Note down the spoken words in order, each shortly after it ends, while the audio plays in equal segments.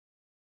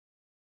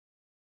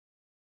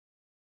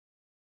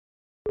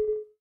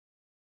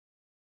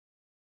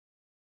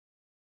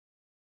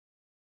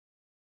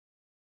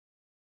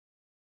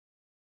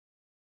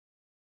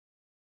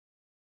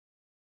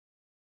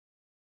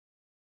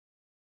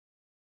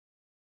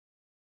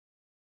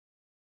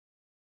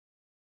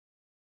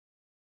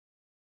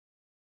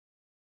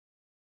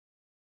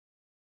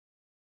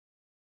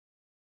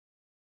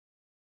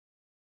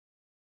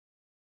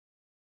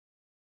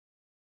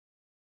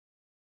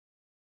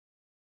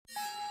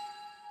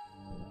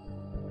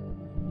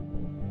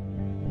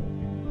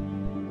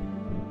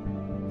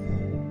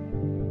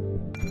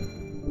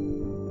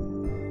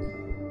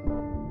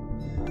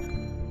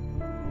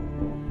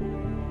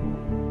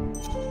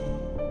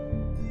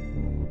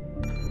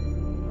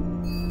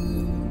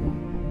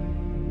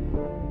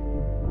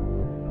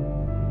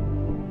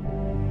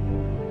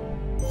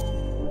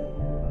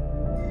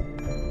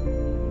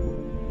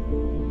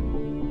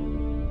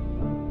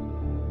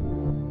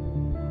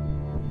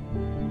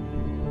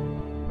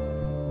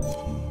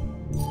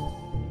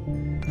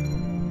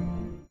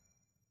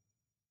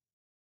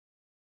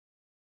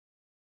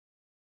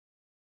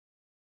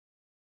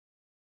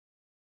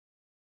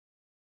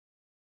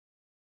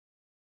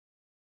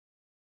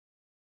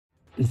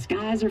The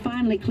skies are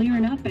finally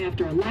clearing up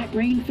after a light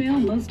rainfall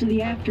most of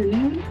the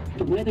afternoon.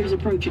 The weather's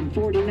approaching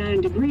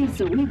 49 degrees,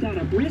 so we've got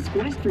a brisk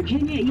West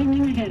Virginia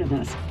evening ahead of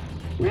us.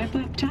 Wrap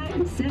up tight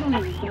and settle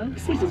in,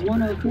 folks. This is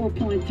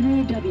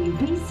 104.3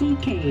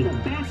 WVCK, the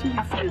Basswood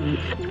Sound.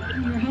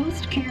 I'm your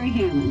host, Carrie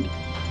Hammond.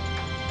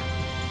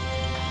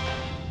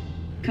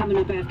 Coming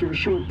up after a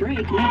short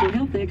break, mental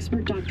health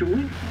expert Dr.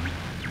 Wick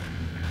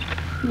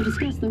will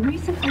discuss the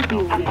recent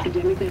opioid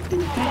epidemic that's been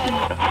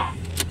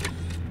affecting...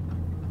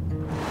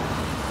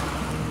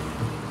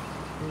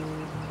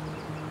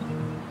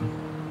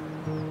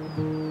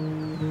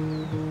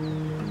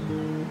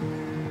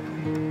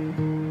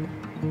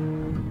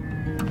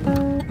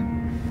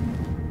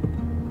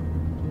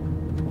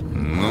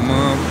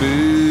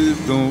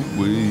 Don't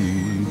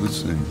weigh the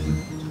same.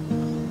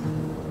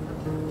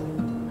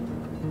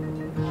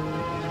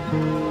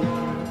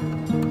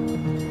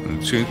 And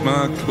change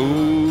my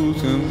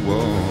clothes and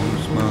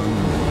wash my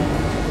hands.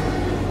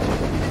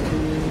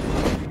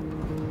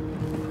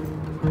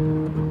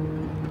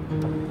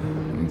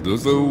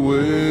 Does the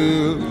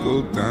well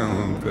go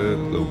down that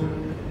low?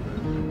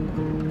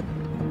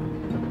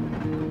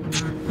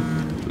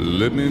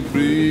 Let me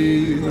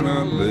breathe and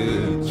I'll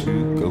let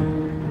you go.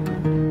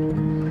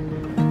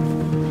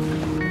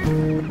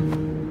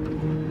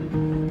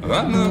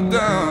 I knelt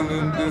down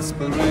in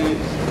desperation.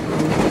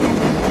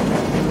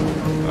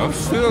 I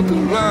felt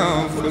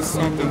around for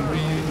something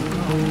real.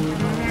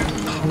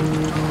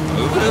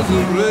 There's a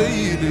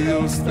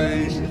radio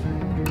station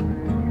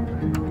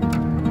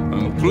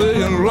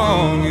playing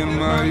wrong in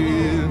my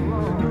ear.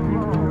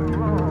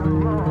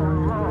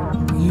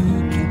 You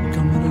keep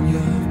coming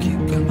alive, keep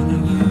coming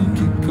alive,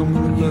 keep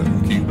coming alive,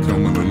 keep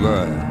coming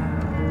alive.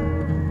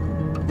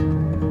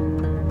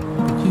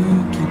 You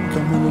keep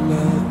coming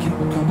alive, keep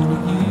coming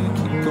alive,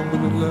 keep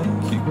coming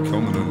alive, keep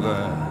coming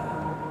alive.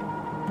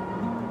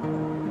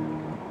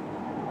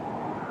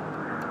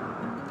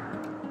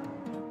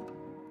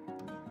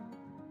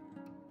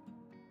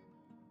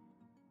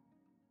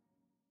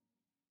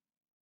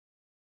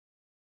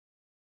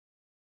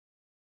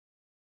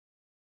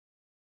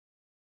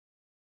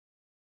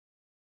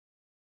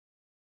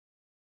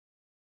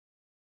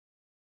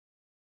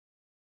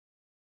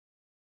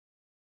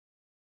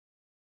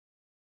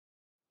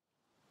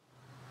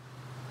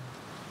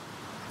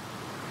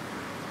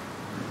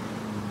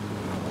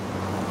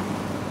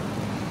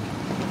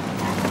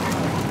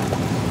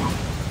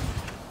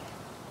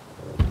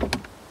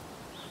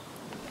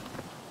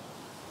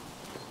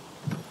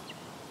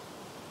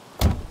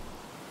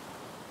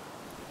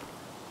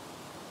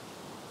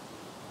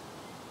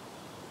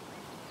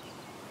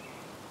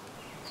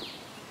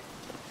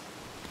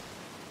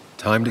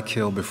 Time to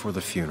kill before the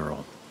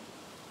funeral.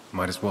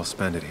 Might as well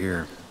spend it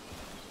here.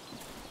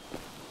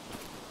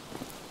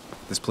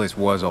 This place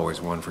was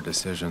always one for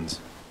decisions.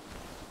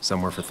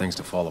 Somewhere for things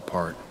to fall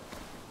apart.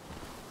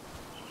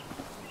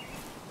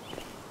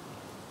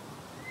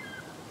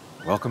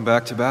 Welcome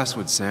back to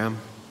Basswood, Sam.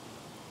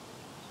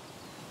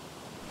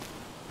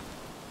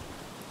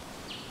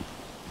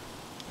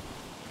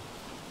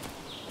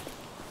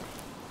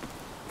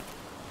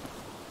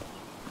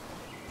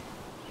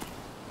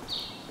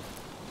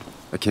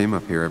 I came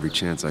up here every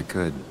chance I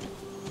could.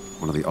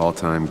 One of the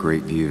all-time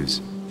great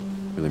views.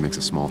 Really makes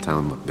a small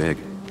town look big.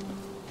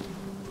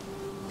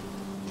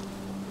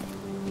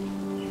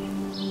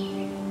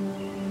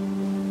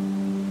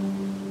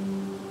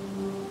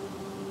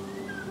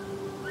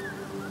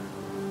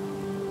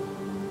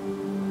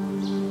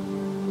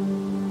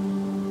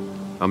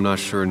 I'm not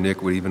sure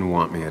Nick would even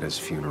want me at his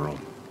funeral,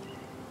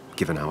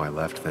 given how I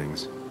left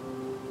things.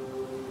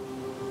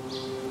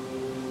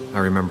 I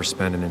remember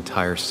spending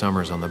entire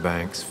summers on the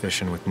banks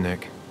fishing with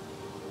Nick.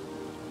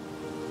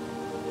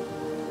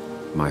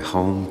 My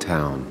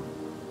hometown.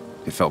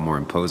 It felt more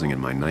imposing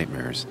in my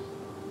nightmares.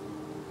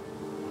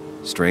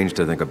 Strange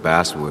to think of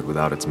Basswood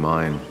without its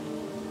mine.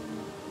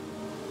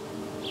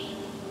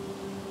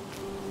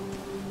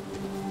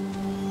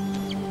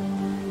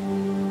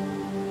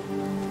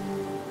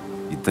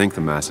 You'd think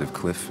the massive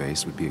cliff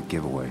face would be a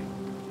giveaway.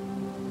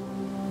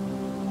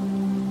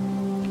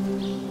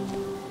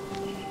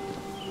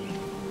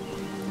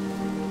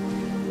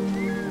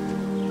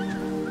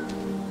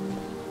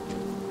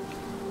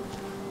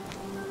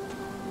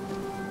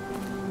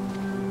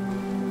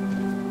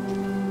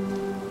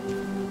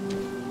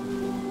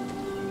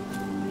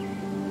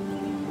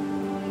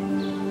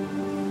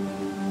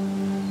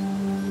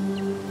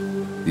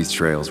 These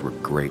trails were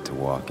great to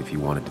walk if you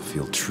wanted to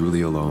feel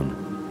truly alone.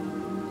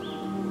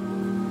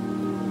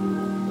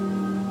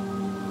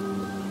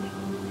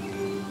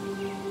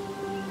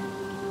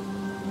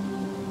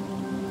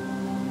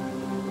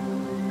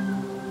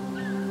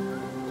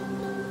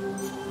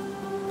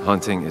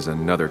 Hunting is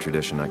another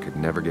tradition I could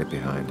never get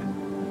behind.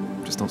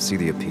 Just don't see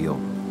the appeal.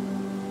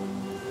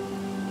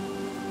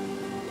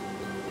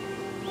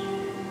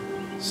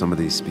 Some of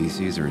these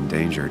species are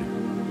endangered.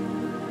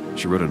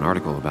 She wrote an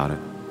article about it.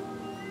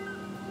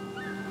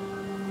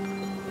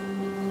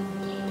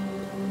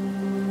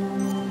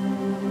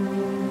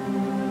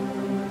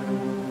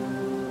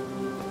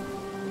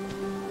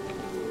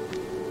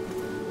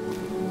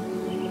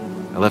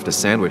 I left a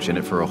sandwich in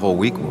it for a whole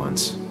week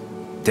once.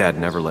 Dad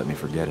never let me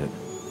forget it.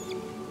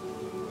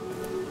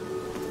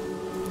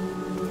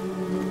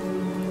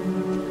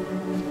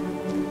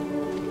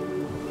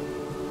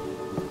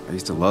 I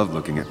used to love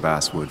looking at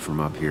basswood from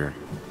up here.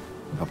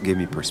 Helped give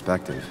me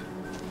perspective.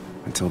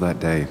 Until that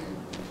day.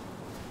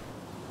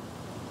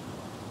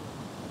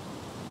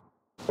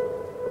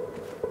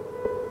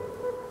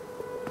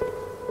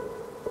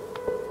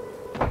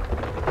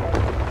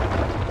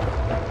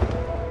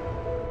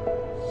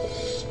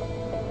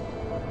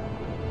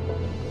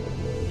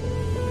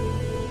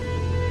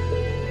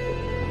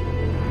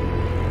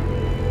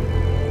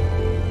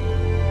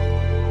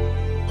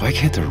 Why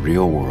can't the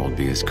real world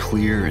be as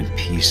clear and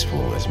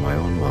peaceful as my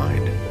own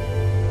mind?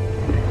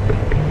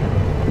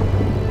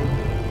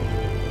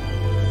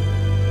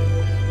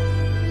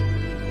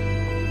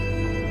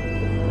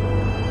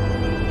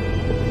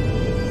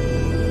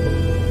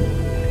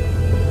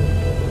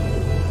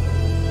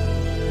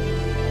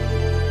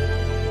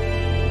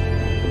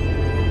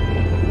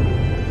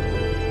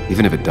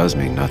 Even if it does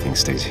mean nothing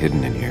stays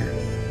hidden in here.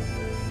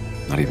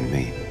 Not even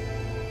me.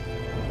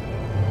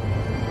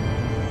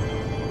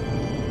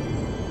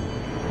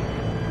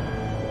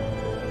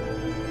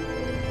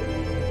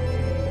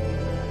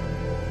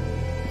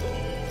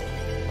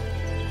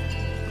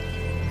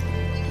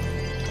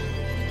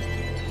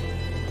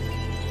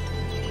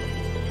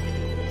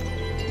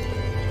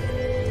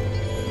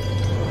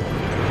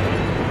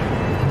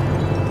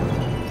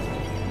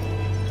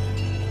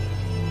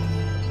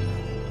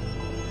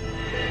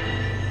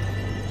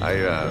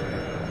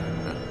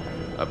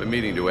 I've been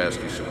meaning to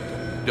ask you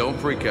something. Don't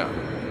freak out.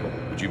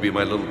 Would you be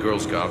my little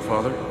girl's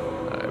godfather?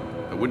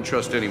 I wouldn't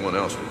trust anyone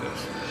else with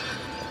this.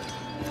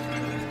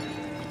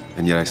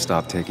 And yet I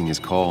stopped taking his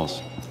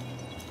calls.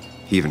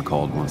 He even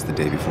called once the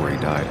day before he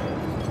died.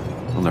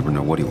 I'll never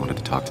know what he wanted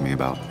to talk to me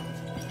about.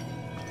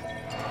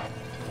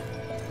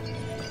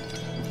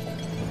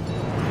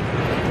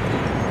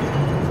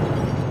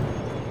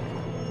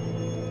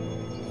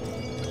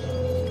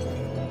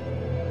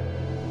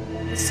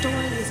 The story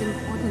is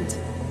important.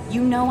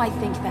 You know I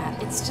think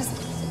that. It's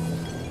just...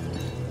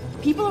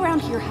 people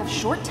around here have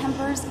short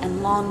tempers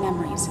and long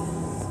memories.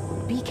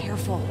 Be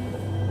careful.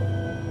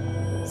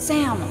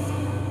 Sam,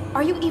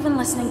 are you even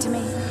listening to me?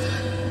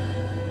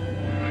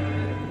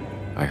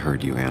 I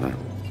heard you, Anna.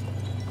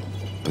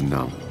 But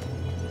no,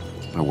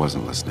 I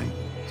wasn't listening.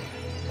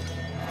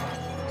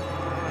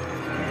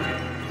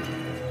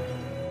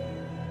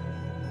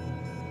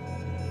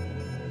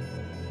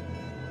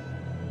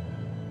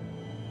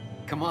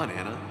 Come on,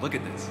 Anna, look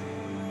at this.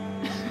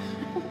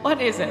 What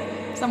is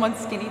it? Someone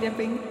skinny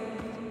dipping?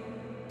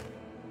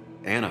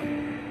 Anna,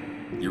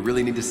 you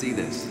really need to see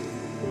this.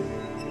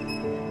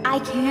 I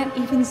can't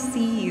even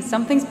see.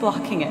 Something's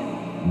blocking it.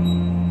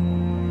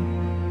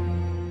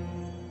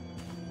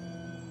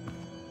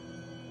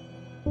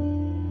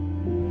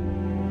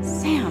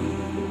 Sam,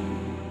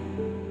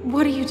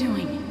 what are you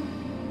doing?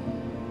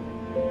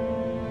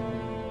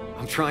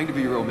 I'm trying to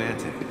be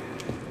romantic.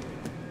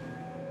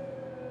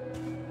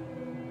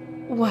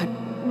 What?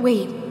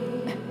 Wait.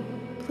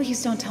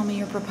 Please don't tell me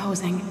you're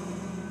proposing.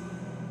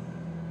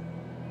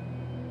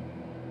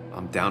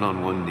 I'm down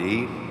on one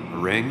knee, a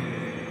ring.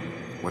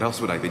 What else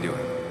would I be doing?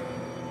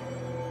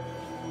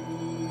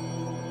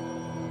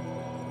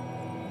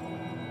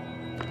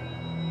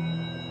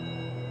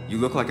 You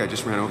look like I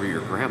just ran over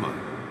your grandma.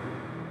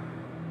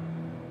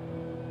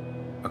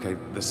 Okay,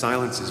 the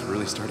silence is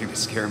really starting to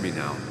scare me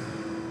now.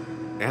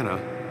 Anna,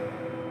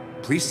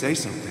 please say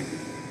something.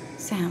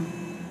 Sam,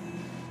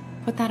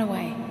 put that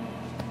away.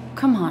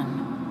 Come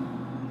on.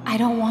 I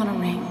don't want a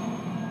ring.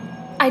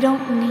 I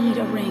don't need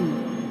a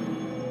ring.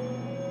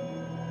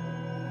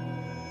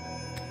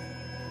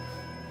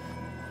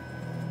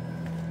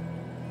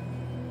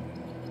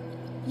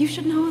 You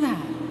should know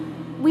that.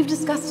 We've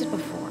discussed it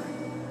before.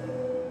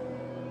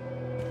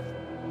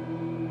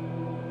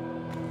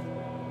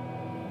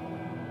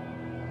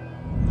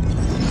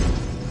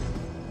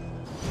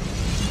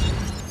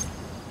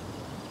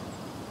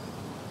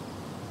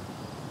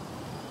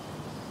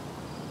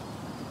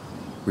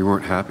 We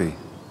weren't happy.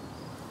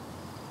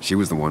 She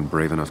was the one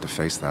brave enough to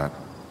face that.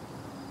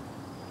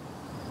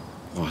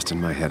 Lost in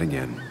my head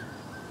again.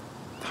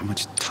 How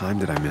much time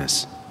did I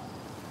miss?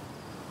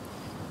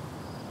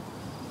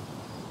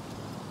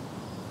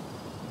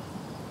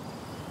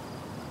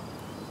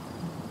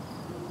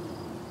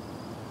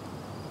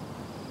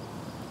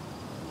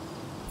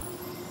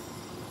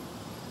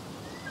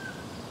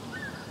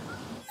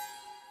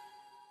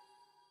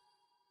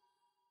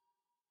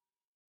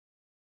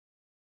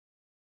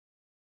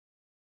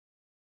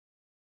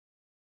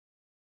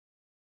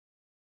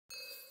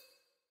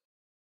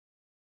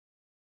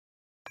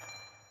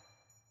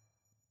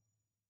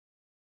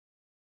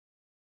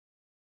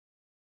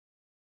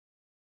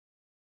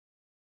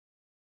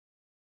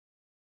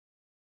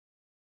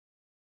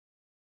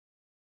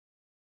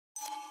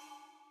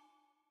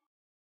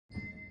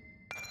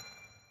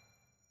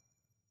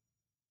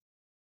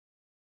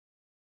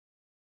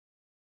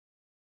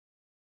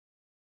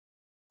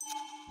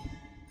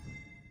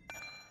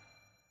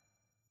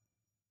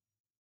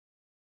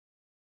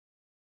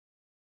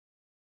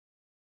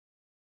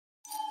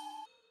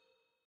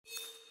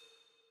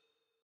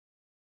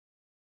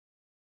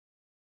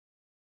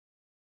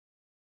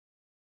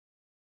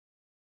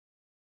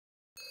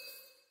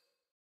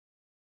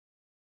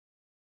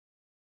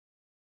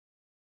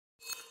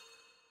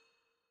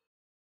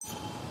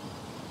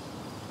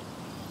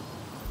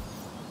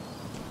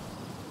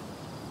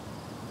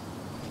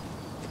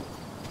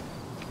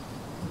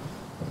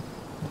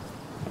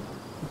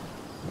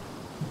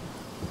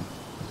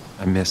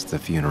 I missed the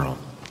funeral.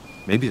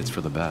 Maybe it's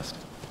for the best.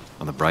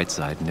 On the bright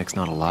side, Nick's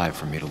not alive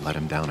for me to let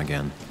him down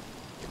again.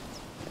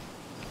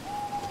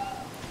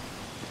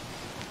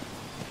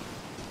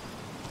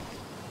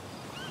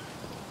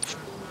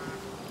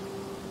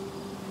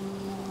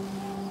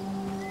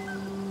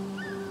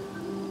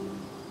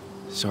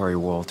 Sorry,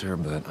 Walter,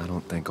 but I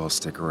don't think I'll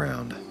stick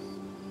around.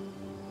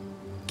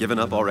 Given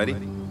up already?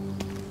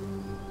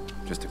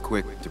 Just a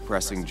quick,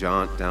 depressing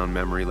jaunt down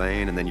memory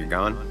lane and then you're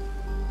gone?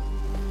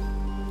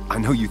 I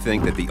know you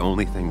think that the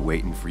only thing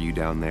waiting for you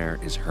down there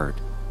is hurt.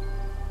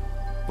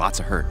 Lots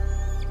of hurt.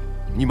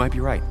 And you might be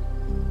right.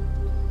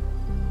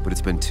 But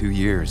it's been 2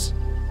 years.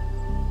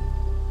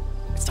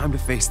 It's time to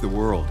face the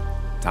world.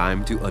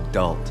 Time to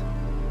adult.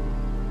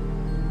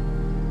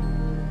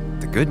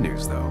 The good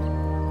news,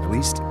 though, at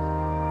least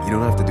you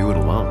don't have to do it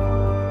alone.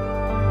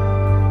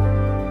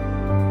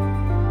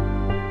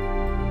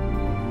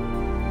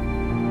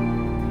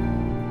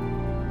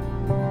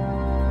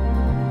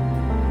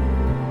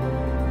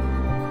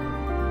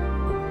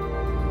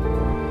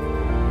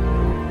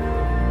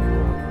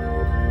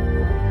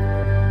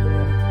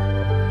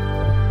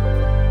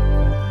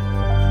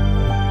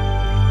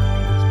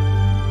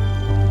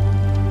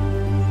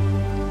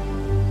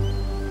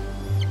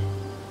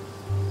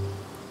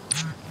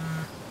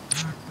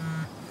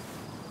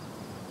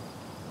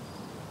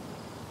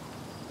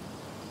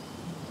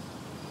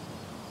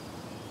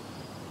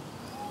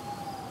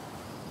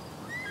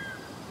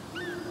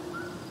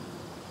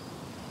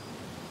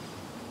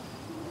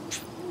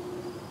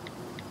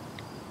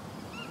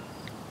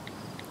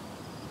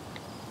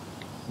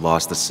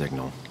 Lost the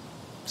signal.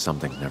 Some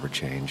things never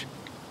change.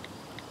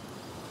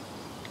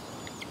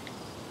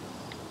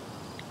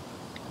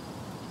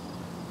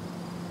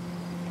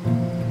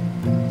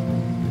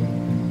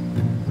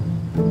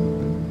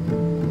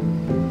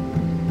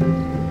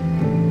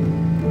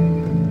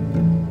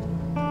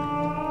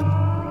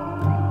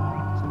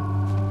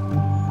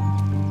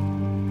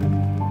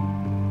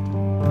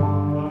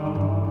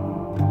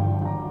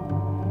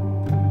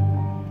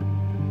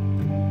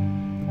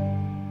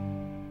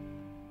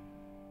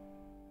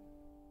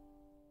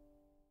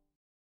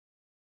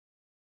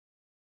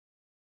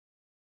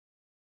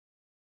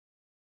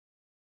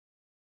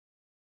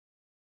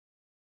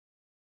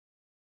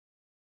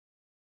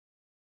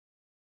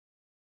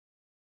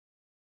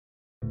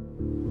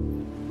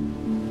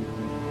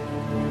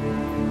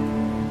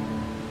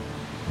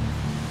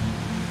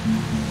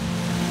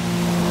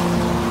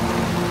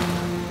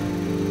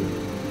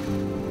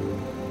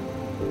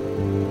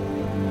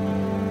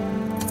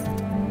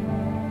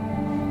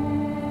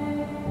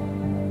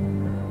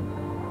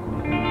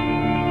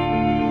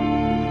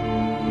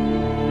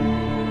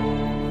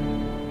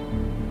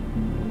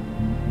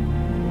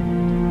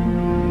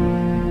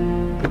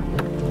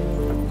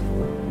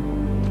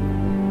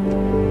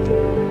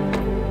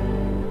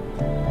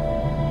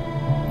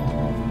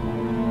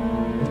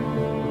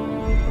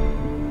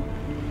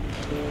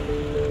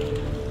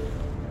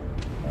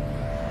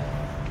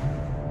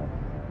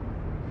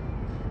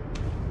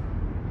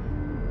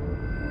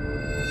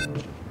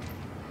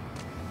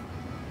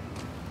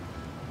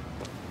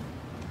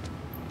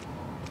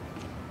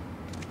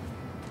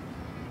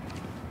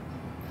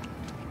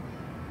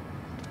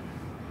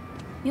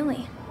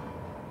 Yuli,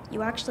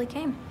 you actually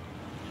came.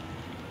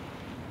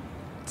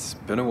 It's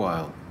been a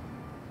while.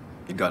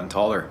 You've gotten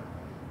taller.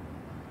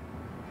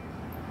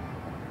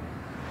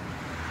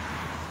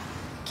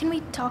 Can we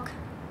talk?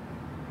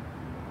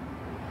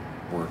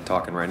 We're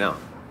talking right now.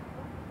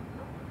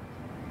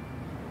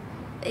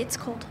 It's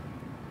cold.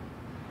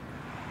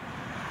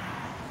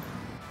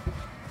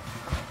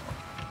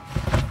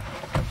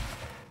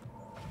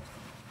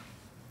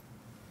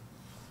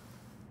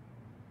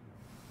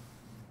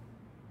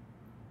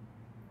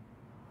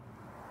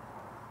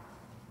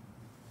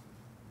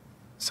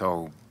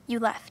 So... You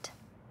left.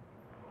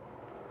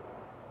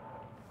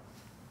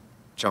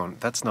 Joan,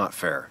 that's not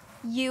fair.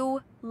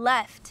 You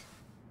left.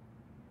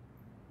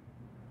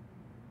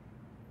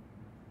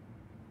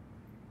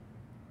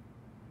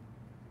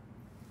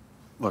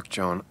 Look,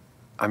 Joan,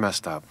 I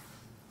messed up.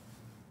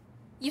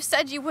 You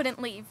said you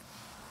wouldn't leave.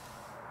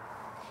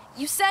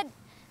 You said...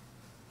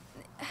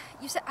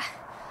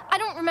 I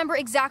don't remember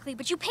exactly,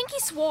 but you pinky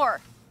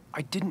swore.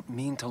 I didn't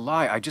mean to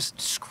lie. I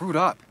just screwed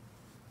up.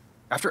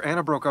 After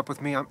Anna broke up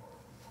with me,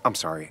 I'm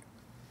sorry.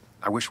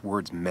 I wish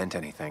words meant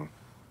anything.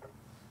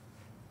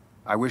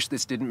 I wish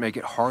this didn't make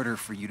it harder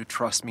for you to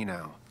trust me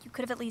now. You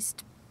could have at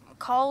least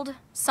called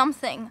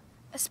something,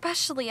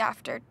 especially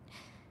after...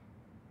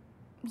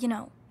 You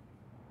know,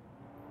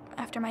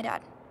 after my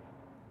dad.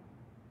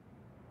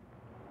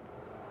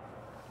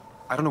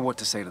 I don't know what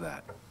to say to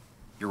that.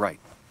 You're right.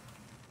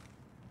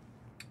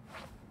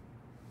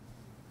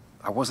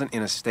 I wasn't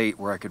in a state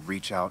where I could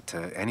reach out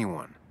to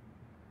anyone.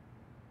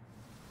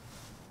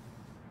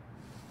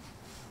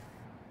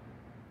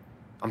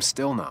 I'm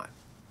still not.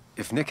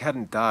 If Nick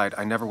hadn't died,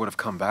 I never would have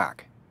come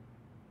back.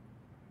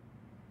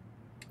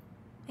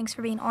 Thanks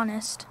for being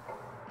honest.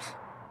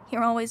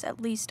 You're always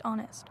at least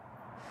honest.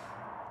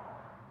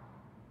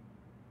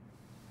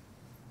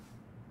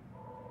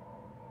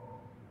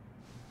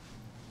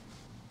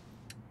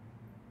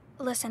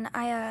 Listen,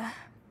 I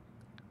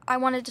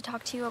wanted to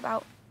talk to you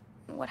about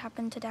what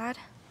happened to Dad.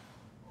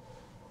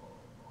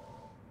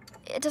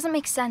 It doesn't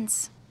make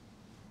sense.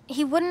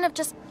 He wouldn't have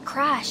just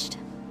crashed.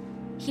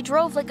 He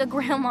drove like a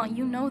grandma,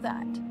 you know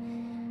that.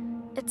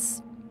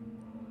 It's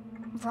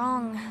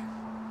wrong.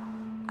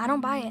 I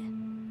don't buy it.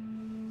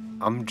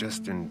 I'm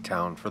just in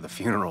town for the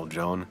funeral,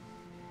 Joan.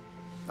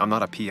 I'm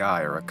not a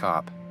PI or a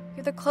cop.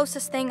 You're the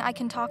closest thing I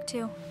can talk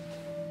to.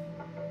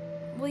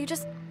 Will you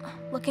just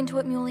look into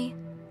it, Muley?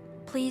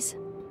 Please?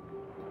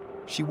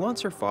 She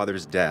wants her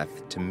father's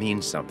death to mean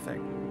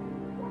something.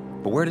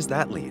 But where does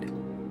that lead?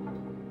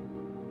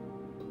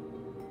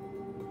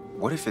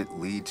 What if it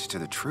leads to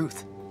the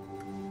truth?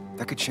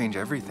 That could change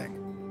everything.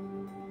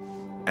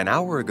 An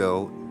hour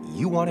ago,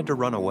 you wanted to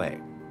run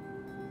away.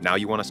 Now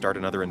you want to start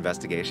another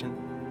investigation?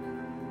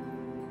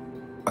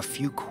 A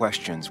few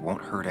questions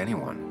won't hurt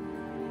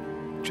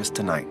anyone. Just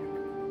tonight.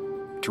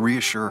 To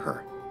reassure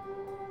her.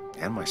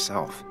 And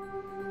myself.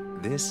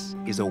 This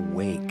is a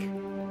wake.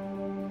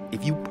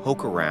 If you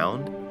poke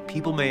around,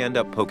 people may end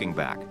up poking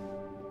back.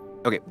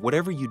 Okay,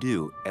 whatever you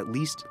do, at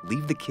least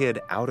leave the kid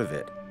out of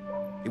it.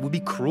 It would be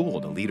cruel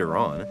to lead her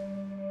on.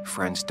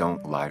 Friends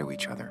don't lie to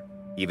each other,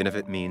 even if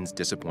it means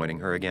disappointing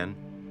her again.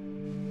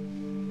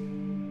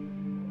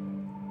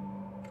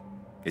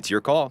 It's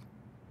your call.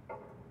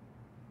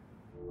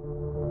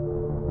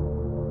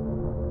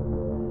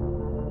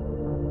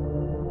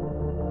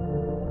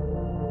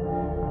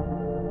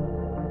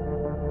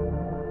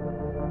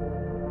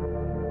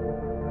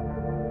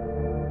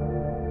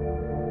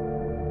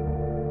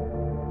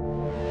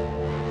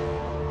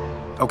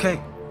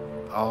 Okay.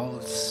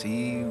 I'll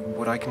see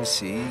what I can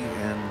see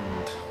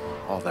and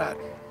all that.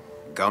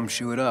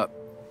 Gumshoe it up.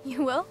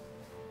 You will?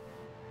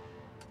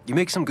 You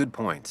make some good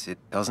points. It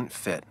doesn't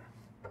fit.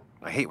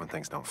 I hate when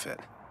things don't fit.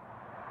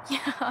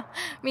 Yeah,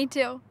 me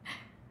too.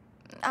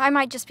 I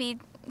might just be,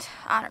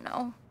 I don't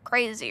know,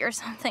 crazy or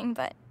something,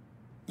 but...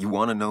 You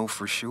want to know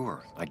for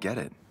sure. I get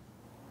it.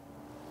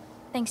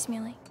 Thanks,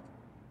 Muley.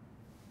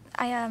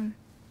 I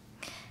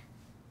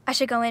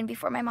should go in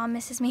before my mom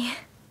misses me.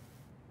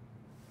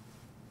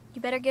 You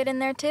better get in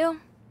there,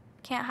 too.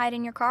 Can't hide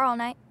in your car all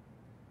night.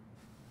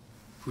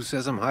 Who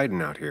says I'm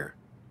hiding out here?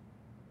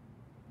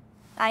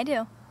 I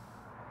do.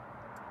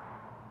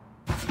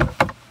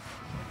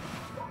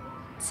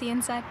 See you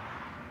inside.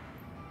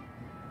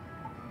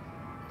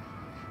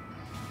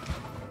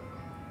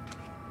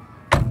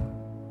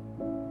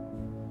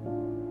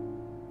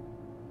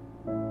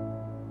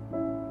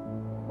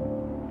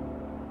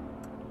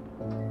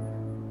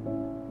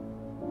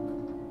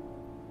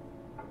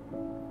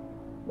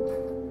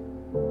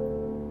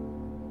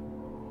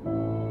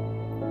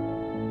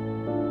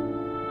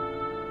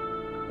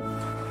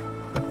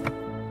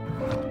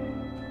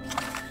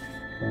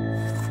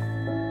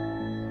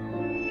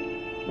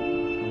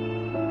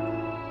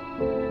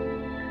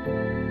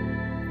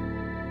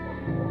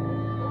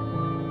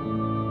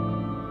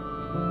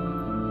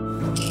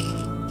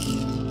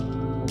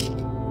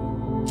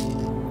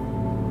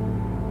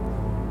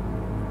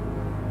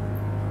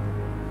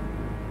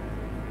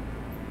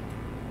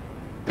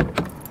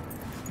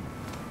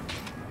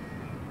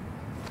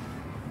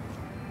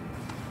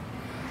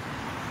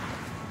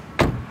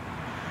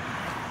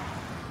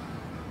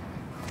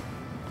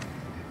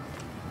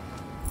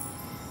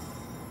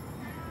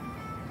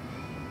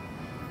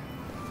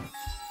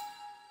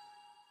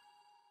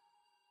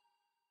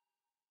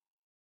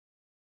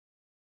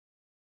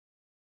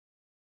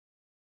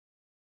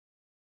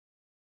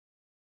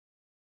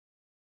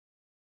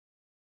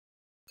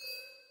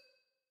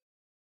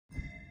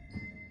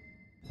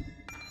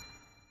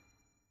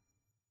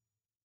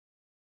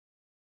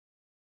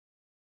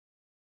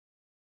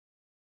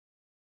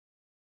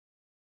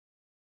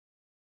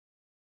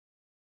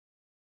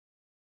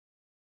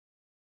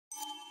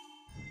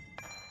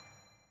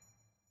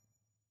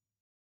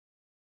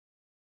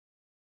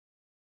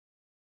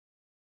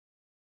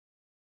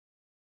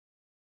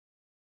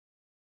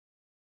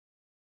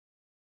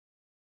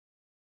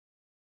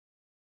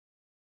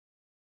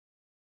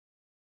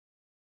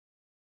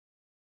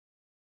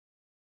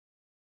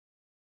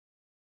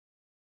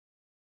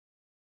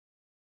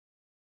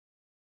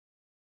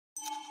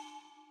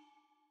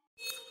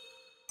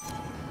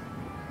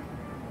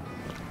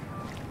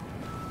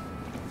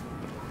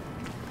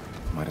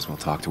 Might as well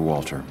talk to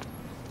Walter.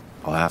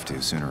 I'll have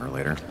to, sooner or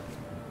later.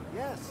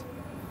 Yes.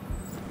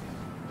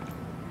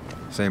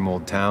 Same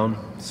old town,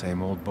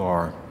 same old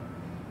bar.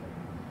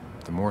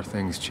 The more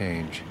things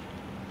change.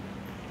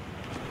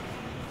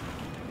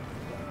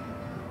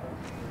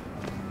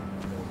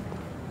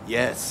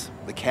 Yes,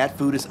 the cat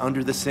food is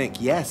under the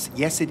sink. Yes,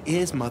 yes it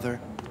is,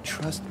 Mother.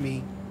 Trust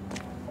me.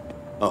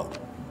 Oh,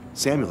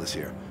 Samuel is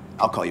here.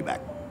 I'll call you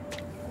back.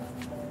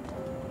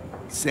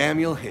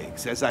 Samuel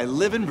Higgs, as I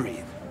live and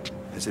breathe.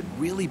 Has it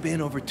really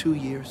been over 2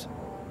 years?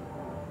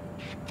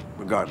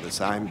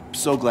 Regardless, I'm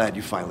so glad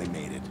you finally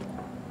made it.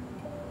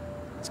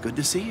 It's good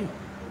to see you.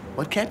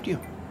 What kept you?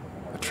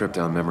 A trip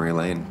down memory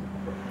lane.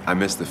 I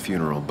missed the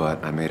funeral,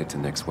 but I made it to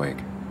Nick's wake.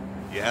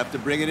 You have to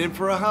bring it in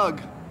for a hug.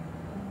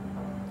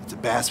 It's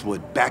a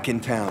basswood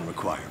back-in-town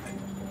requirement.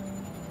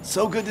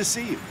 So good to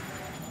see you,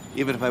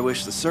 even if I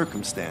wish the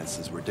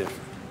circumstances were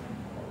different.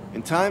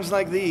 In times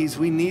like these,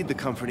 we need the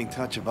comforting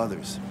touch of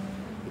others.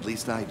 At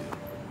least I do.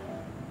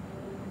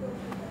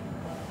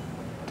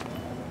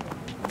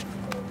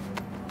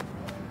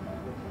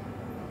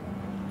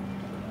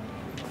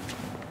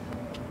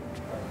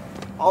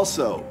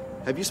 Also,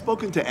 have you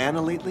spoken to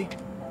Anna lately?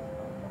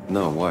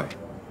 No, why?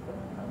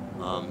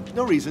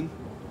 No reason.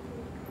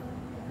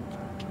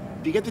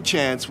 If you get the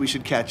chance, we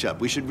should catch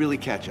up. We should really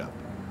catch up.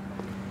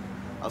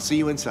 I'll see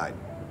you inside.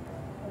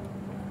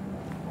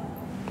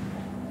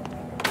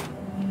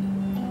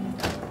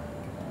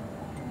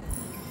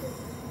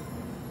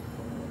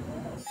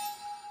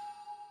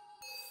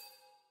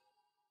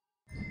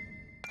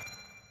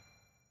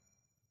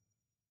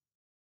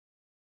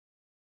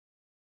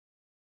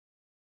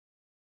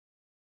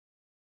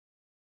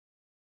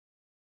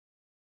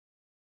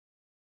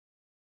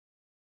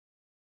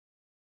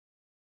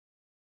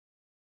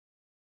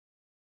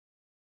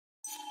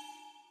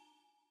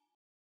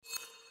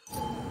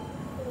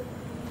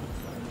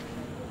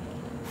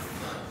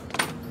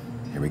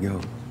 Here we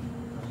go.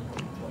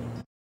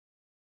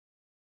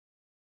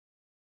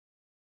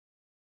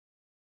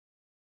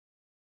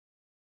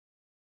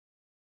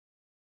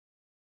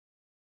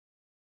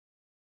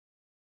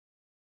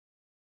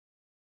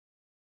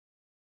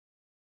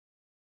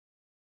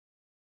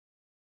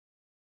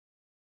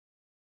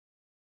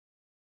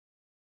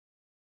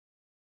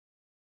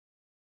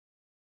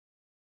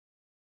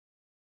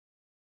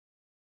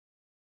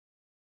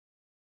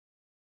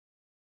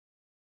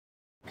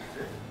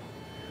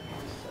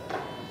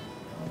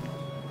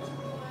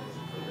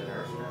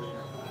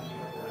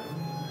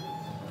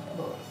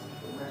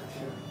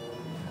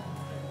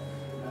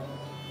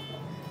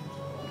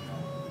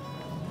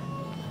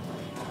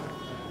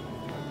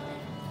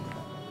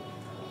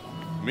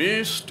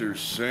 Mr.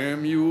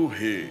 Samuel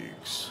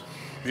Higgs,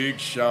 big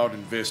shot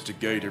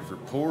investigative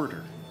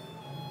reporter.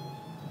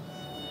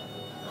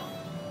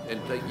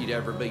 Didn't think you'd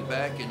ever be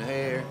back in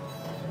here.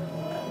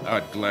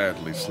 I'd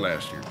gladly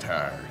slash your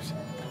tires,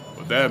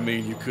 but that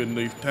mean you couldn't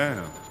leave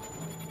town.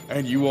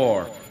 And you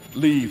are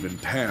leaving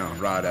town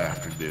right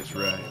after this,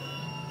 right?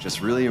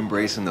 Just really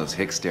embracing those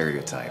hick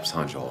stereotypes,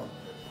 huh, Joel?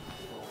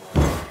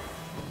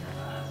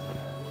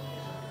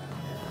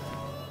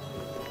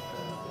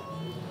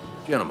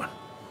 Gentlemen.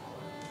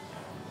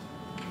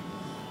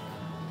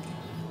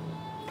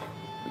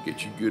 We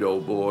get you good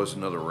old boys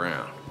another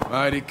round.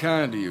 Mighty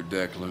kind of you,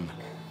 Declan.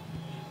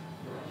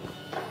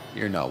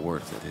 You're not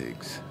worth it,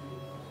 Higgs.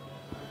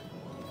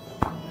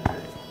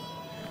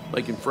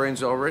 Making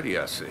friends already,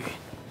 I see.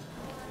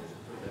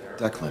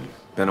 Declan,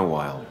 been a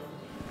while.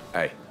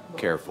 Hey,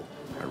 careful.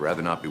 I'd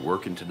rather not be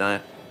working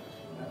tonight.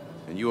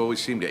 And you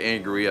always seem to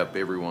angry up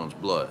everyone's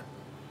blood.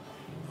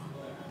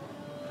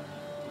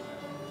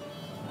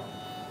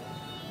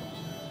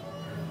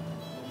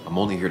 I'm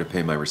only here to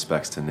pay my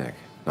respects to Nick.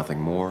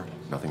 Nothing more,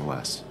 nothing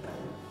less.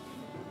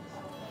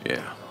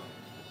 Yeah,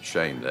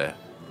 shame that.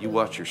 You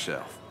watch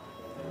yourself.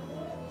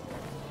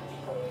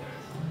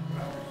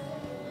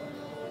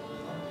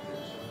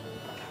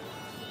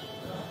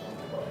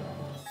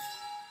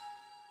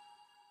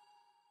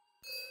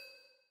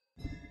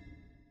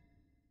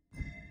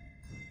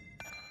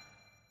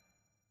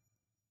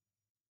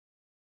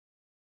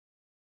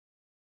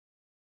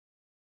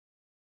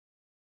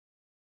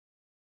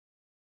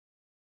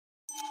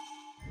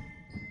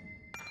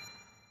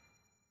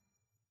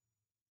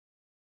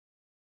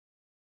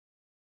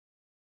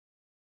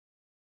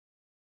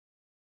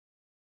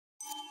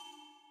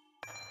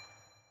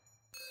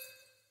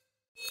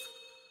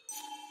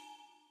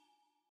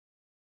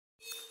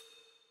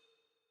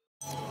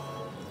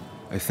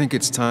 I think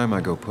it's time I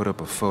go put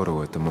up a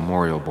photo at the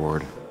memorial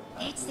board.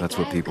 That's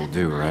what people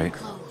do, right?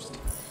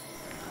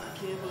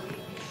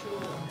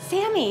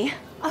 Sammy!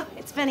 Oh,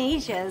 it's been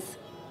ages.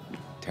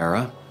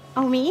 Tara?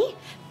 Oh, me?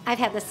 I've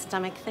had this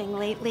stomach thing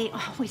lately,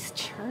 always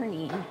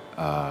churning.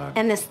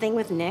 And this thing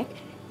with Nick,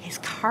 his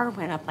car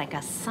went up like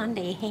a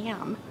Sunday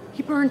ham.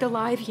 He burned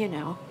alive, you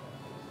know.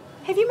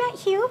 Have you met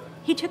Hugh?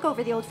 He took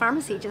over the old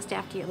pharmacy just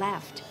after you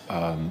left.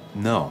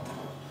 No.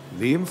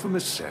 The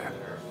infamous Sam.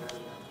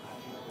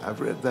 I've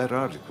read that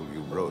article you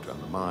wrote on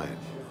the mine.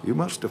 You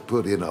must have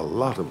put in a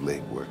lot of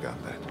legwork on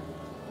that.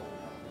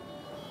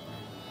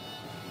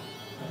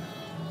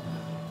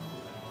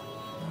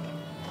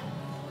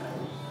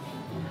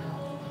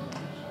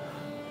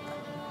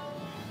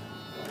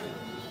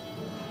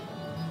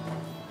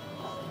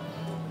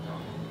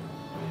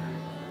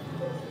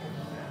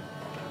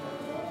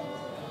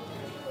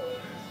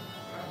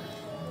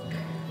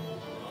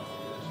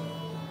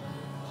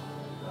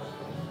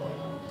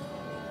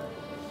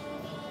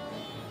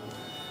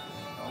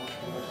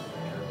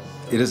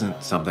 It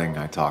isn't something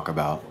I talk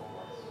about,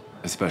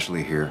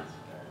 especially here.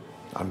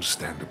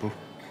 Understandable.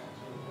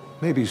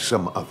 Maybe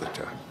some other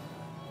time.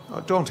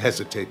 Don't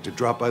hesitate to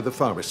drop by the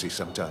pharmacy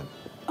sometime.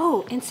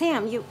 Oh, and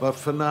Sam, you... But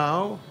for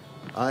now,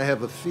 I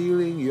have a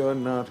feeling you're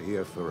not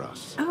here for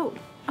us. Oh,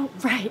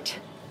 right.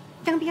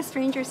 Don't be a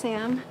stranger,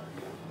 Sam.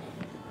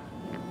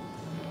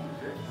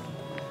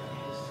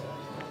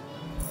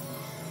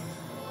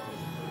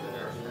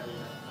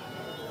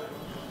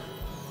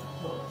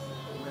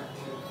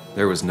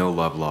 There was no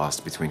love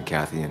lost between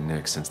Kathy and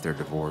Nick since their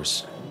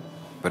divorce,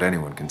 but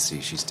anyone can see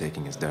she's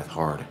taking his death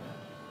hard.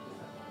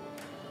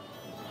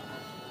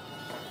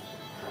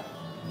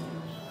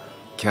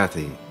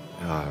 Kathy,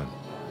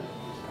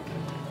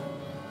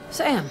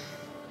 Sam,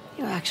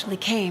 you actually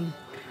came.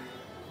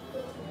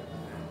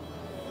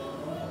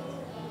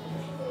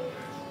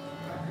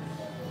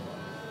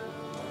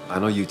 I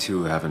know you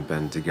two haven't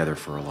been together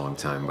for a long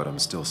time, but I'm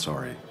still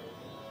sorry.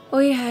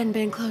 We hadn't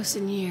been close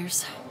in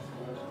years,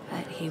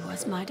 but he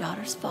was my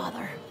daughter's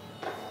father.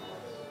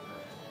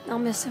 I'll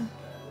miss him.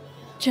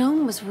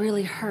 Joan was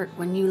really hurt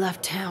when you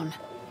left town.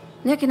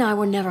 Nick and I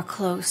were never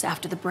close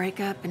after the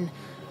breakup, and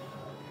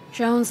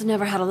Joan's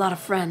never had a lot of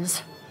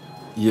friends.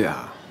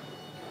 Yeah.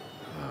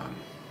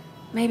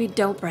 Maybe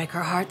don't break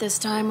her heart this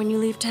time when you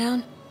leave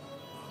town.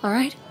 All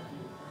right?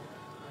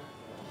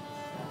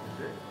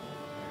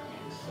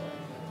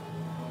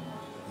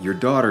 Your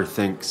daughter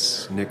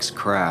thinks Nick's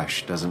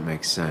crash doesn't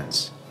make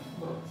sense.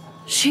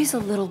 She's a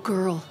little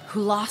girl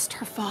who lost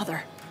her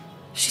father.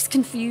 She's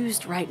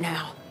confused right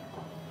now.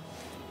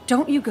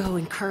 Don't you go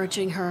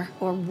encouraging her,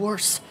 or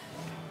worse,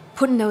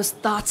 putting those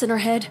thoughts in her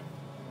head.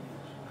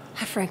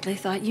 I frankly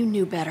thought you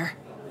knew better.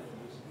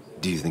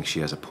 Do you think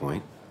she has a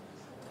point?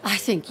 I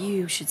think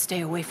you should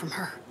stay away from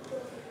her.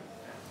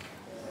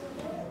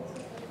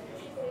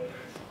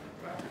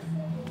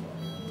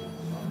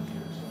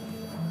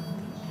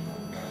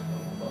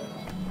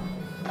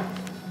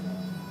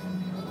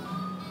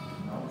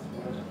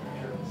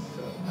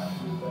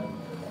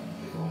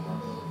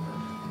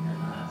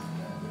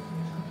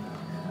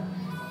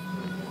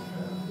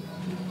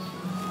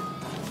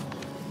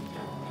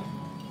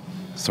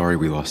 Sorry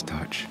we lost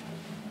touch.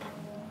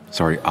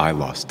 Sorry I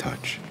lost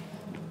touch.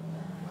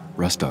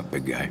 Rest up,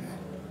 big guy.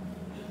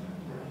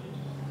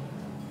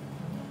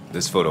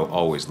 This photo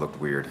always looked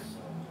weird.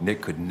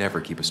 Nick could never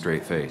keep a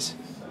straight face.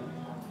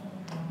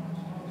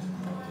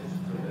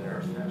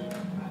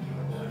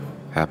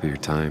 Happier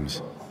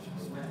times.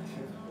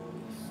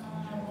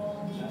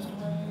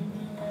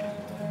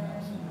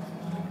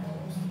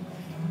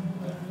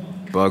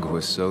 Bug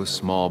was so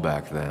small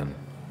back then.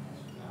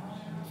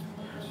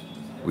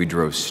 We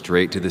drove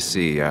straight to the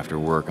sea after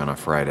work on a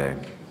Friday.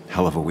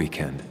 Hell of a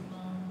weekend.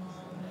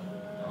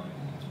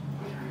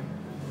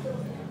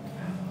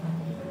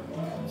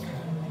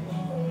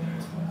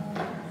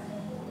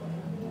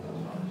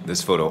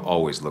 This photo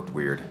always looked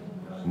weird.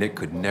 Nick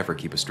could never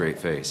keep a straight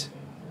face.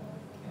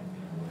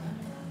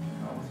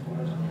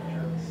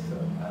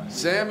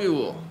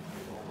 Samuel,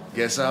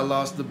 guess I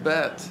lost the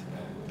bet.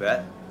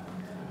 Bet?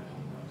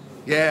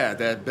 Yeah,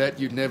 that bet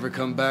you'd never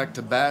come back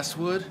to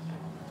Basswood.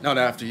 Not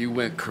after you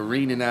went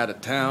careening out of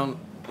town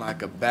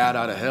like a bat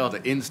out of hell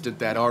the instant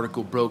that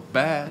article broke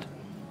bad.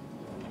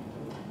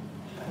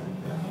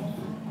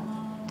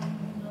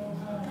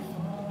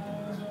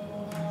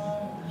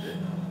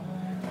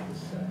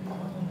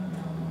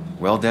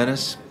 Well,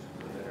 Dennis,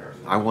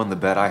 I won the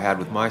bet I had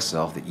with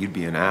myself that you'd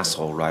be an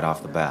asshole right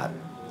off the bat.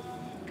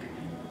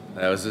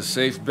 That was a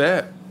safe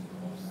bet.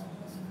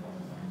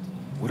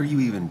 What are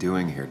you even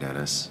doing here,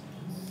 Dennis?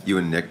 You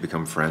and Nick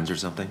become friends or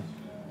something?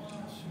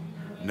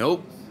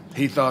 Nope.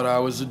 He thought I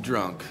was a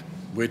drunk,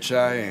 which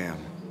I am.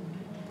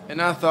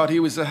 And I thought he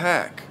was a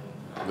hack,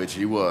 which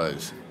he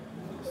was.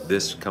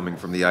 This coming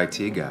from the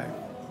IT guy.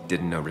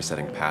 Didn't know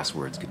resetting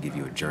passwords could give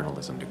you a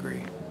journalism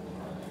degree.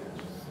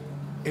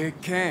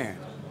 It can.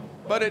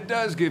 But it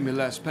does give me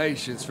less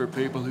patience for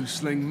people who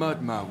sling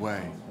mud my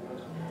way.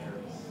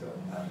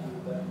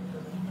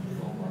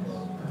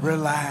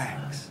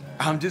 Relax.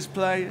 I'm just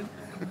playing.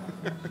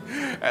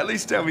 At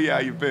least tell me how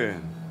you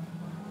been.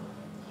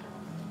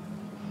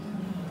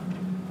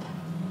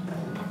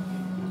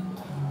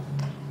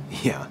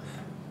 Yeah,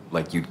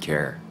 like you'd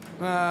care.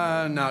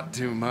 Not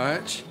too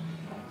much.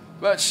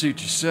 But suit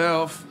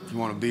yourself if you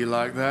want to be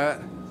like that.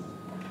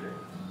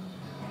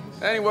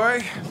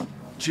 Anyway,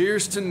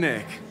 cheers to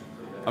Nick.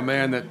 A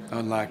man that,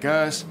 unlike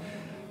us,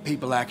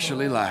 people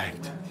actually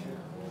liked.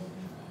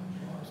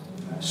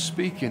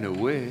 Speaking of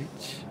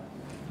which...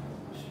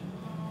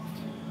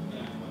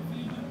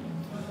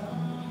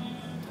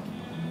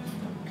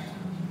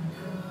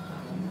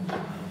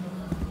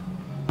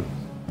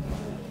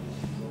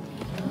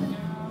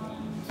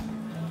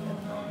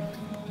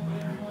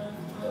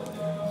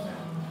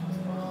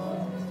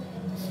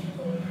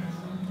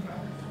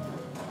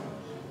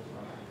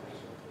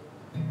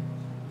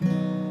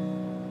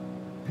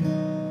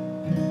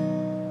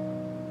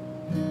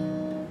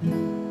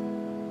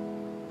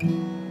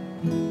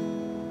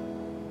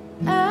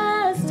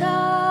 As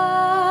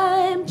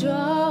time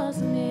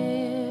draws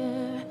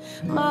near,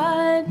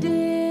 my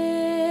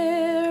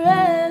dearest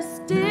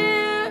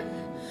dear,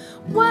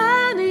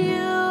 when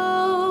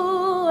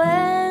you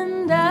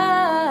and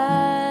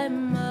I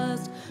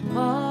must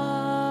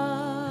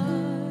part,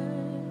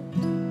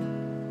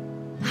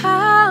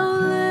 how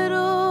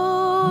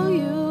little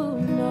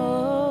you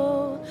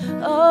know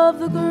of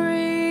the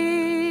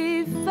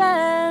grief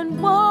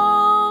and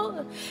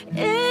woe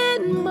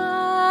in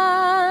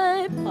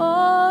my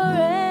poor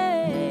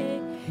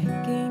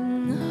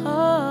aching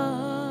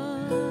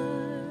heart.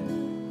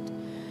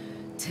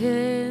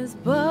 tears,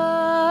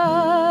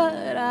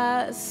 but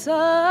I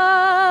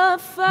suffer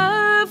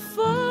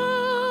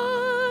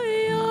for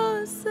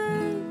your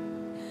sake.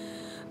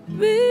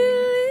 Believe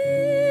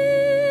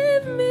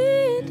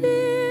me,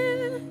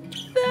 dear,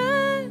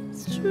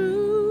 that's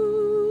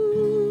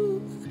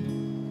true.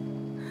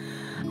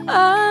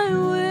 I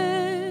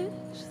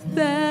wish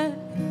that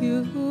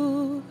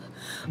you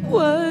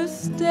were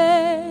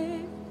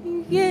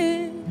staying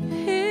here.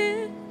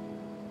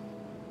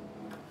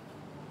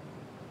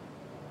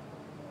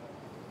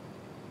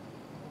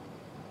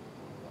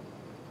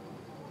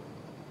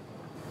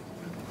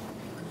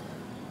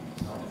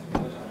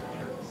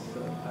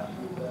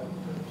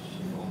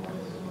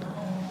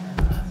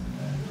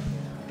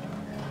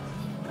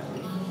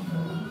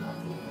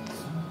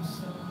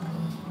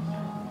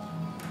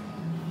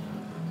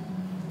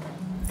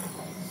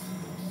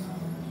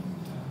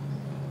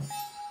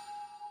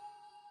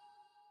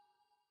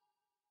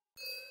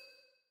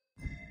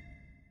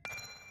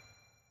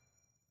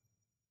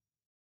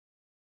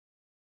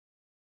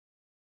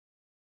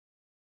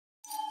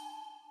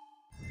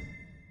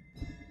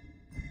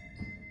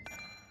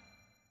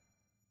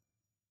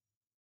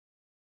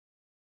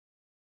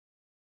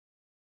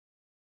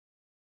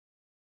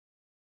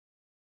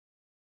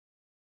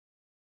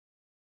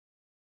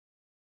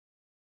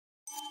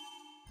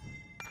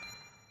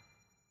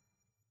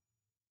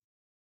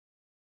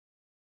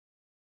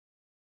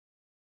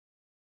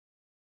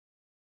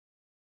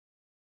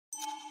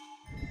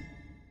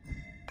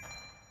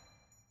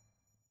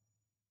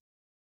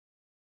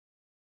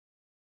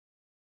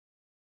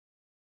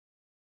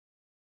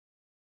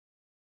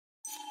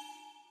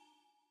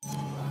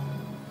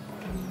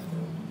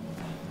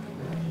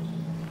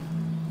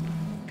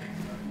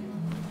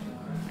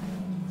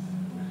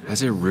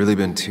 Has it really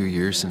been 2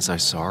 years since I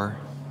saw her?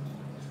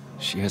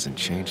 She hasn't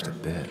changed a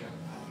bit.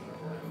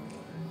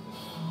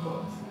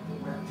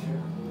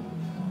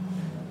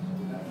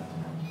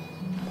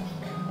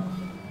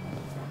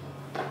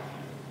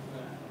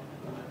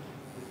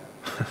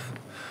 I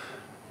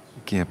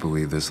can't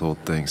believe this whole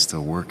thing's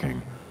still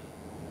working.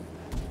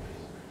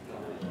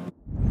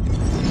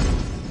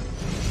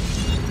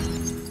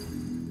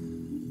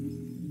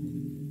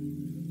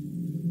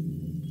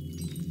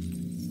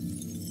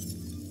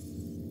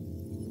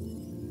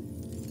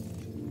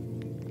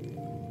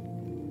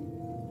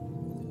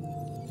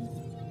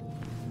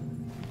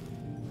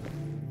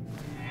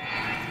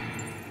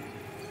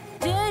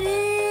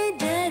 Daddy,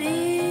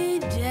 daddy,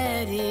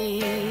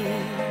 daddy,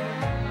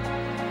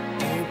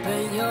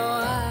 open your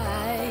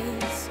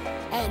eyes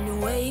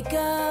and wake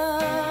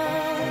up.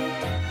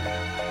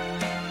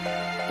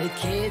 The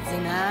kids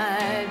and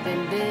I've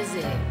been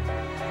busy,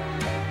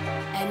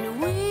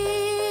 and we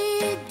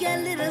got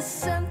a little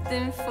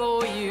something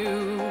for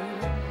you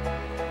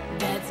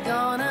that's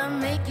gonna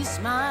make you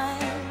smile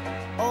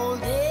all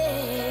day.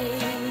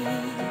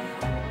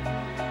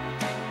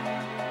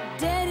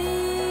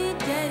 Daddy,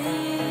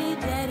 daddy,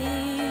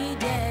 daddy,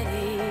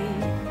 daddy.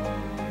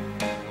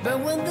 But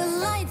when the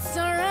lights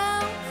are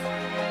out,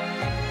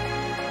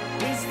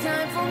 it's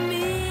time for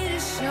me to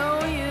show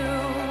you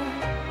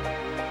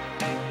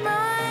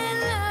my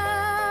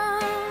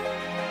love.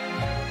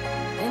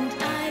 And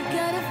I've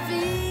got a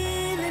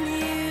feeling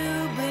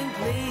you've been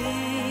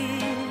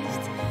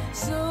pleased.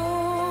 So,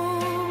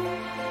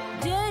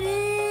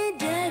 daddy,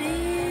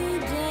 daddy,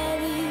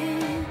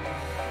 daddy,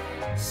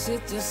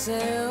 sit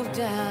yourself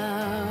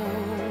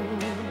down.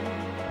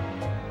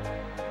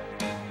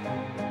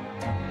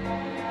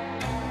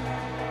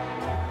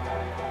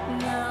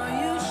 Now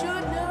you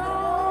should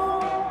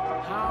know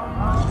how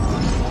much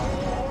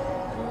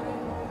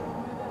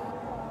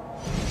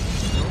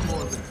No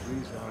more than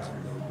 3,000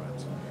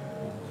 milligrams.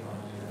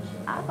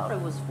 I thought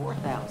it was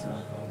 4,000.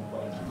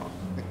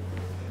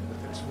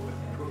 That's what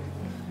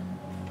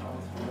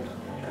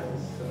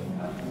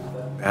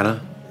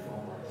Anna?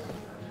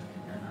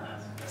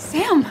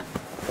 Sam!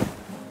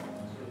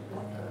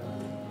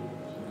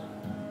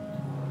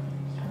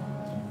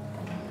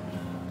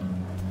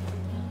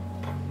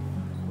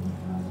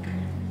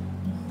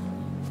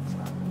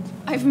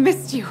 I've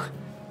missed you.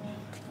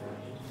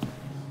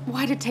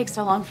 Why did it take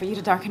so long for you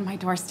to darken my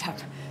doorstep?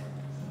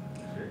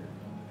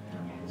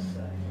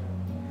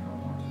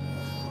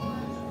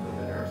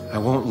 I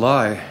won't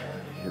lie,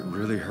 it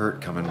really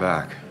hurt coming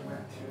back.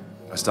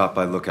 I stopped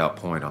by Lookout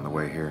Point on the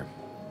way here.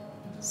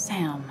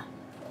 Sam,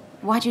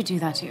 why'd you do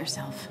that to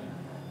yourself?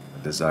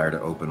 A desire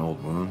to open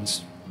old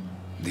wounds?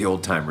 The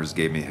old-timers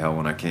gave me hell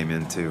when I came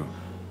in, too.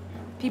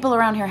 People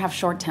around here have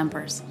short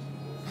tempers,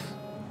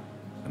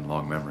 And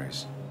long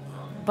memories.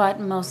 but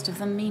most of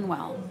them mean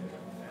well.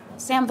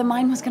 Sam, the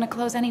mine was gonna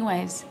close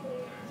anyways.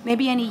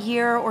 Maybe in a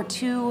year or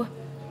 2,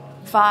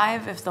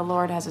 5, if the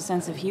Lord has a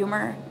sense of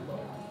humor.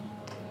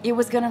 It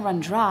was gonna run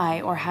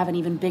dry or have an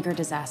even bigger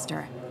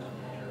disaster.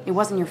 It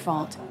wasn't your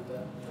fault.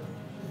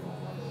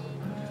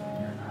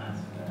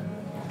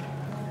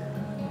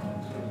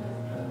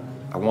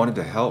 I wanted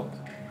to help.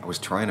 I was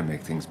trying to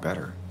make things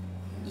better.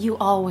 You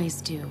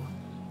always do.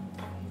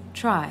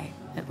 Try,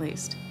 at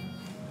least.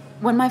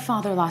 When my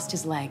father lost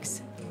his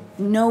legs,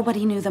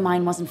 Nobody knew the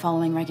mine wasn't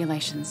following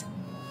regulations.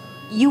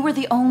 You were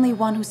the only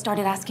one who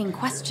started asking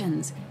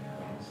questions.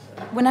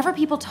 Whenever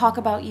people talk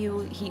about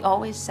you, he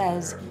always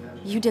says,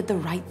 you did the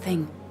right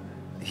thing.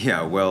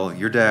 Yeah, well,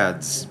 your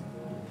dad's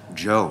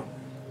Joe.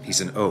 He's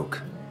an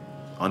oak.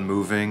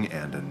 Unmoving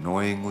and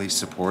annoyingly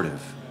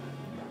supportive.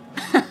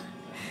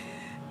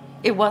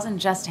 It wasn't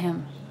just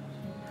him.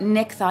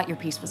 Nick thought your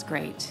piece was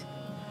great.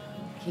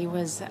 He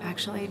was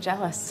actually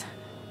jealous.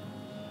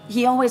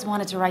 He always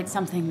wanted to write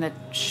something that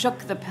shook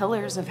the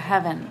pillars of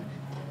heaven,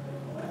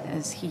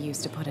 as he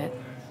used to put it.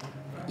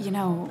 You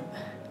know,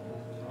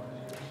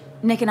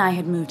 Nick and I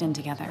had moved in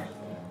together.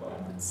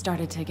 It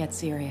started to get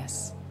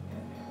serious.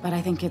 But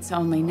I think it's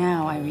only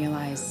now I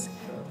realize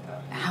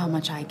how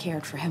much I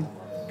cared for him.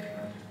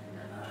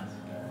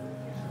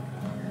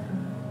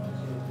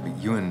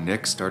 You and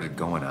Nick started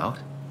going out?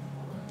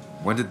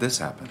 When did this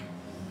happen?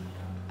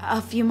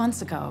 A few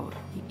months ago.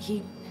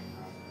 He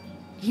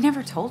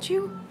never told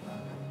you?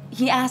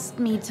 He asked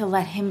me to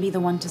let him be the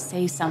one to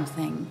say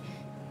something.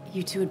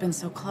 You two had been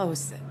so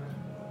close.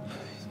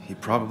 He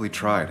probably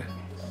tried.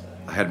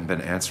 I hadn't been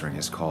answering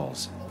his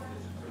calls.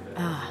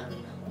 Ah.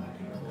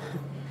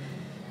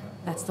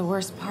 That's the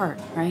worst part,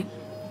 right?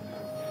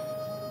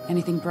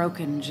 Anything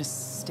broken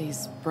just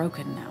stays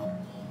broken now.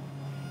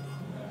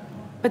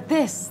 But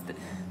this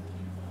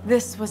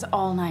was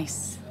all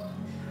nice.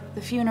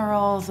 The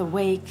funeral, the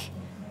wake.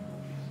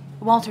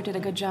 Walter did a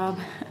good job.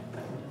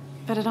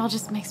 But it all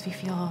just makes me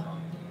feel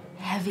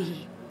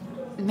heavy.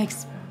 It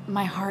makes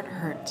my heart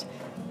hurt.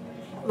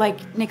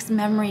 Like Nick's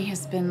memory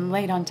has been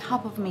laid on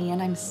top of me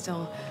and I'm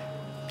still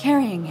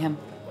carrying him.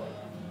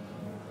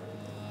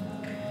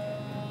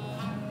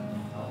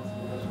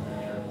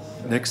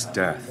 Nick's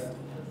death.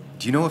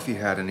 Do you know if he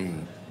had any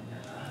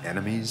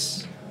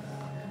enemies?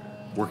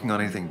 Working on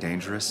anything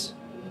dangerous?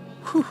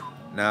 Whew.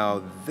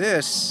 Now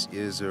this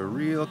is a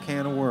real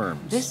can of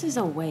worms. This is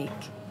a wake.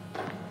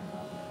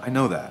 I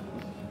know that.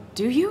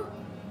 Do you?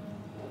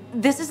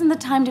 This isn't the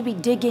time to be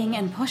digging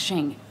and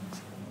pushing.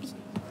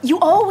 You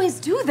always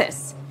do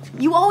this.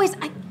 You always...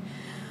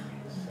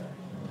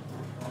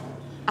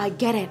 I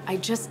get it.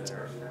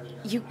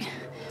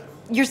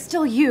 You're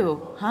still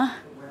you, huh?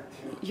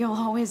 You'll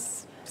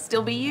always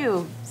still be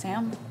you,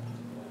 Sam.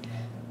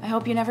 I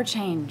hope you never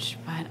change,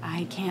 but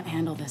I can't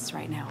handle this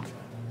right now.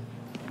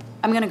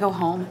 I'm gonna go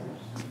home.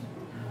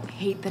 I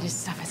hate that his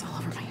stuff is all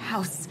over my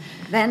house.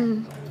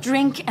 Then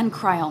drink and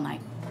cry all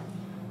night.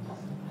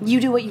 You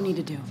do what you need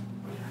to do.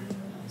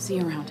 See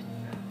you around.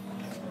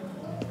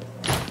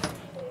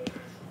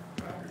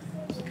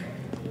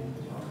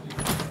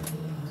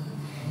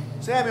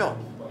 Samuel,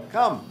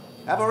 come.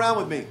 Have a round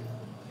with me.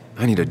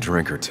 I need a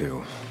drink or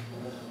two.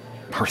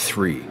 Or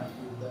 3.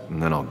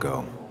 And then I'll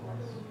go.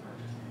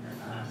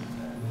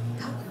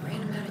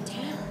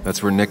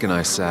 That's where Nick and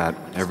I sat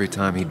every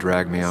time he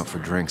dragged me out for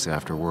drinks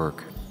after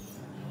work.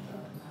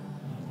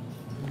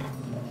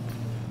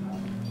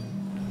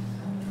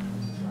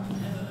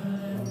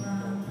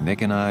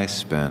 Nick and I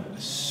spent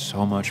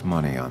so much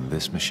money on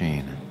this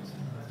machine.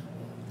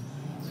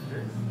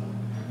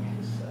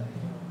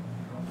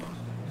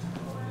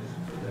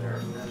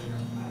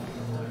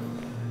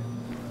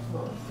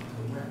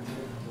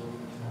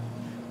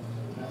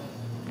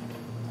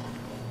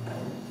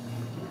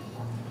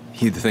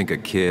 You'd think a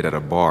kid at a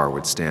bar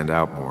would stand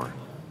out more.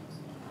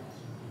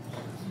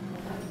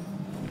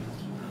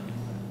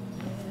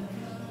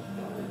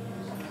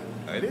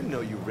 I didn't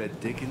know you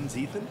read Dickens,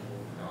 Ethan.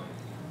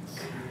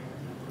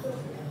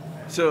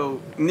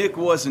 So, Nick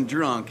wasn't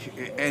drunk,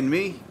 and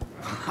me?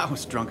 I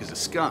was drunk as a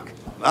skunk.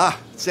 Ah,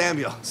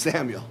 Samuel,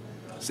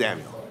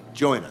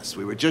 join us.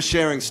 We were just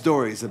sharing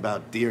stories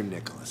about dear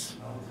Nicholas.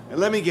 And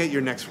let me get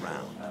your next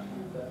round.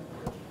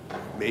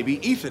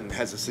 Maybe Ethan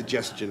has a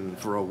suggestion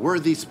for a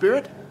worthy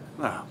spirit?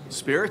 Oh,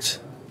 spirits?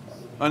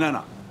 Oh,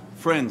 no.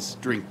 Friends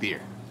drink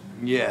beer.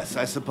 Yes,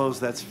 I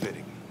suppose that's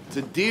fitting.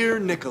 To dear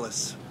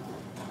Nicholas.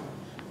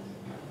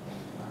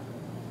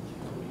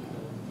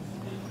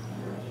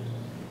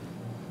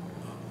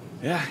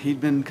 Yeah, he'd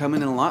been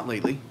coming in a lot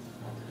lately.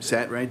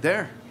 Sat right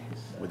there,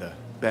 with a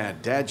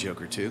bad dad joke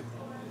or two.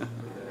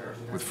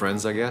 With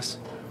friends, I guess?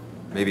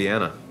 Maybe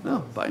Anna.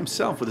 No, by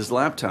himself with his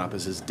laptop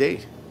as his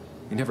date.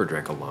 He never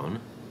drank alone.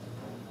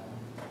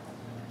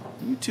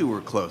 You two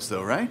were close,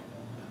 though, right?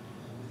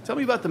 Tell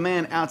me about the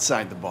man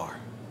outside the bar.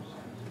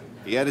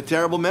 He had a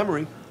terrible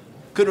memory.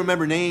 Couldn't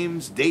remember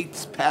names,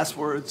 dates,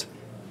 passwords.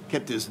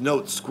 Kept his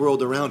notes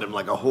squirreled around him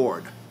like a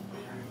hoard.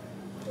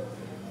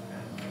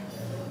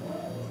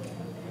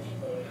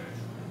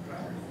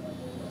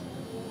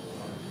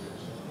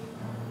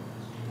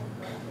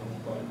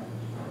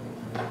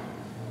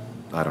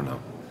 I don't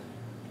know.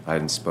 I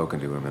hadn't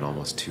spoken to him in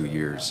almost 2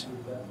 years.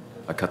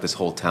 I cut this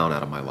whole town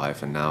out of my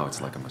life, and now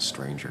it's like I'm a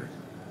stranger.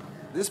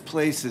 This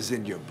place is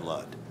in your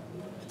blood.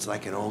 It's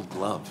like an old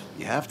glove.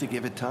 You have to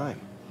give it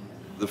time.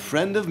 The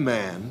friend of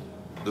man,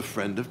 the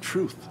friend of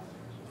truth.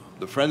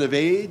 The friend of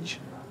age,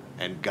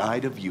 and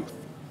guide of youth.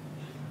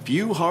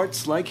 Few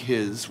hearts like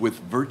his with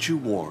virtue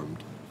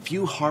warmed,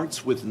 few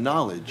hearts with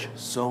knowledge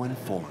so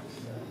informed.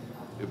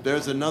 If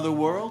there's another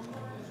world,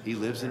 he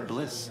lives in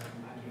bliss.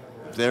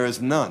 If there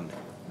is none,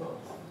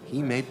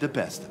 he made the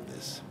best of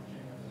this.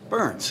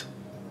 Burns.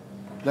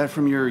 That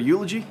from your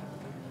eulogy?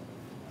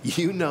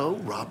 You know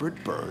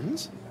Robert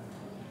Burns?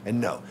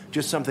 And no,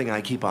 just something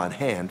I keep on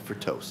hand for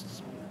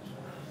toasts.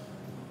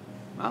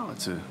 Well,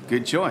 it's a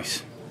good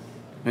choice.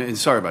 And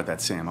sorry about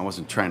that, Sam. I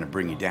wasn't trying to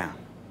bring you down.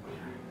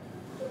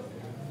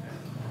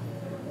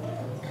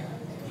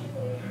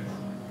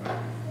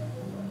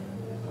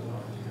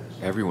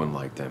 Everyone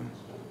liked him.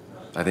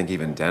 I think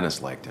even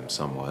Dennis liked him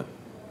somewhat.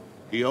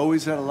 He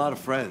always had a lot of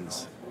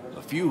friends.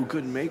 A few who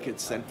couldn't make it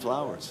sent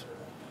flowers.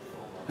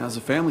 How's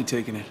the family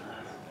taking it?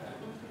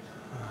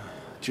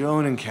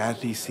 Joan and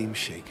Kathy seem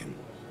shaken.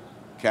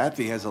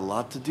 Kathy has a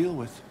lot to deal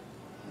with,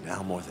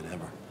 now more than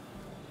ever.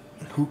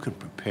 And who can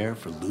prepare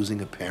for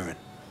losing a parent?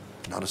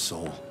 Not a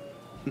soul.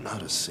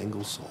 Not a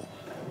single soul.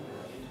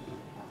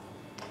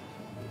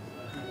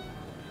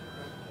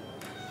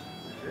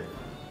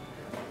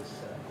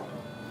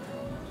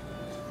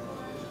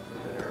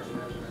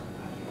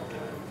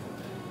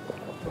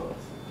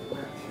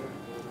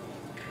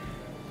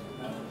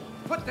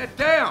 Put that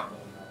down!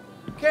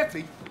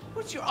 Kathy,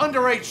 what's your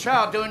underage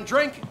child doing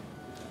drinking?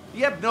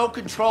 You have no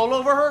control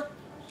over her?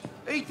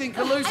 Ethan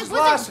could lose his license.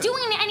 I wasn't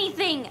doing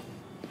anything!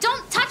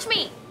 Don't touch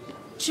me!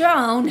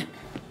 Joan!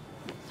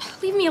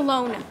 Leave me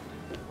alone.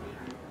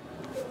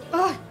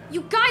 Ugh,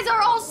 you guys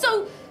are all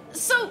so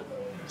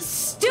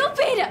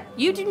stupid!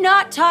 You do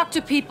not talk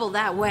to people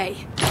that way.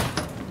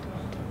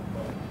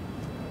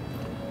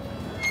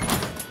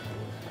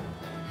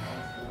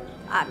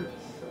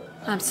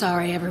 I'm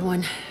sorry,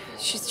 everyone.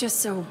 She's just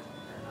so...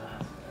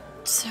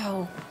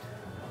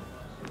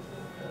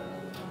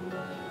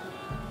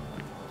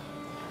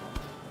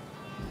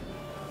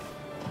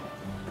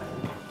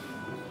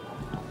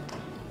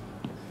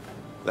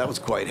 That was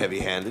quite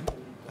heavy-handed.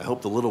 I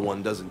hope the little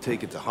one doesn't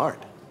take it to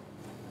heart.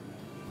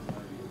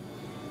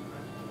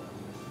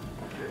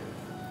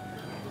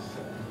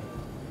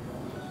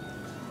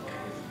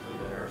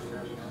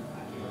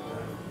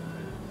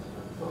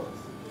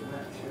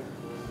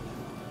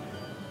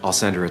 I'll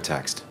send her a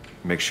text.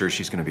 Make sure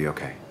she's gonna be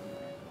okay.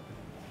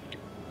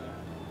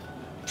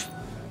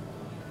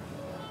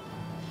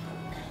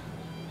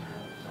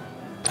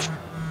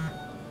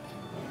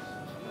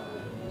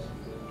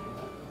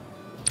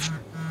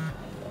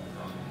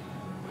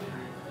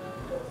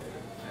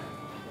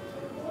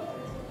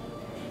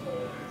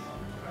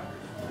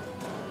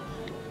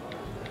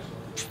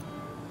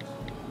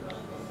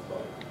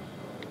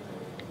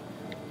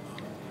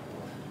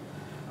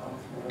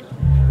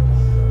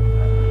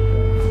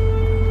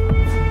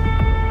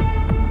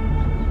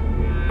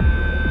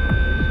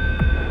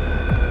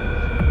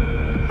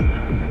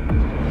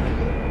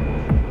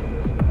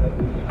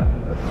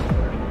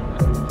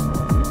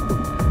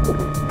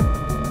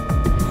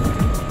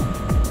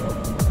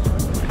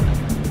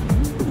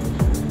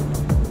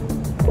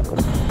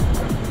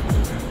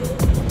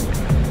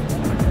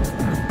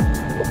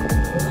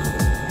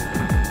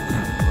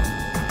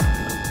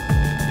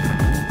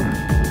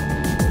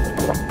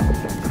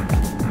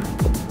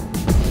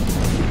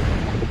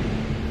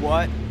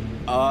 What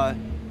a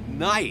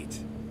night!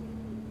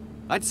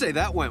 I'd say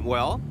that went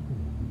well.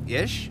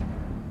 Ish.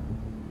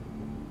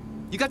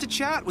 You got to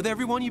chat with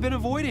everyone you've been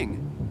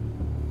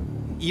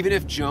avoiding. Even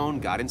if Joan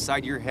got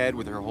inside your head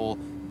with her whole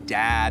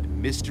dad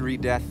mystery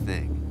death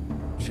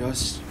thing.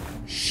 Just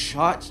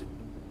shut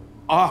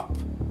up.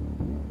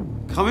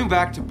 Coming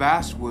back to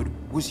Basswood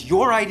was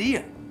your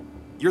idea.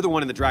 You're the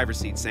one in the driver's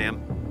seat,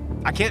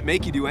 Sam. I can't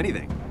make you do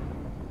anything.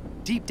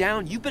 Deep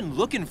down, you've been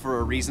looking for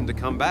a reason to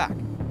come back.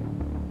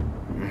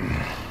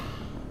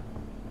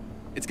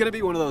 It's gonna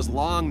be one of those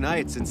long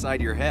nights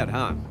inside your head,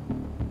 huh?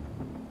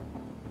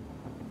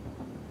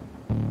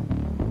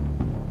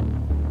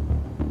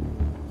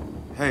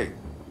 Hey,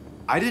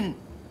 I didn't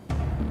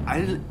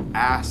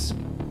ask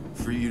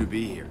for you to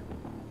be here.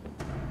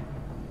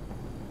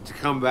 To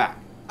come back.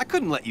 I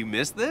couldn't let you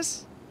miss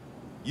this.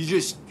 You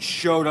just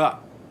showed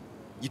up.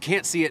 You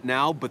can't see it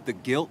now, but the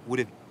guilt would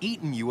have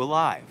eaten you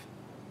alive.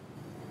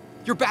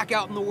 You're back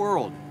out in the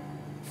world,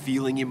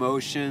 feeling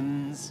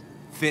emotions,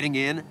 fitting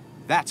in.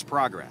 That's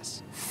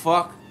progress.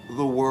 Fuck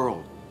the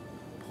world.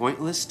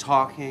 Pointless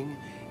talking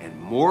and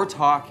more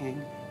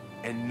talking,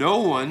 and no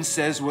one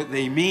says what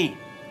they mean.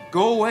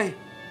 Go away.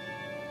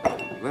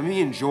 Let me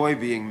enjoy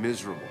being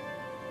miserable.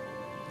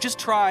 Just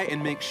try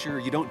and make sure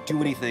you don't do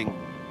anything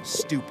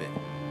stupid.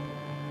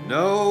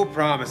 No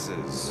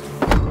promises.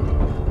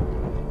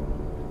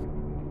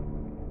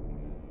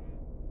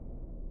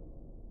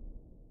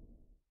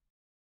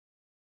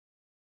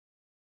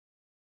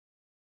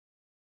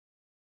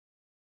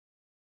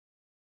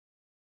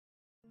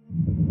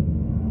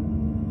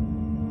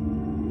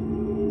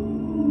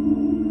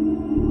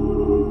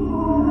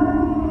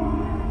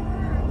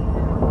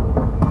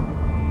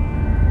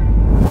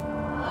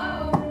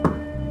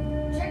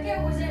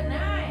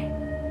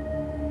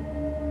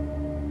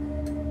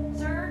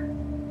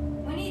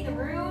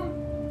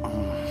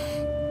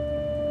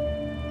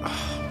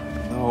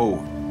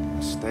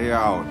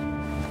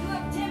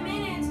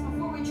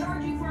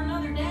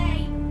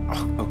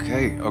 Oh,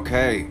 okay. What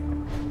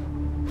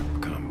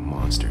kind of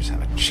monsters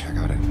have a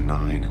checkout at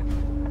 9?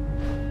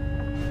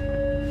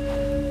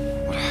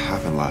 What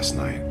happened last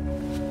night?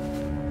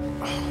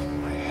 Oh,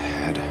 my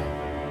head.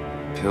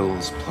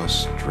 Pills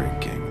plus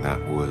drinking. That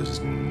was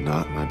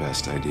not my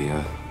best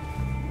idea.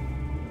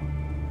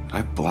 Did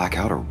I black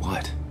out or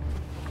what?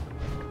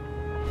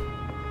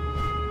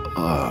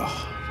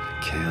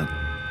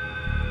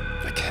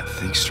 I can't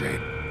think straight.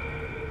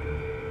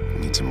 I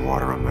need some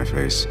water on my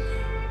face.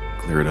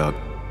 Clear it up.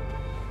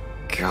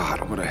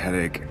 God, what a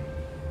headache.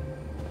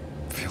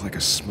 I feel like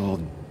a small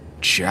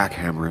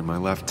jackhammer in my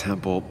left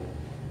temple.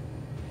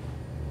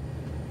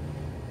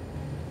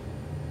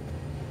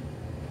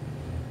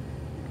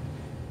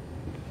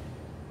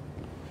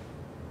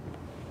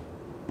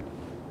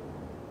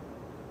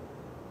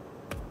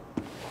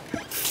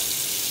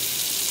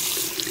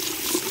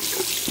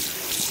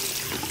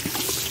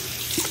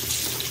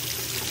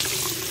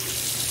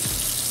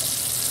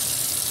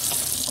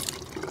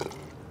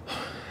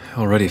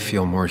 I already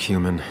feel more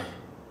human.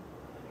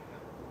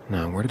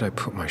 Now, where did I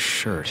put my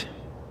shirt?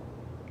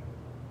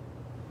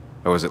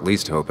 I was at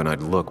least hoping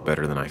I'd look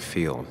better than I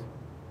feel.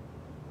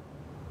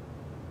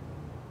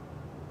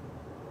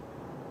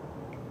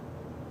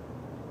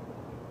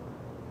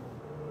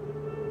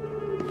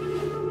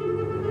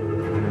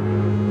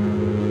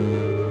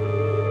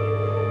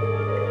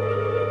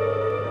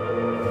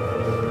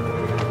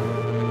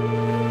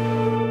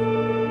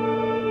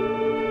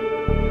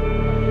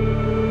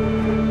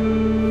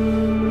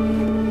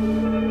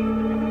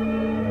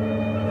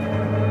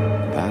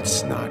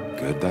 That's not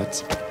good.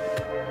 That's...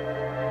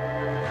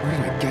 Where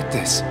did I get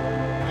this?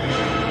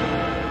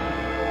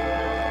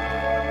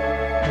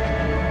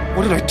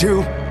 What did I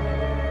do?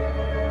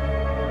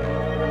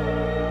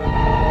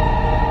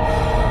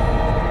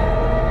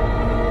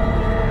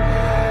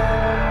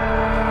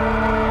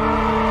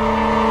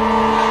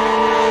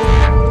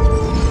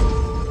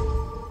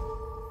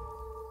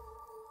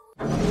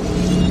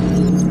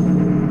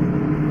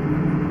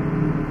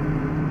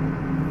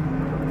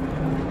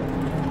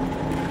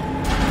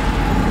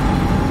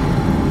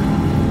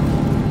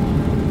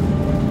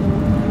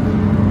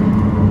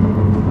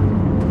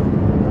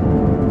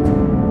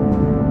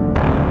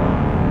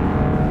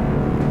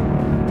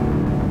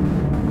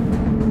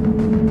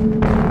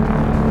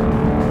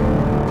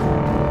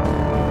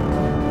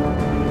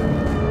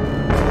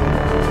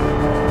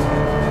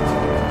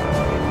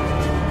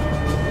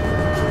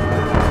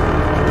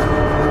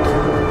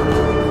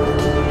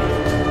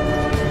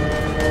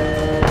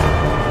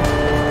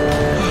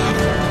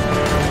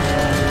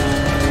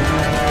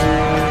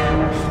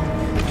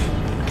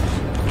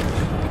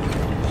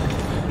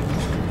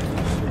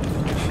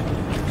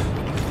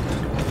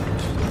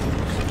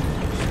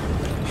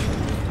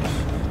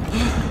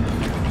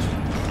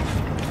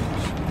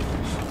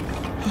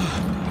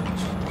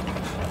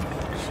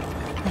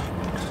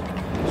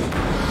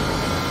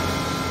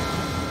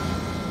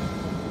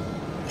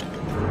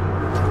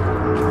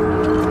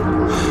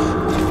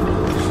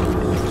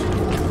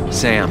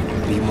 Sam,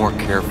 be more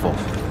careful.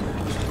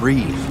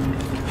 Breathe.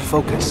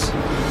 Focus.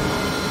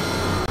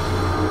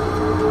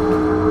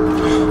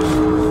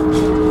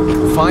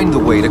 Find the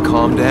way to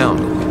calm down.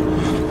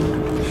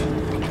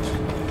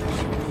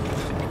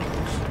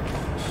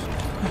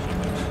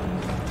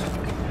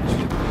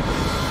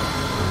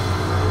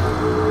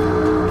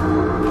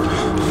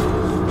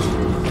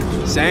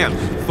 Sam,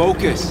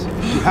 focus.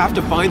 You have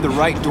to find the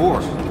right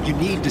door. You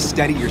need to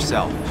steady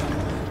yourself.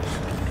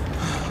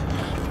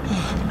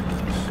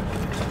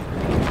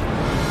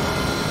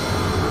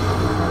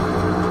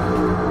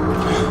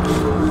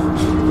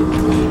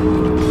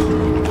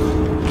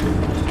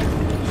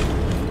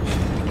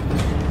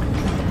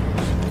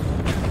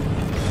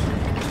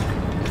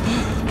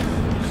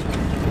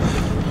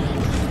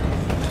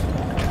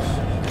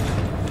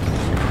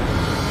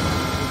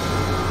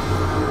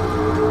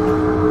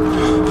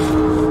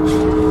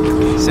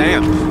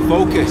 Sam,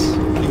 focus.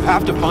 You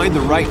have to find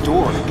the right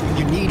door.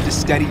 You need to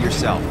steady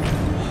yourself.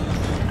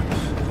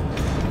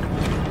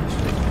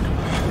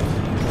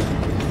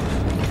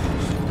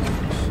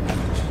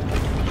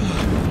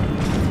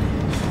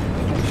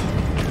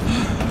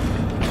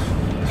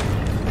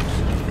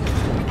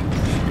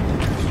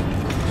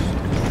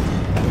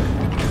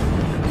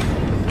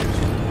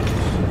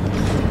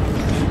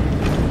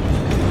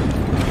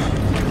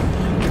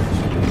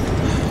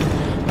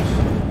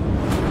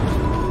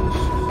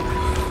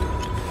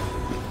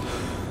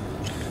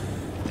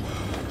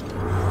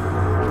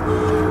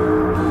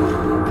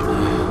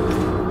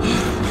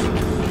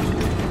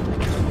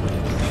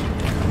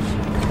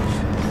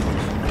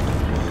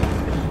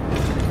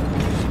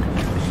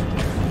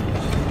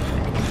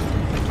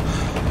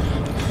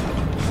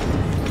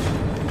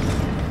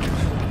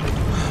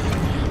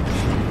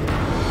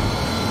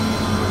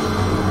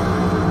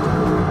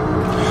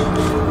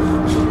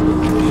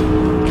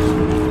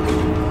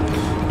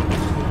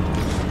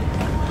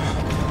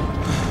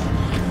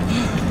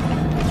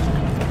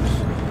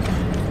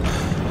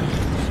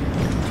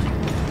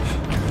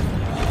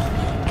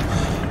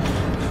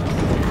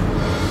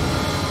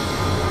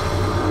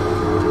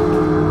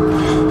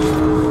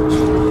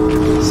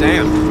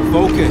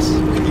 Focus.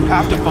 You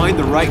have to find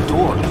the right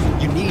door.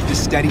 You need to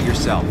steady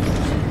yourself.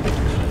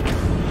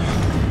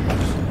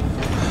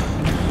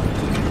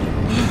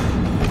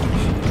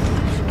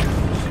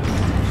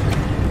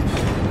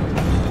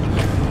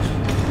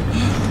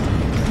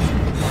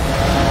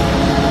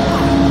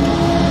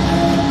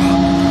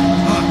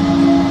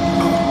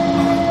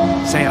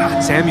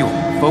 Samuel,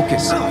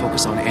 focus.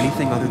 Focus on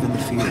anything other than the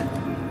fear.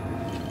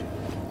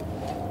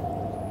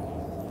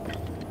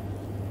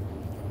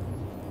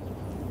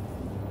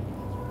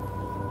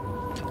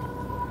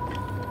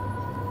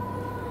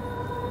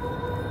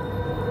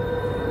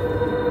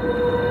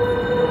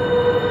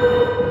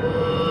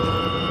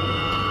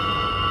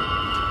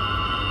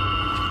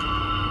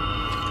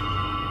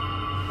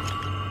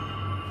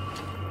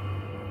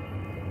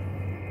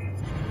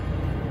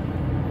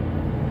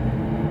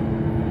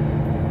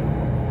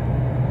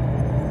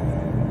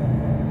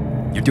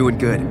 You're doing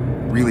good.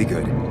 Really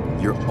good.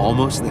 You're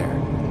almost there.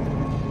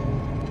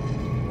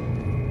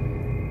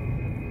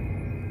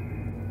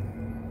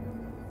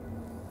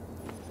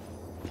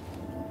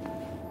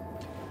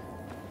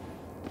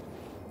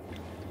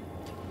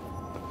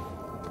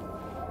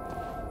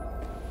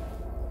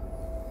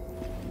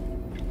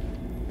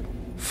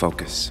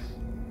 Focus.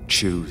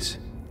 Choose.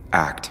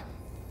 Act.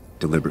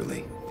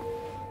 Deliberately.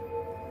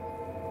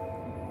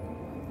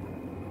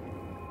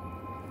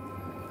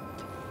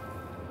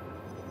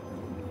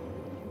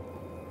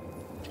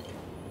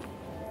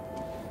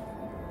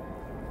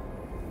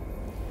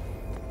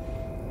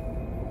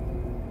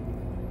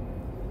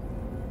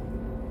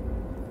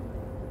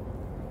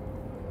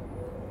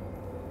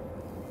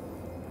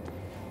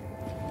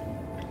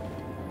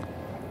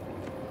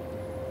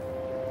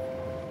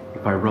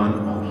 If I run,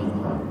 I'll keep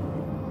running.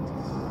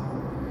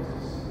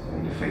 I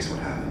need to face what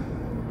happened.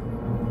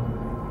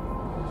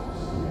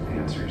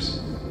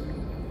 Answers.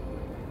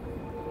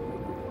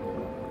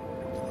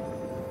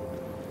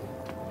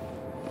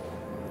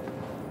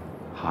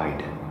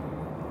 Hide.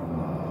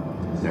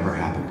 It's never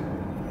happened.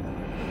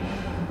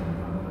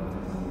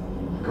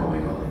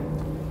 Going on.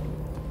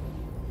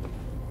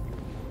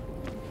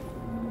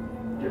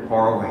 Get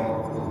far away.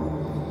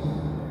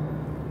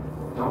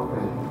 Don't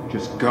run.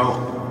 Just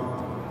go.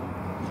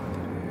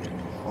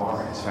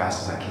 As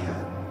fast as I can.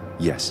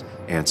 Yes,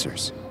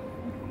 answers.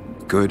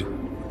 Good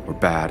or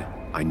bad,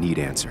 I need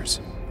answers.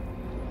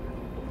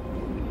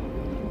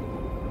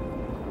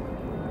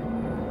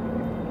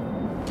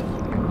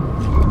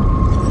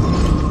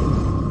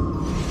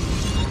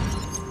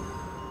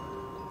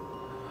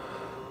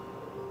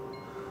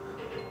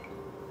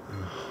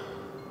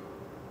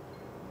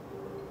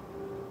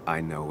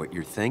 I know what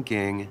you're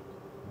thinking.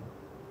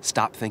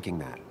 Stop thinking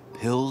that.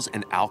 Pills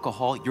and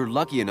alcohol, you're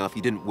lucky enough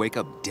you didn't wake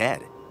up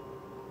dead.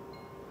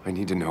 I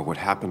need to know what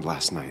happened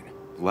last night.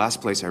 The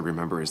last place I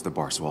remember is the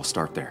bar, so I'll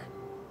start there.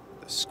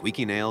 The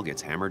squeaky nail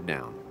gets hammered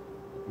down.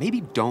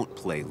 Maybe don't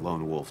play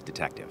lone wolf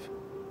detective.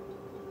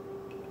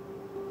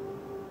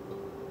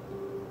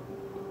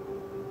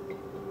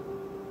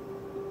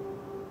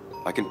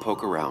 I can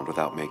poke around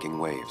without making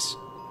waves.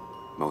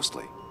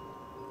 Mostly.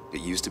 It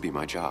used to be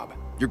my job.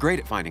 You're great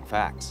at finding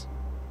facts.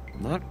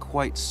 Not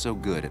quite so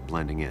good at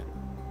blending in.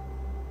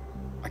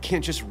 I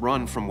can't just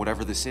run from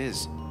whatever this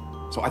is.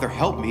 So either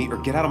help me or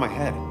get out of my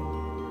head.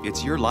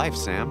 It's your life,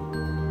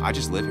 Sam. I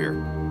just live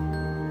here.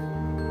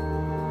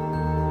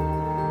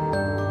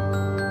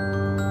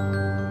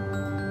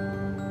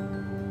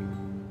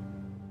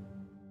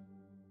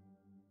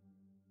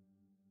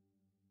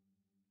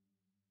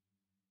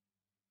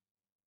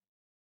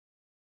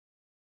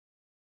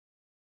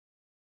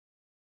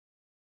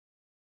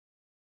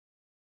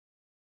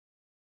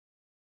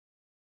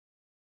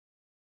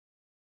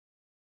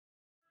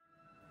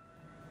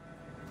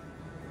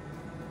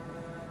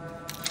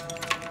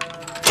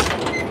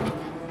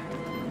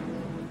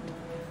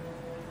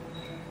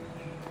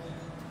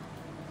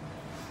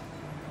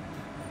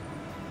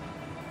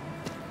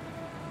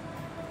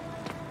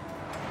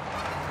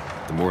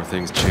 The more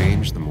things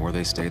change, the more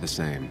they stay the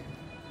same.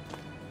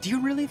 Do you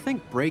really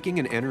think breaking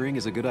and entering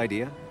is a good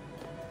idea?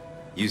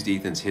 Used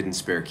Ethan's hidden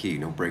spare key,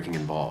 no breaking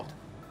involved.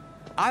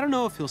 I don't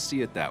know if he'll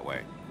see it that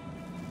way.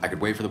 I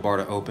could wait for the bar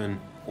to open,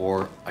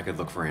 or I could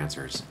look for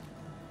answers.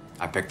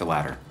 I picked the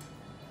latter.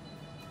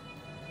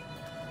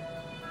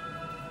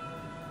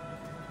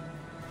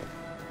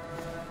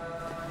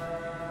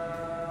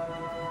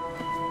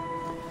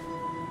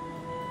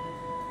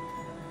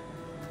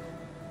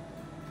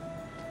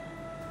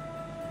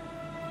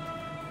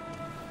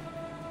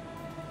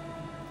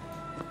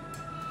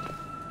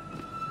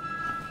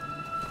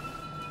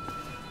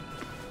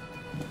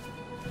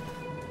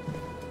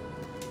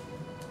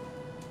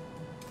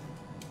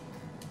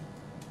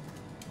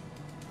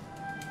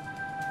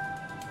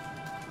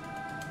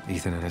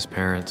 Ethan and his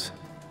parents.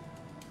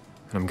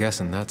 And I'm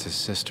guessing that's his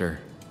sister.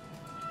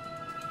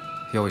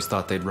 He always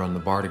thought they'd run the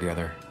bar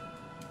together.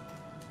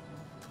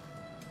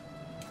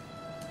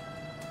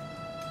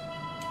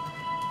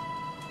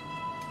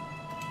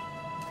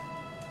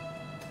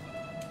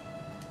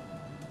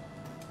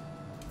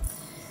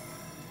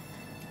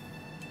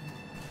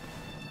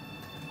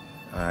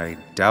 I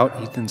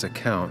doubt Ethan's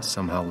account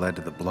somehow led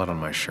to the blood on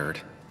my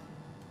shirt.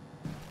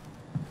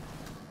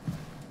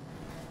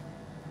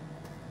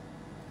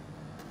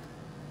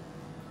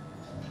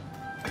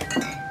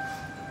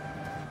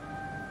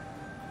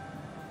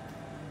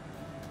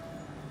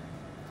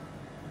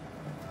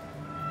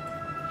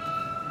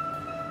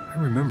 I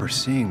remember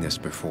seeing this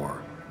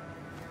before,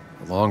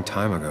 a long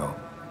time ago.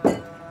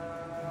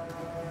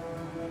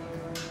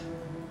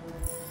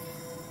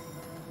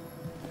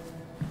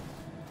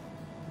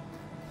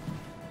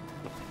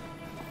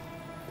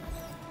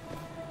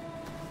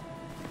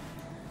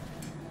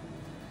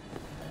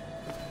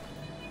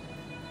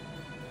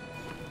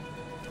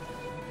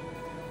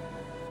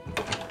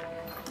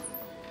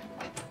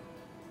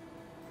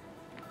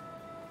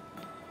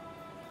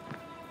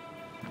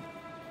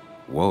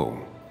 Whoa.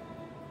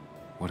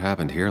 What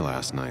happened here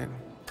last night?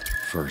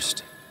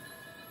 First,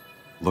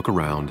 look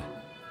around,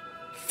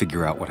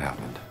 figure out what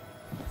happened.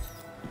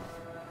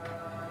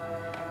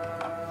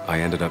 I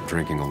ended up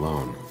drinking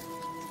alone.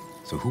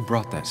 So who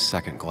brought that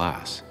second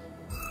glass?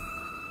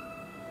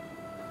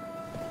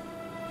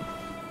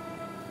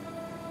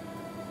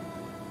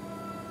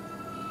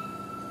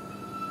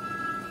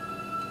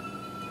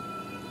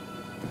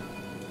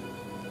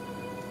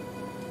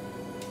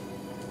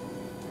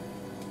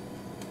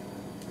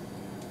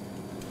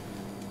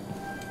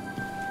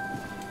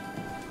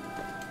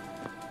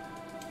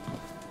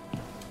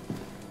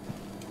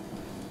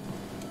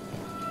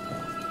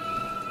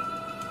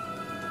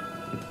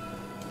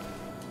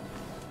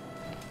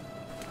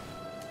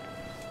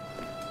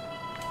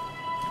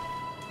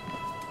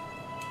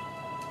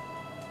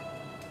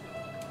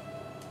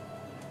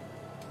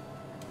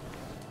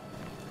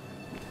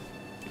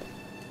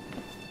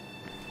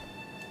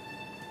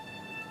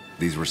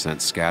 These were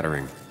sent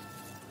scattering.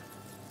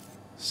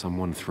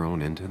 Someone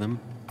thrown into them?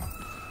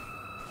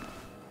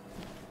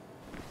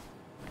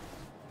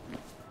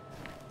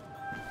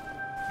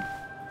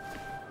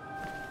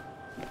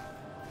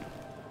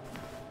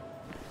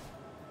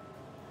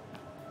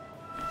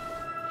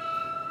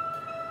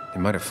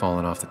 They might have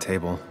fallen off the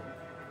table.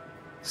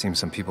 Seems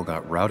some people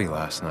got rowdy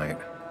last night.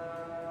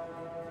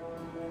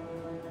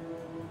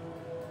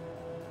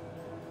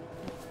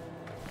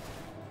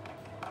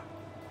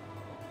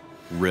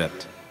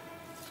 Ripped.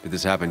 Did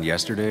this happen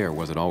yesterday, or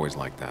was it always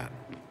like that?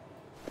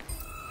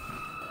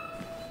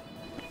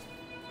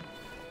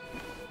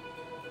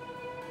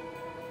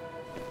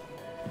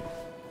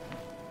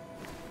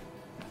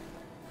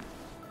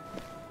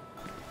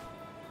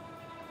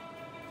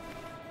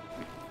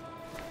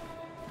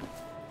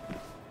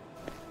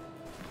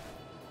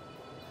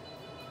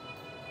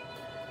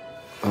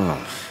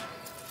 Ugh.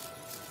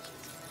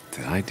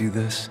 Did I do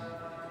this?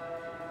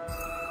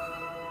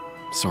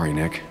 Sorry,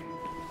 Nick.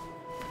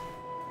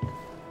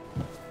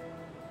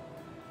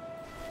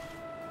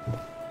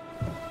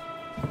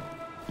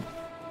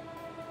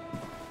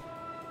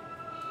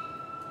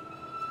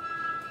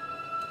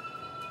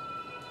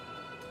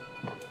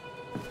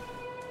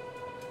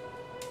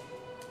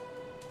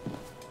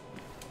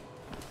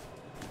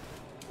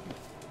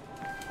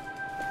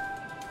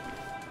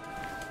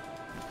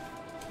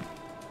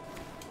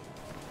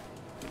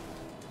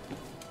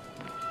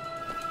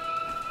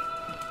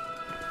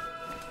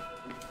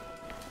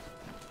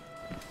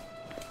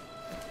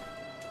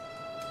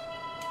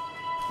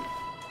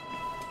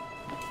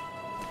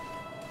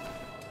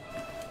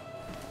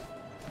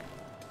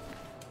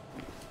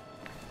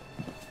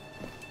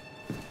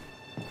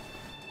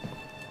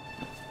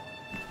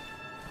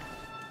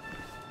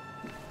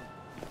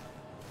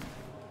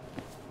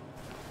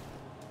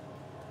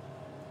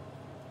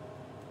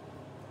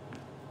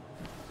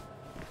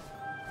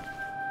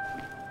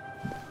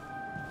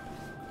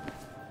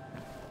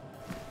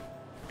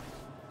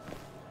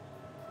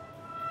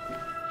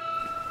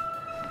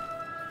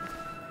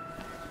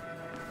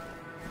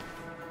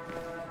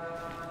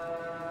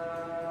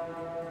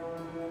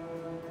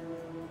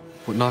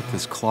 What knocked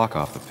this clock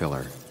off the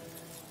pillar?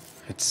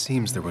 It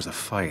seems there was a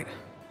fight.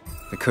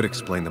 That could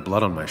explain the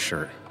blood on my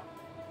shirt.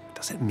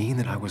 Does it mean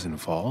that I was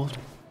involved?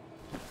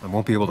 I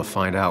won't be able to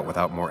find out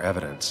without more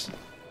evidence.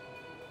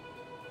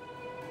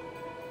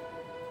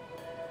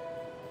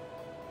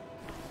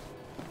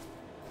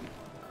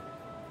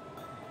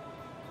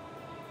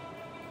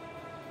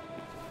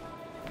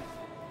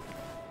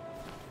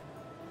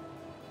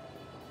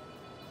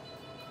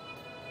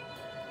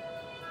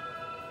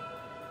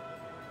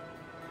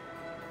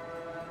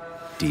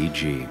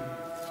 DG.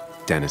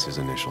 Dennis's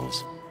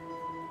initials.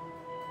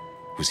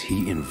 Was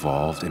he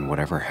involved in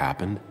whatever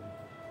happened?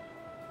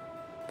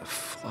 The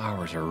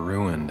flowers are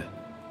ruined.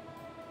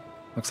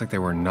 Looks like they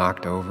were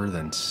knocked over,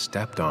 then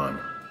stepped on.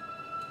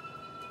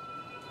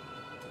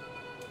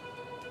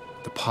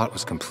 The pot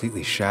was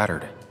completely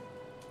shattered.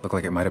 Looked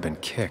like it might have been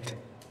kicked.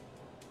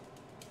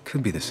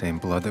 Could be the same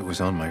blood that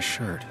was on my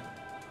shirt.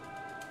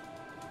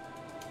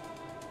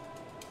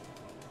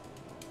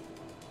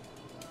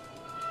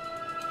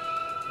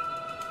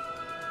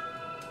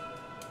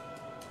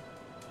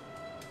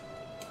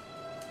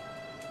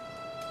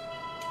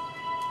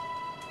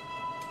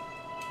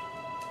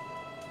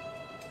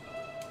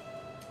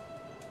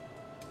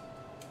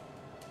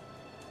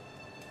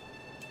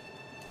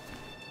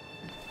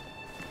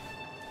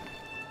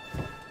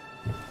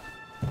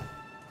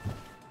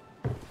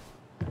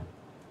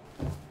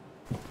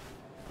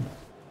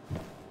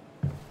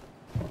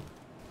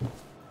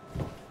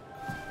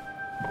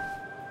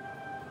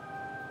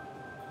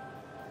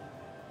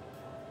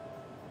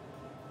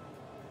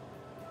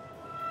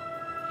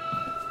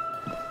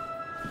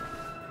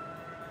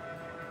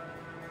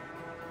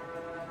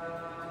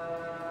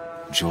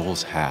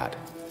 Joel's hat.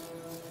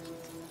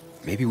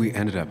 Maybe we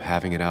ended up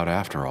having it out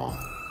after all.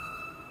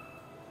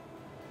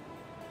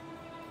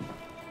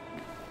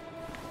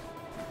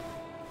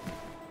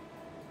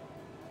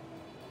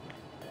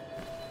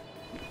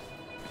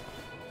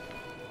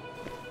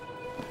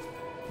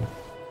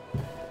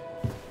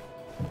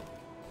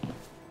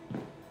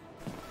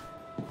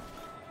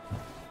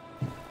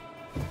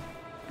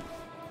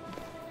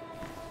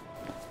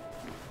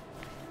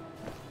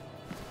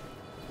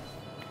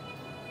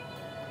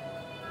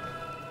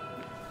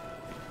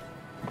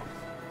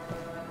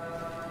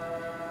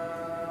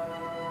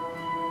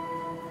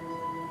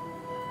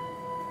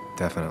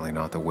 Definitely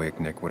not the wake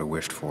Nick would have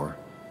wished for.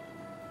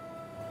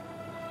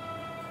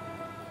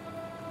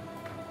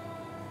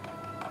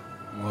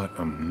 What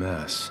a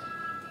mess.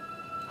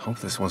 Hope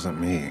this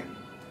wasn't me.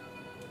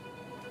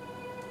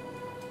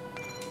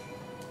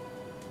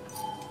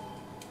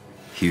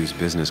 Hugh's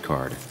business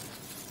card.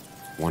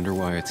 Wonder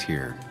why it's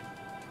here.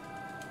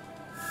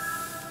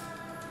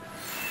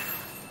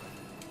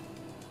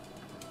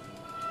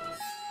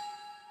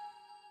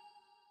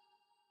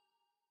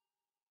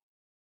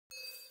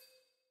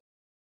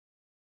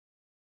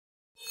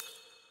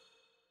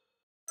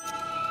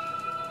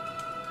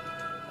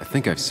 I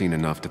think I've seen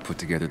enough to put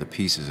together the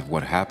pieces of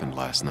what happened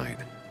last night.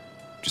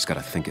 Just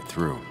gotta think it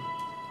through.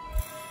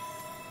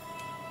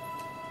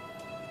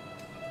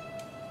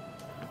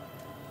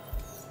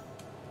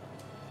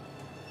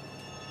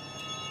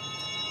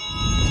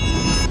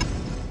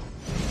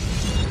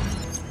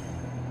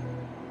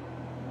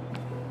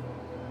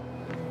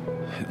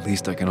 At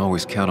least I can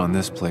always count on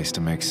this place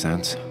to make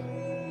sense.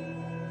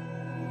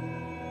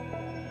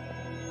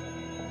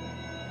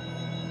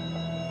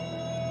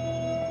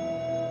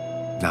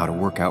 Now to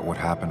work out what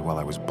happened while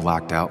I was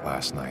blacked out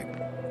last night.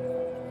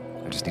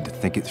 I just need to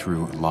think it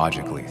through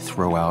logically,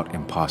 throw out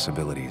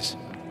impossibilities.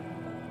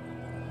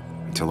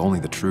 Until only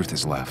the truth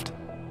is left.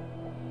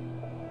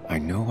 I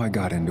know I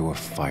got into a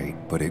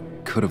fight, but it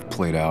could have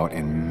played out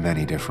in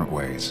many different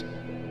ways.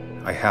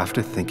 I have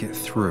to think it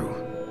through,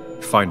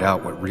 find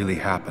out what really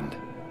happened.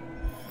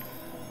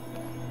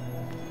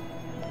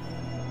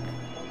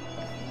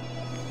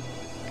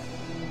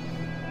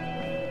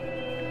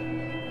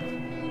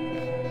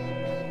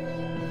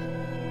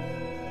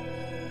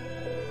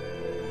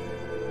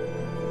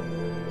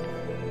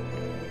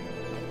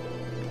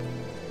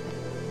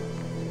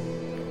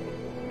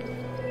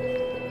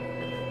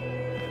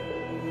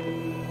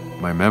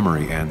 My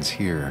memory ends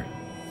here,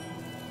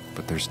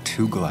 but there's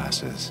two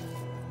glasses.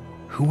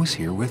 Who was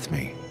here with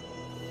me?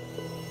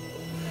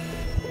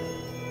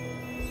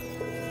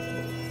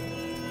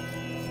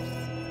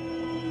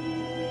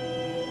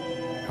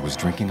 I was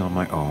drinking on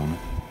my own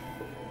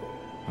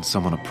when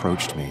someone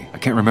approached me. I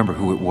can't remember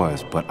who it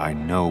was, but I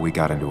know we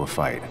got into a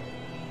fight.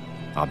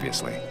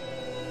 Obviously.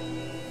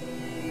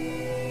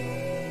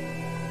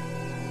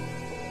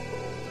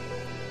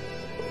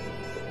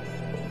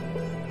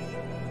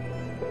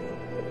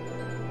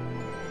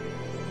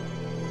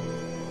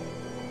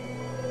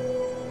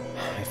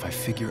 If I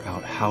figure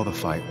out how the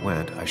fight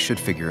went, I should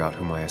figure out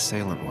who my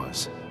assailant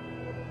was.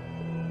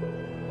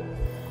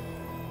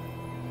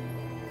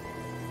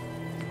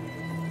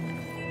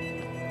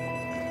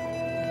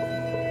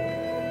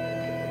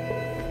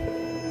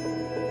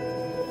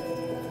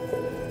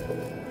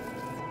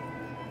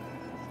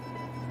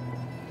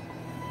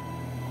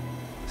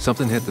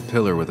 Something hit the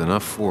pillar with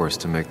enough force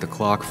to make the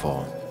clock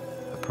fall.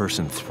 A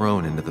person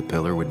thrown into the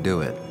pillar would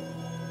do it.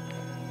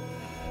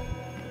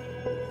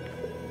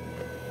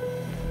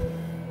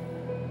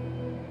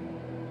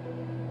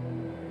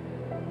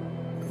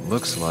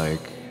 Looks like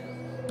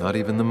not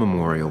even the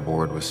memorial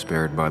board was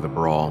spared by the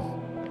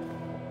brawl.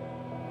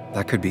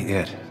 That could be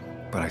it,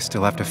 but I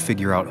still have to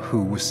figure out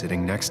who was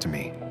sitting next to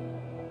me.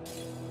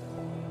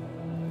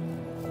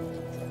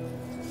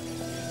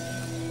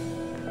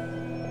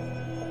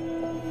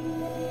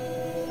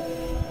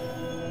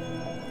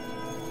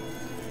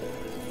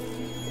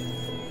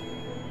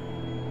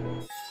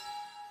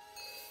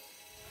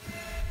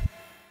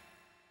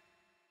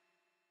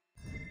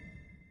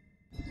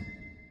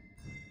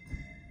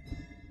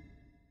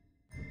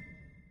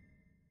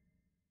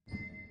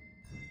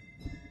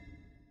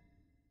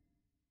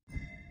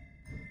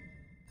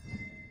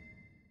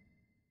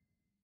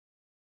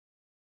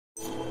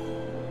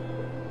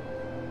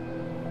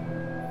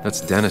 That's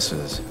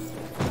Dennis's.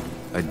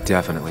 I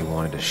definitely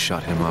wanted to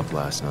shut him up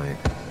last night.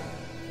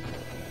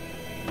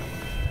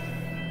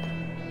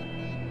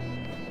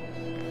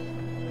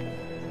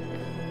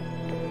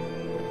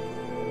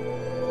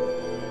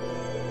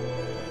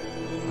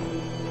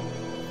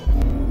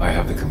 I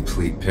have the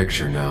complete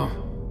picture now.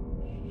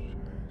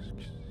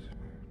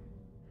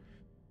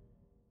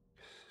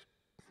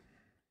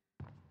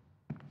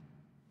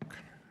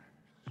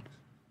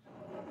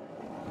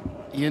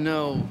 You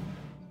know,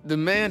 the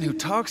man who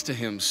talks to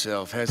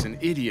himself has an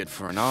idiot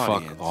for an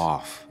audience. Fuck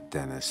off,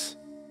 Dennis.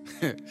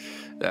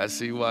 I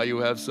see why you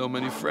have so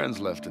many friends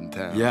left in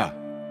town. Yeah,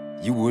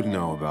 you would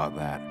know about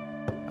that.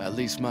 At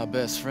least my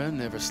best friend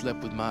never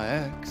slept with my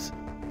ex.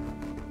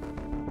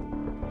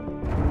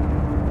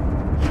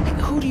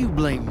 do you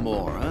blame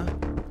more, huh?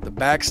 The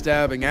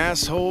backstabbing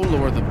asshole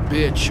or the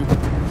bitch who...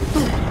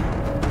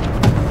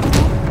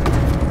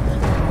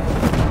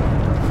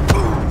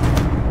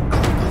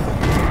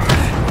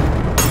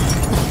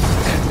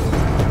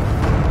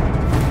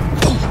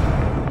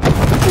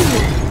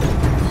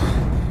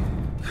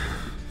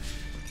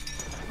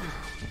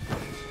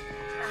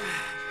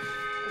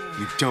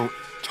 You don't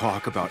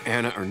talk about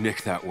Anna or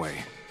Nick that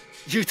way.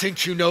 You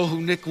think you know who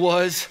Nick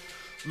was?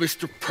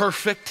 Mr.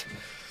 Perfect?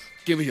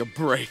 Give me a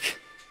break.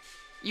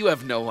 You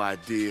have no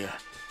idea.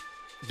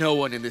 No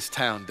one in this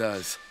town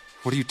does.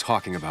 What are you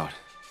talking about?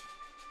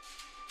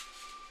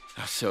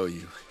 I'll show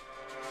you.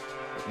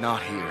 But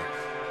not here.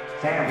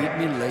 Meet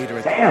me later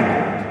at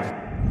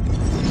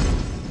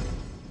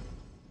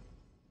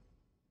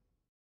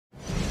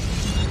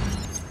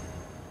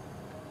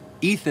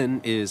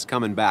Ethan is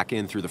coming back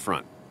in through the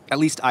front. At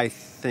least I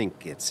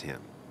think it's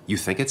him. You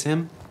think it's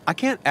him? I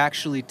can't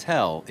actually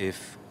tell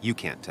if you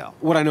can't tell.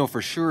 What I know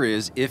for sure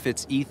is if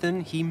it's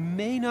Ethan, he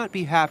may not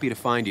be happy to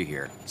find you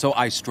here. So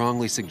I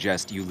strongly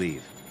suggest you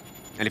leave.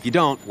 And if you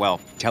don't, well,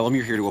 tell him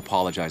you're here to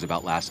apologize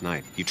about last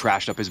night. You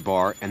trashed up his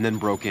bar and then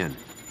broke in.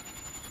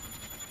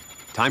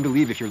 Time to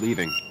leave if you're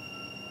leaving.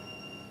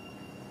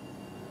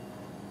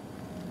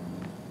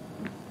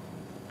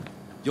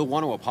 You'll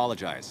want to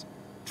apologize.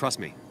 Trust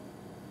me.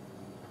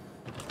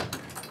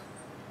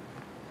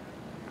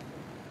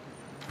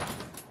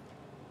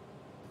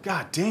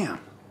 God damn.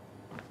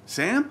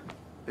 Sam?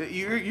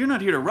 You're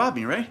not here to rob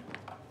me, right?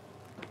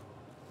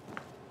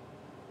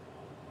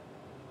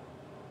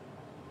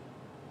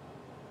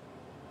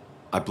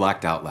 I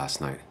blacked out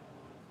last night.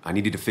 I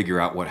needed to figure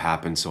out what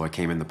happened, so I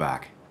came in the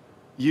back.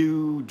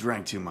 You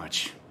drank too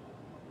much.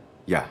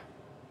 Yeah.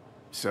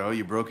 So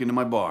you broke into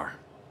my bar.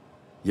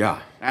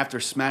 Yeah. After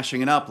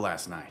smashing it up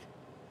last night.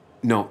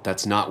 No,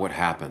 that's not what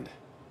happened.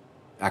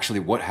 Actually,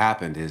 what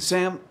happened is...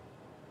 Sam,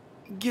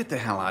 get the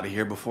hell out of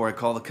here before I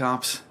call the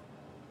cops.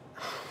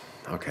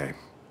 Okay.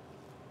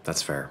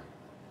 That's fair.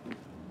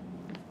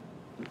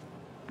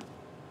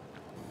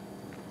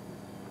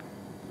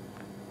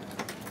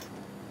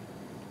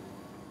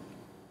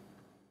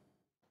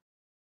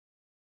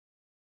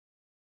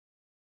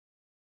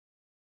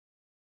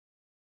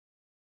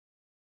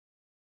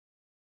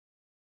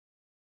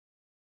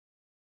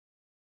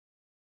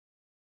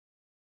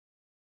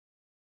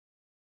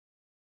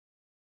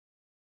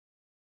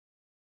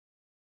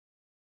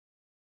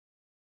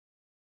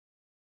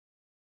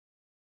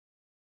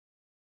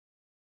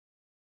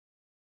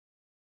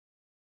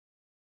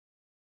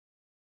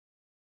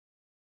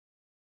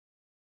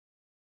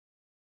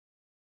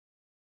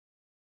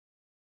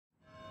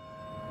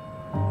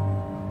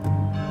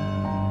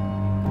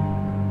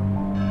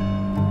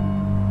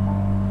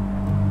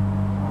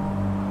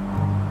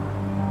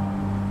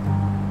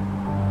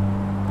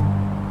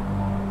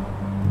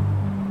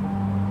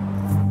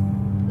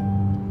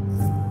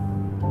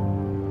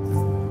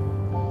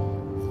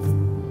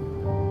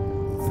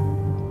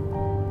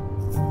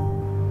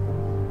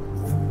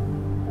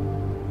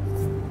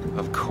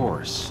 Of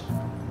course.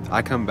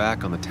 I come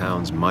back on the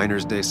town's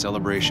Miners' Day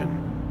celebration.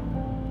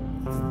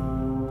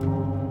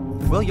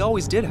 Well, you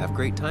always did have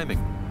great timing.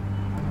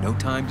 No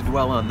time to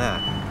dwell on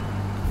that.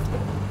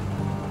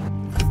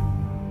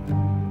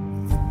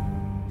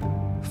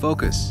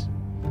 Focus.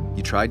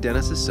 You tried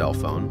Dennis's cell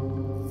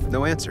phone.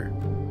 No answer.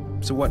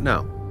 So what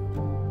now?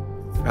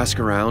 Ask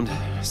around,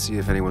 see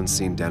if anyone's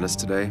seen Dennis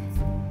today.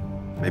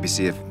 Maybe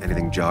see if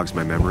anything jogs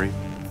my memory.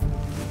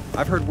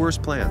 I've heard worse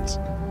plans.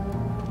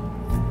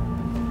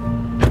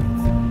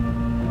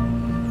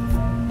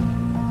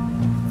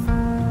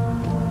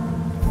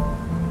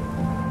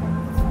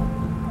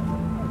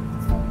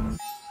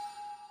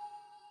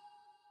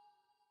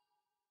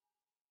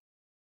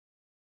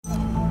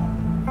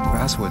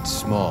 Basswood's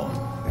small.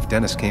 If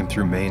Dennis came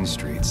through Main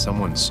Street,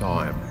 someone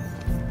saw him.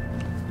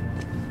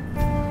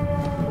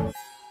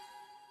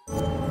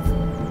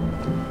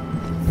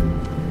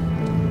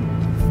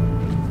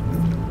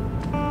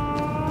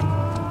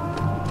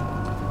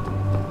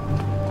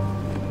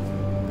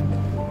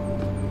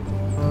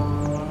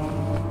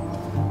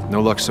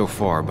 No luck so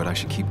far, but I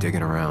should keep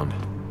digging around.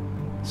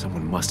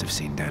 Someone must have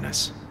seen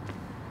Dennis.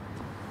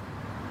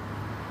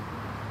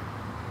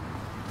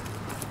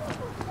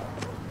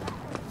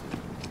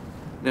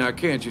 Now, I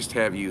can't just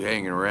have you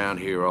hanging around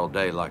here all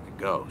day like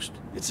a ghost.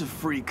 It's a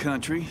free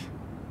country.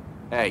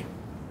 Hey,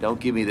 don't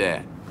give me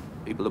that.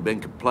 People have been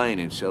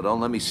complaining, so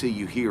don't let me see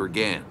you here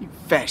again. You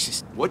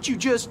fascist. What you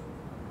just...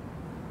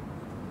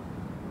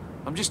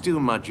 I'm just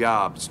doing my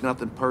job. It's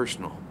nothing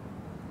personal.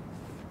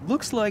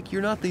 Looks like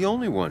you're not the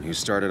only one who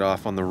started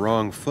off on the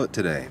wrong foot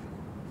today.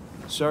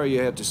 Sorry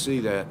you had to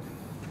see that.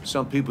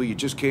 Some people you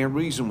just can't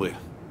reason with.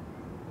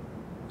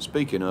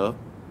 Speaking of,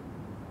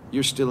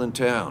 you're still in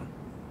town.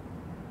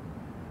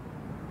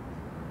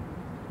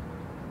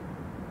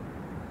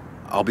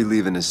 I'll be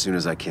leaving as soon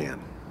as I can.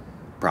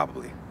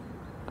 Probably.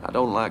 I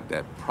don't like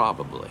that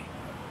probably.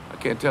 I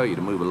can't tell you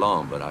to move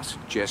along, but I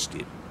suggest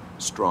it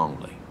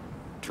strongly.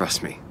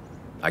 Trust me,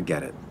 I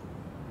get it.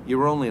 You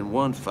were only in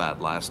one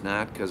fight last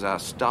night because I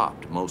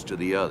stopped most of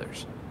the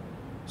others.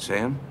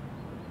 Sam,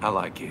 I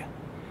like you,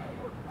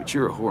 but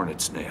you're a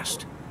hornet's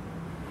nest.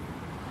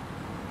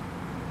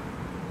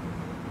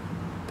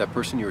 That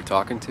person you were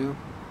talking to?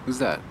 Who's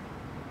that?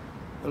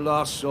 A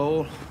lost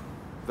soul.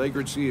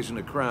 Vagrancy isn't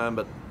a crime,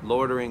 but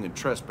loitering and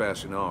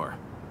trespassing are.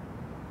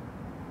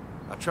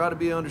 I try to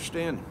be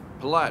understanding,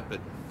 polite,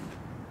 but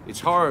it's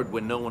hard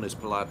when no one is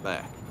polite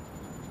back.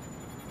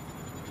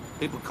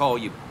 People call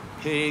you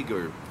pig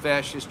or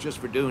fascist just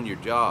for doing your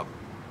job.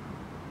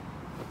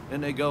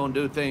 Then they go and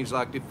do things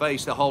like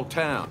deface the whole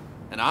town.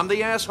 And I'm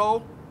the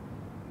asshole?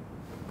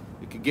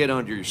 It could get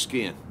under your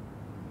skin.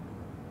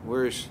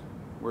 Where's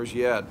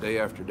you at day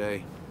after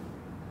day?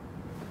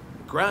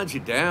 It grinds you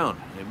down.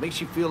 It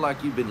makes you feel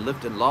like you've been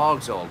lifting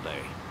logs all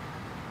day.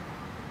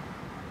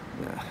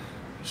 Yeah,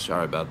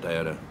 sorry about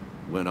that. I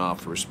went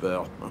off for a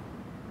spell.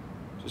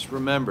 Just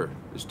remember,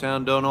 this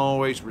town don't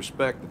always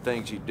respect the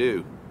things you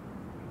do.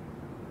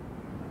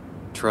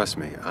 Trust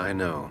me, I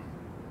know.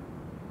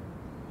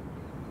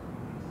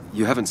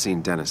 You haven't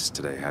seen Dennis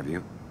today, have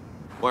you?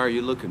 Why are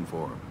you looking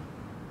for him?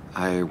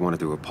 I wanted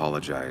to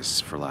apologize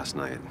for last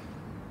night.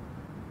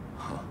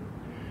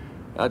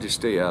 I'll just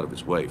stay out of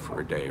his way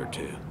for a day or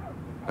two.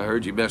 I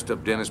heard you messed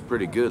up Dennis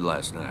pretty good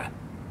last night.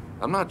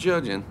 I'm not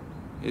judging.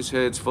 His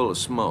head's full of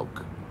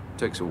smoke.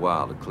 Takes a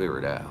while to clear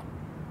it out.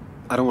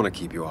 I don't want to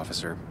keep you,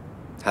 officer.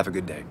 Have a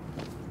good day.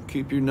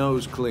 Keep your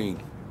nose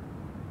clean.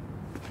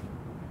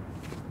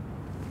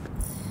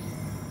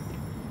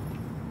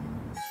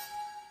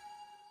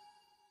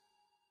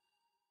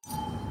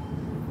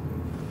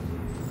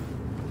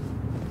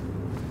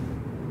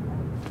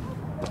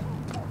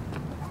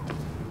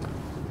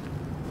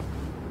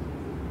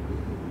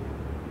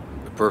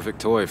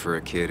 Perfect toy for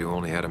a kid who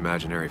only had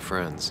imaginary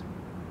friends.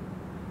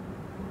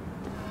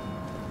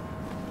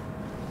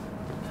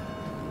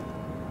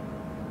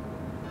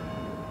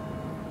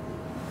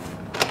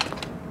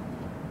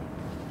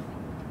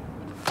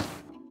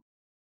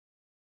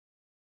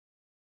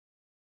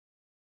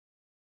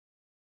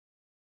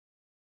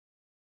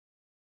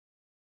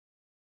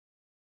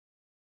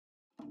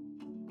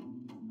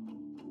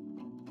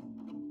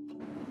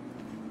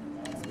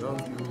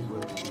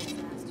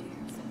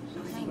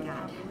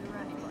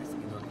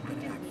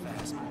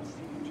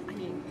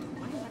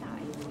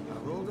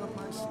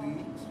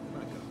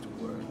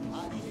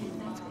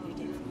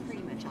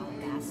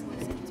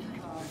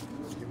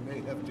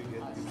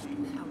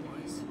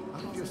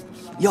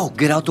 Yo,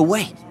 get out the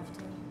way.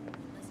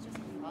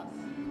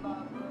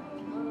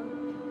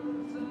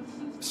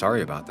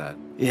 Sorry about that.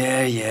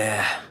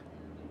 Yeah.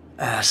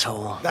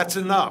 Asshole. That's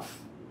enough.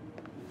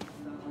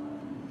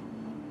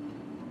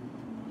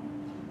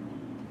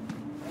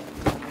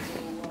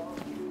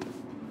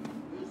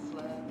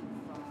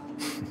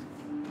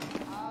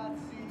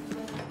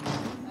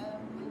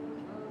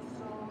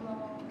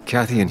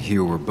 Kathy and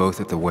Hugh were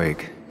both at the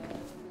wake.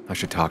 I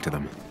should talk to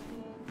them.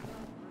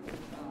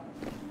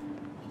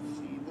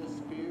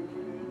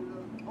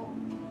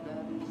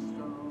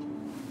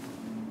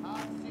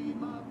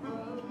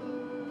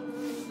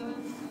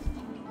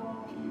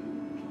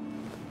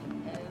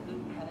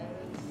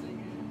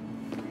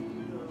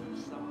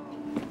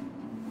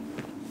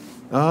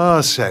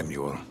 Ah,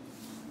 Samuel.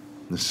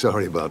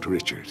 Sorry about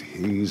Richard.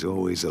 He's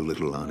always a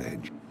little on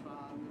edge.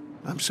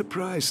 I'm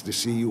surprised to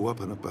see you up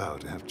and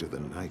about after the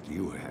night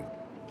you had.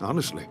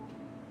 Honestly.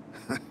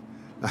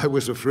 I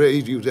was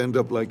afraid you'd end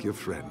up like your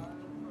friend.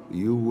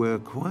 You were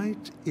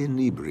quite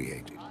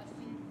inebriated.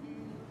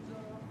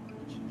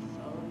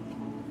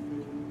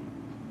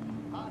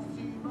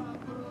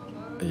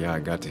 Yeah, I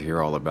got to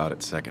hear all about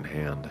it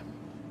secondhand.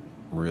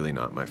 Really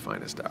not my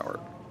finest hour.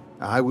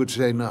 I would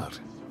say not.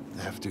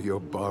 After your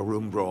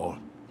barroom brawl.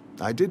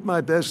 I did my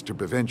best to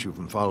prevent you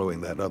from following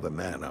that other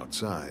man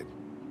outside.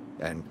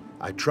 And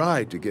I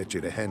tried to get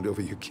you to hand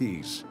over your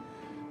keys.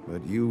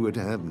 But you would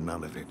have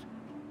none of it.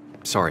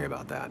 Sorry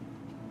about that.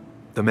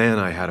 The man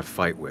I had a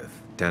fight with,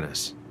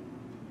 Dennis.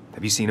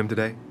 Have you seen him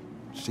today?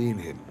 Seen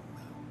him?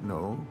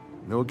 No.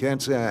 No,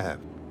 can't say I have.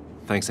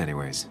 Thanks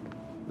anyways.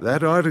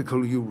 That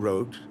article you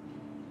wrote,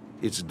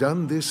 it's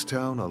done this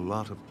town a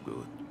lot of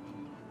good.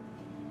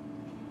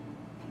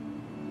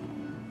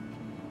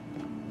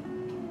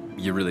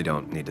 You really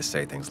don't need to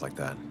say things like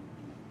that.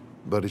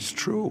 But it's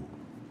true.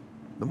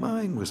 The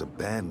mine was a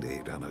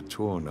band-aid on a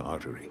torn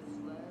artery.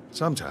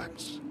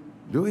 Sometimes,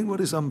 doing what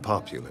is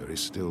unpopular is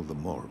still the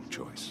moral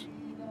choice.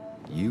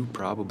 You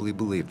probably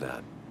believe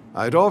that.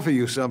 I'd offer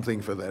you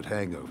something for that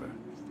hangover,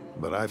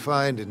 but I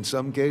find in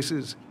some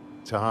cases,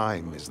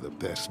 time is the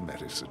best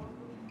medicine.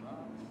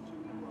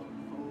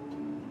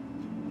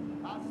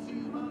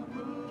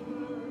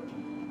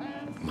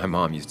 My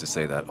mom used to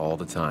say that all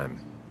the time.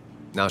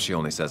 Now she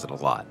only says it a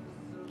lot.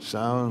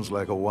 Sounds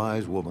like a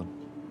wise woman.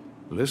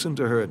 Listen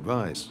to her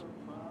advice.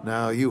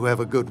 Now you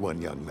have a good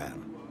one, young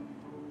man.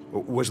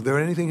 Was there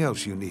anything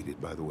else you needed,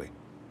 by the way?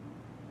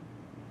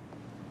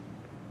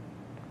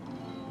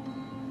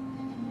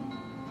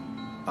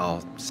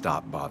 I'll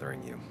stop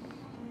bothering you.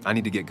 I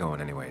need to get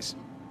going anyways.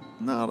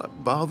 Not a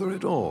bother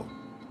at all.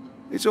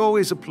 It's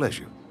always a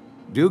pleasure.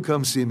 Do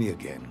come see me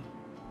again.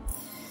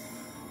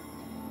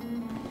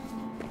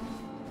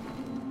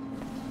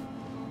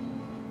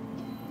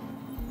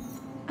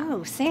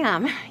 Oh,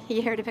 Sam,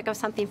 you here to pick up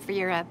something for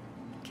your,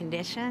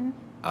 condition?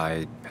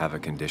 I have a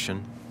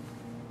condition?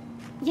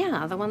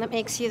 Yeah, the one that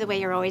makes you the way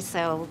you're always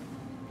so...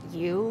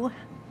 you.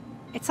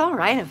 It's all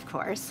right, of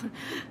course.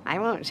 I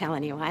won't tell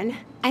anyone.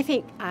 I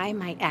think I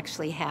might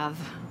actually have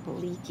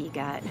leaky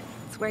gut.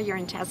 It's where your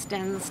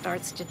intestine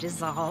starts to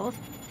dissolve,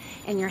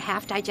 and your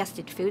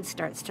half-digested food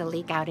starts to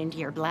leak out into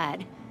your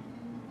blood.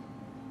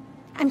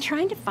 I'm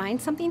trying to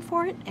find something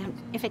for it, and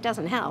if it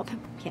doesn't help, it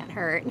can't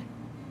hurt.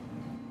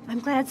 I'm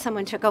glad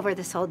someone took over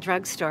this old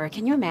drugstore.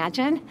 Can you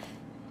imagine?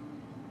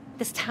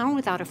 This town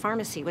without a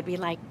pharmacy would be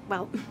like,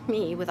 well,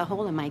 me with a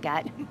hole in my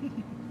gut.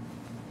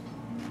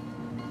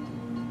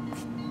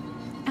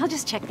 I'll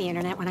just check the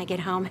internet when I get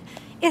home.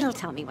 It'll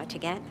tell me what to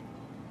get.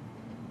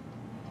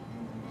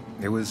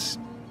 It was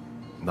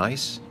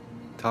nice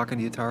talking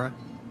to you, Tara.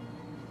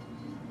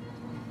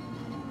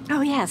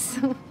 Oh, yes.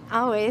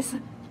 Always.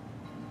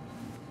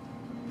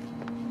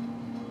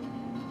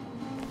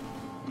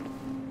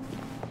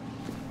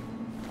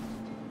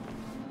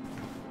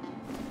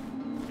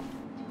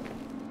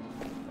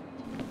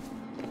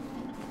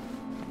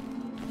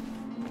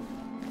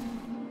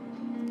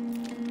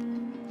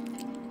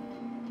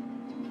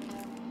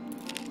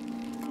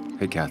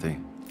 Hey, Kathy.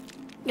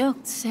 Oh,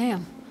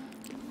 Sam.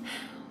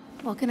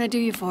 What can I do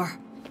you for?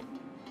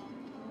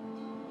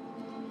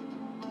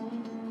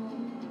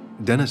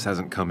 Dennis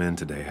hasn't come in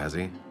today, has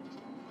he?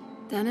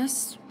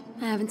 Dennis?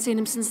 I haven't seen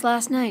him since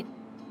last night.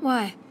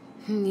 Why?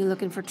 You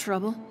looking for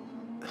trouble?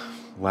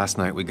 Last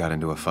night we got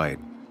into a fight.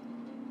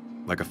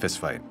 Like a fist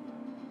fight.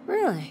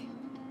 Really?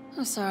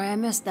 I'm sorry I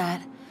missed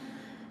that.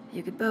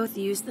 You could both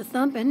use the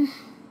thumping.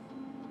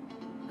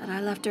 But I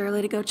left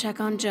early to go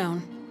check on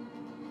Joan.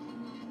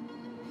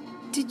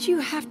 Did you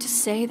have to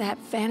say that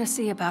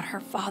fantasy about her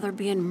father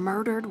being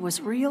murdered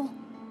was real?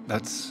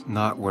 That's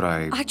not what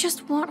I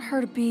just want her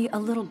to be a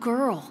little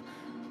girl,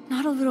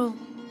 not a little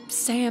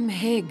Sam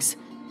Higgs,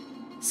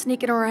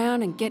 sneaking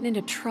around and getting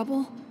into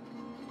trouble.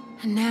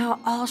 And now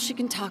all she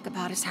can talk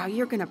about is how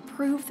you're gonna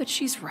prove that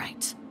she's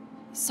right.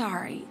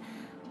 Sorry.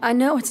 I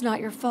know it's not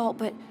your fault,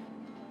 but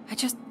I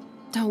just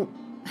don't...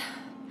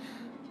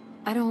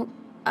 I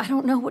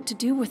don't know what to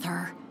do with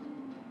her.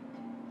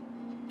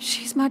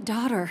 She's my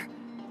daughter.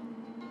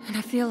 And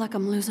I feel like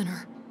I'm losing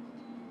her.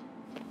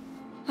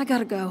 I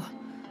gotta go.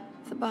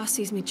 If the boss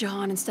sees me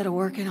jawing instead of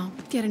working, I'll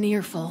get an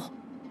earful.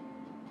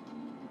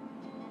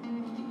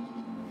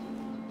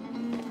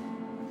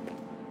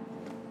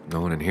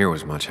 No one in here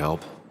was much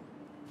help.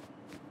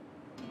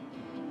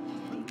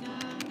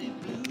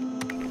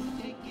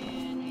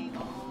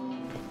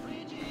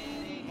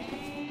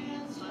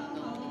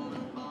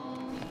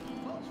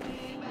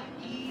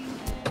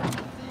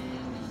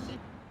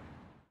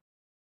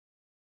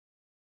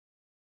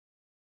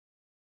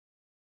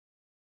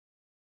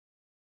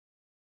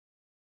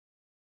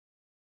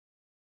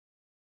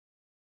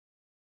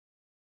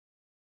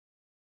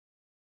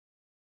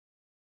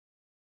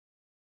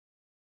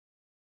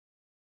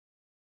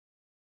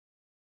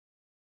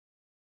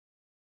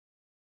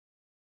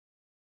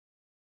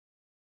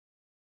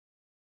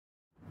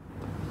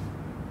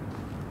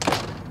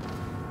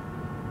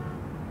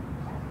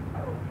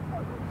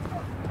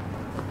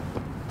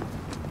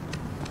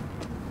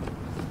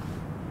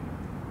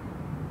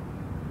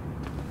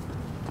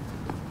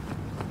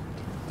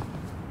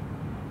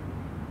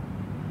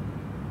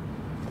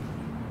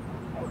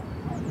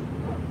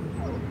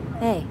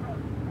 Hey,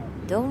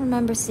 don't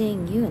remember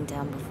seeing you in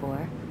town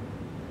before.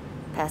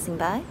 Passing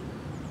by?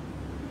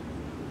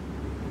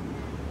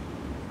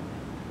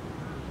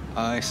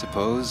 I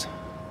suppose.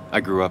 I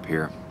grew up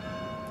here.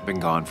 Been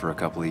gone for a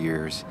couple of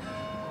years.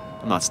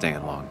 I'm not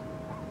staying long.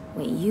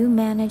 Wait, you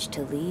managed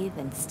to leave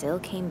and still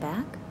came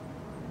back?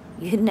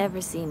 You'd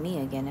never see me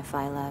again if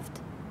I left.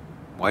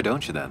 Why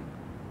don't you then?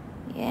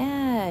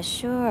 Yeah,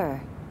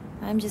 sure.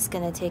 I'm just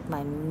gonna take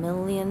my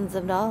millions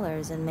of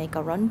dollars and make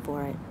a run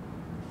for it.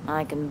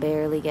 I can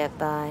barely get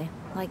by,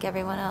 like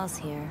everyone else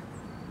here.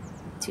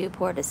 Too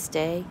poor to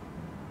stay,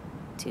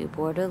 too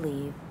poor to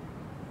leave.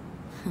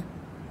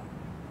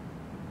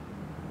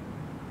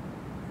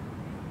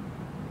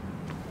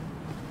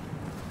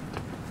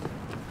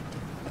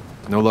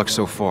 No luck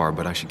so far,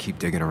 but I should keep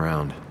digging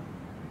around.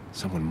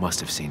 Someone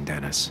must have seen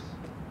Dennis.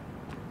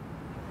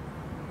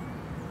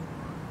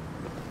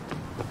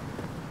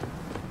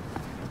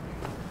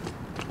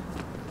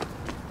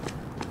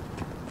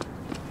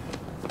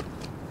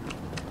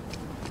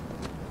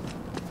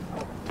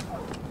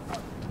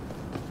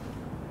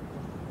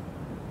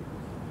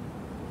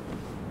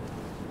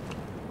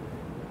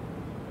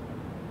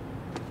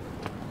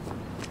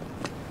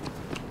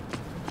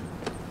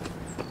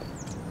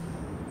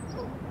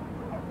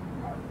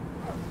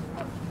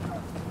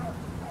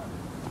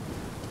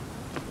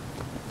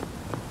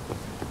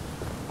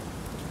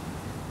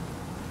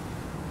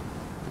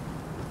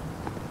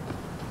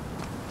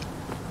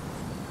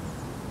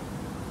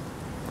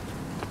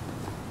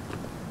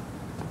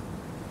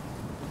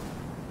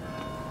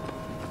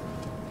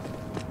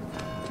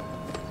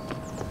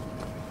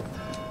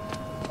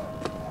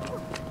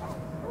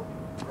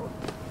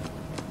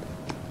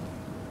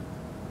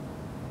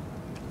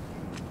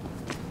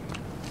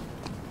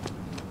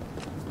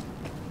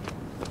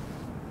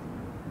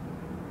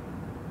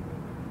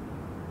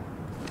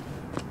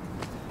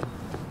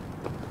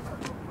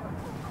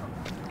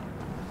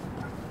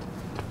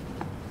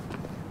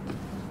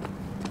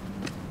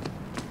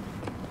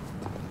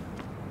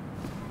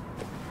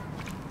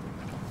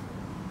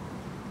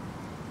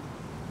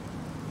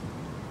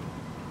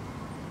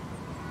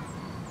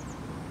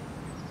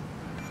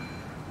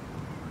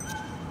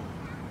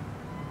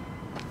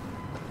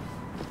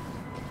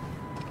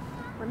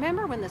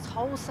 Remember when this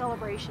whole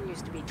celebration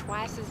used to be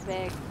twice as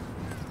big?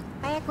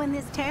 Back when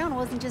this town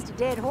wasn't just a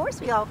dead horse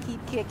we all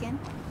keep kicking.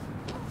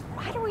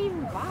 Why do we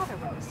even bother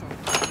with this old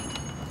town?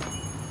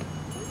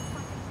 It's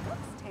like a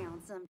ghost town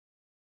some.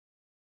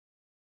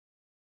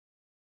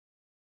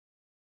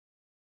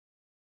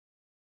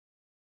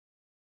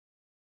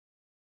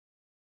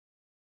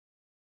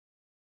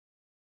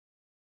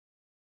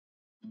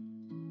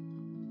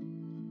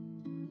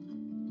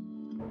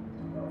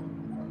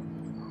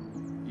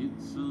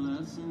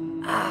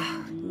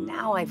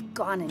 Now I've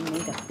gone and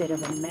made a bit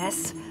of a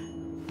mess.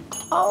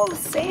 Oh,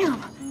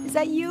 Sam, is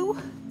that you?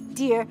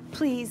 Dear,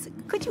 please,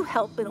 could you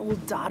help an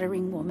old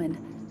doddering woman?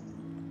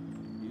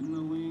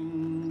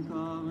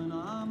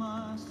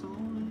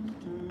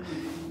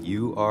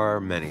 You are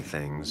many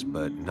things,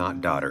 but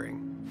not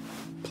doddering.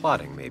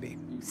 Plotting, maybe.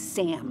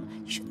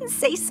 Sam, you shouldn't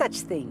say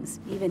such things,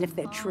 even if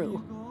they're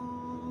true.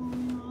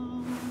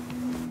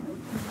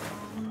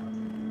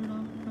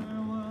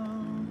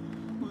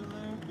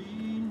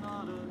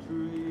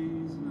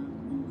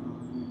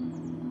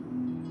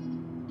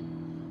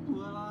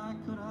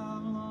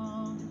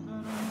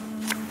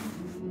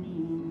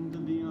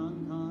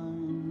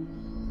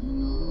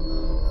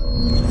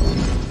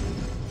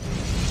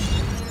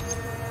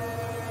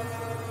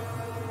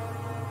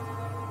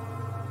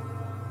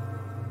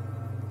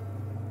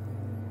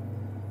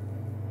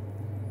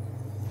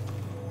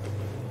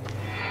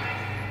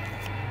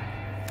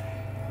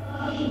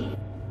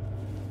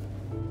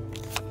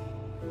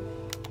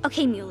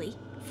 Okay, Muley,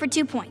 for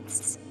 2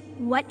 points.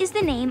 What is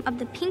the name of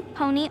the pink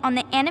pony on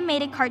the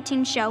animated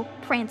cartoon show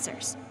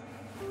Prancers?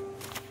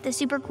 The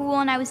super cool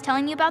one I was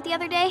telling you about the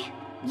other day?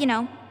 You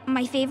know,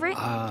 my favorite?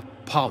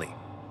 Polly.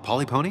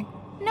 Polly Pony?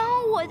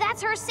 No,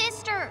 that's her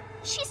sister.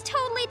 She's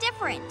totally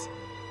different.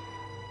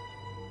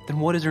 Then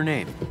what is her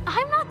name?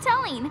 I'm not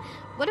telling.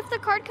 What if the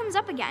card comes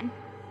up again?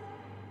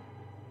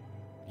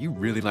 You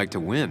really like to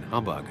win,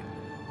 huh, Bug?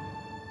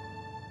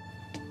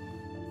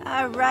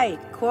 All right,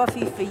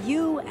 coffee for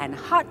you and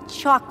hot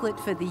chocolate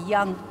for the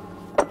young...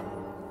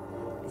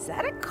 Is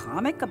that a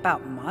comic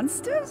about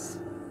monsters?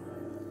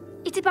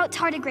 It's about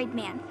Tardigrade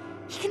Man.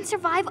 He can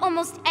survive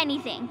almost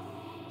anything.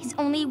 His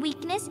only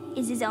weakness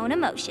is his own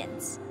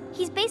emotions.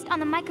 He's based on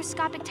the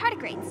microscopic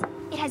tardigrades.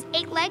 It has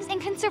 8 legs and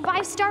can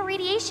survive star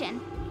radiation.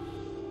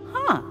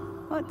 Huh.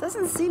 Well, it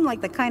doesn't seem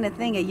like the kind of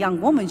thing a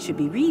young woman should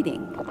be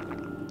reading.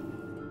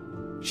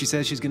 She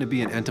says she's gonna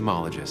be an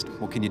entomologist.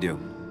 What can you do?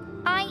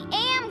 I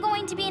am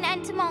going to be an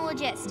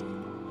entomologist.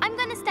 I'm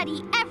going to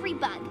study every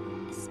bug,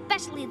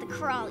 especially the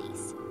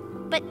crawlies.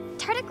 But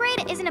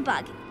tardigrade isn't a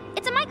bug.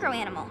 It's a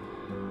microanimal.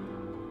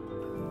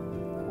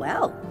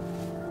 Well,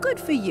 good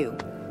for you.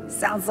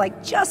 Sounds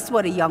like just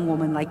what a young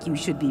woman like you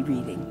should be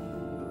reading.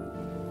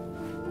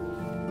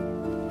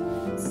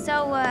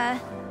 So,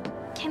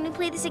 can we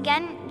play this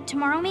again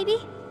tomorrow, maybe?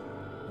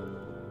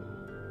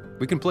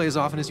 We can play as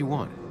often as you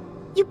want.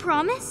 You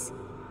promise?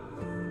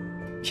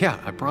 Yeah,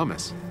 I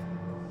promise.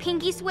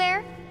 Pinky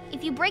swear?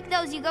 If you break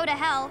those, you go to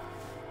hell.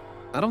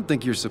 I don't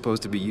think you're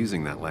supposed to be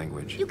using that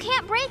language. You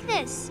can't break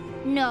this.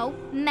 No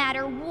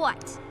matter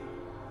what.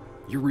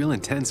 You're real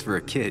intense for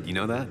a kid, you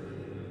know that?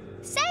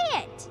 Say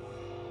it!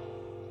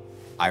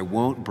 I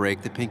won't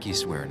break the pinky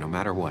swear, no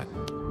matter what.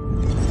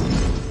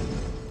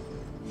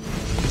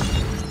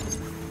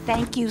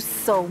 Thank you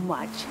so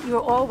much.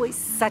 You're always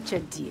such a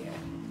dear.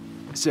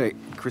 Say,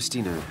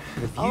 Christina,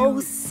 have you... Oh,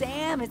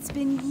 Sam, it's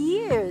been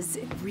years.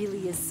 It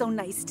really is so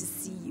nice to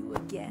see you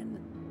again.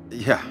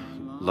 Yeah,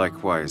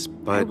 likewise,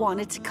 but... I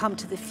wanted to come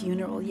to the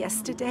funeral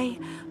yesterday,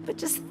 but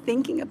just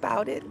thinking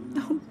about it,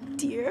 oh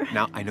dear.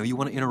 Now, I know you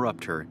want to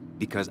interrupt her,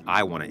 because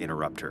I want to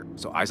interrupt her.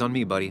 So eyes on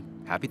me, buddy.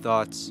 Happy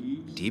thoughts,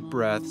 deep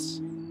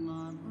breaths.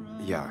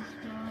 Yeah,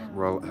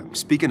 well,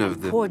 speaking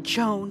of the... Poor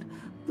Joan,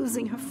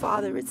 losing her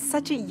father at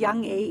such a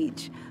young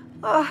age.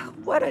 Oh,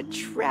 what a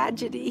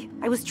tragedy.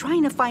 I was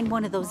trying to find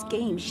one of those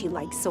games she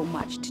likes so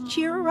much to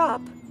cheer her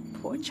up.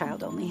 Poor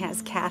child only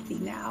has Kathy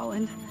now,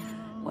 and,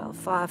 well,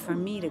 far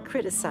from me to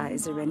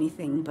criticize or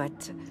anything,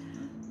 but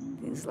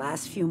these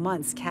last few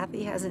months,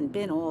 Kathy hasn't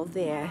been all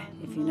there,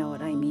 if you know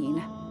what I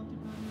mean.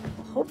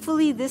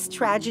 Hopefully this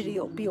tragedy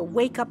will be a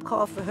wake-up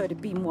call for her to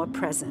be more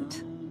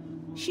present.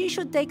 She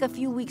should take a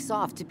few weeks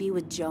off to be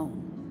with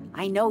Joan.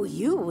 I know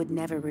you would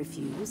never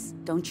refuse.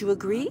 Don't you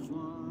agree?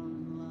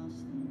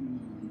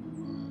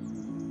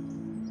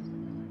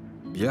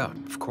 Yeah,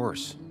 of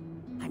course.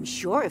 I'm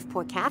sure if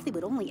poor Kathy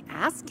would only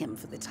ask him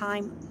for the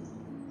time.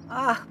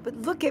 But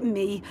look at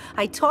me.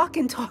 I talk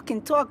and talk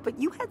and talk, but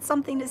you had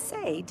something to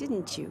say,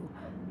 didn't you?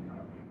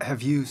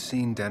 Have you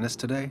seen Dennis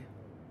today?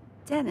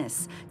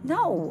 Dennis?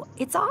 No,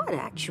 it's odd,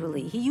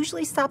 actually. He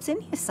usually stops in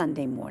here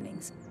Sunday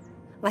mornings.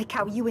 Like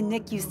how you and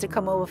Nick used to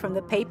come over from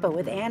the paper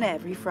with Anna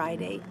every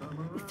Friday.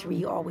 The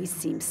 3 always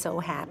seem so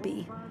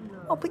happy.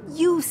 Oh, but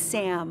you,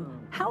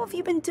 Sam, how have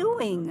you been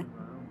doing?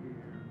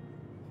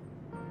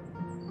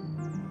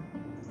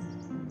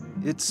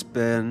 It's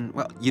been,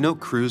 well, you know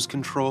cruise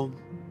control?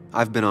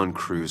 I've been on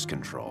cruise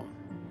control.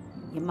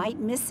 You might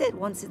miss it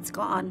once it's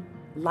gone.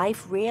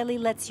 Life rarely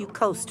lets you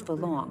coast for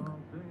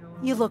long.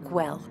 You look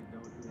well.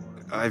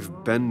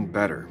 I've been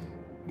better.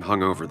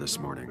 Hungover this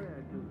morning.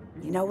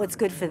 You know what's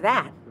good for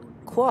that?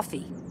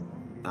 Coffee.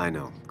 I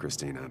know,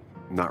 Christina.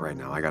 Not right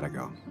now. I gotta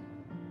go.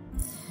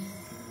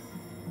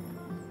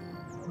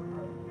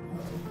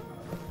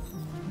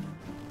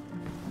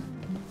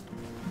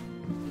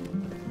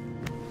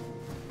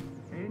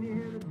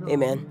 Hey,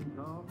 man.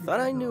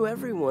 Thought I knew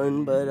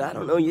everyone, but I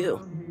don't know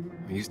you.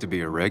 I used to be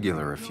a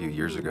regular a few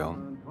years ago.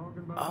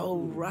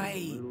 Oh,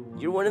 right.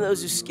 You're one of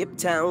those who skipped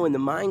town when the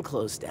mine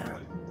closed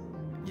down.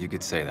 You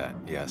could say that,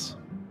 yes.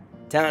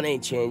 Town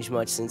ain't changed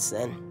much since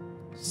then.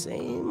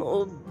 Same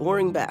old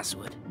boring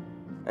Basswood.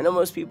 I know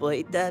most people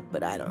hate that,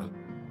 but I don't.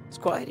 It's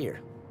quiet here.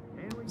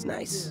 It's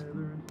nice.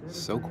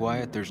 So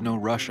quiet there's no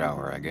rush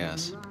hour, I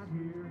guess.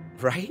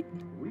 Right?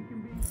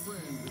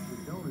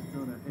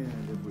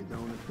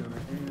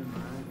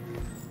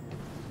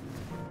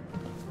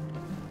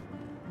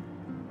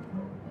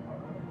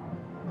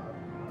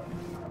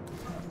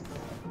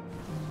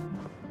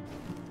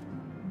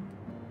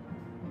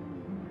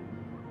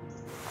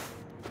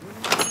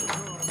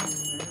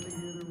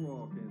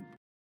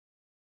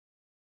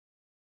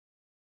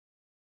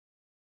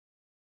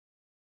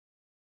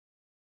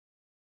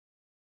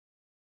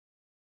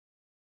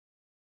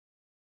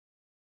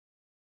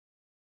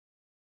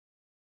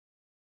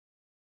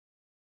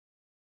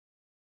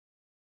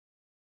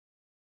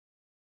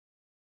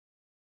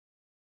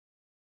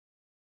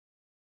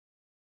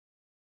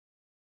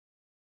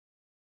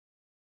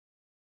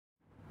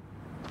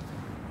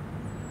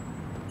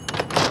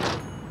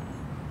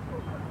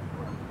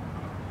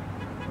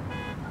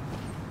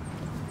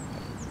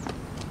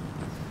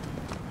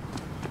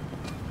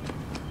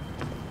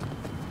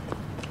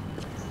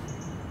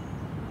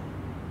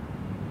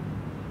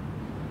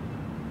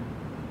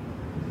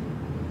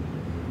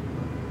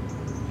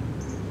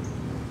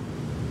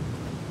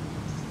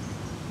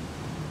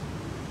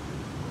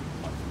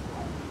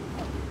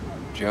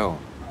 Joe.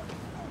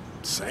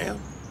 Sam?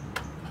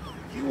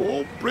 You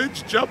old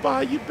bridge jumper,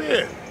 how you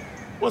been?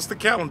 What's the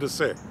calendar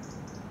say?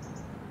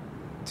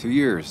 2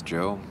 years,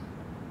 Joe.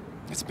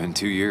 It's been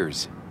 2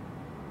 years.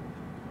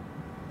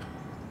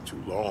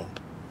 Too long.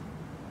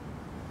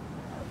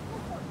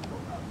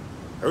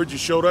 Heard you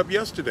showed up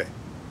yesterday.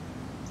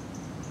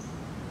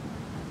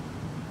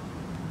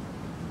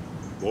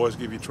 Boys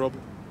give you trouble?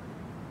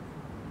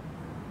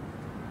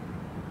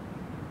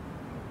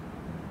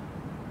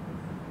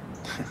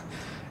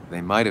 They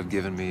might have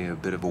given me a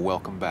bit of a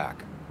welcome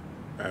back.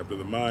 After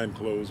the mine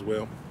closed,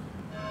 well,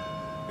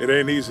 it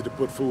ain't easy to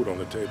put food on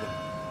the table.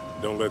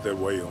 Don't let that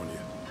weigh on you.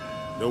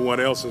 No one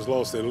else has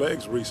lost their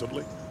legs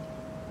recently.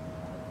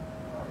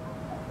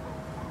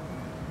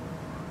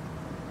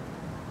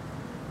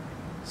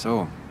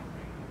 So,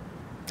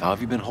 how have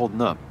you been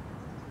holding up?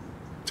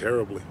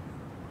 Terribly.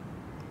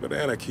 But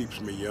Anna keeps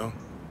me young.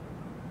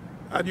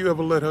 How'd you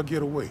ever let her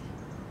get away?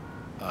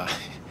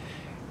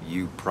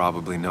 You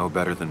probably know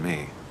better than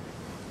me.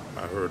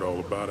 I heard all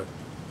about it.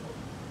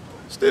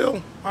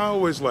 Still, I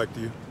always liked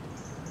you.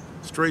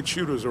 Straight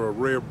shooters are a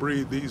rare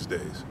breed these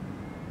days.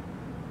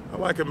 I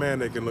like a man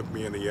that can look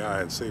me in the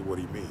eye and say what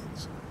he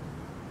means.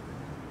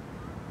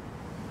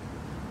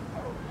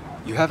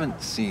 You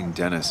haven't seen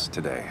Dennis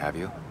today, have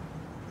you?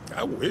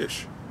 I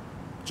wish.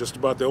 Just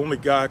about the only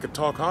guy I could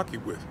talk hockey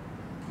with.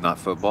 Not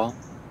football?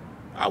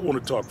 I want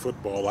to talk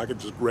football. I could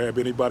just grab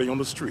anybody on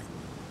the street.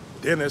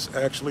 Dennis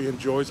actually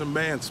enjoys a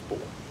man's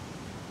sport.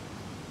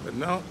 But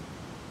no,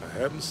 I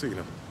haven't seen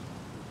him.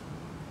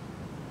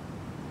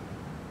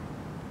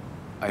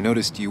 I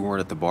noticed you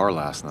weren't at the bar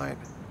last night.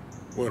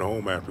 Went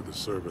home after the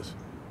service.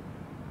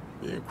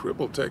 Being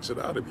crippled takes it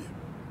out of you.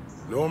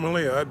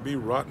 Normally, I'd be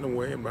rotting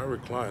away in my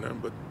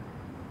recliner, but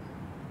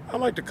I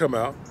like to come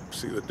out,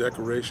 see the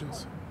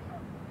decorations,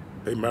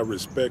 pay my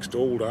respects to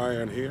old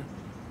Iron here.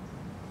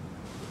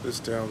 This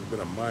town's been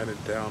a mining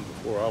town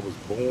before I was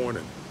born,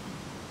 and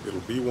it'll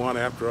be one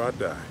after I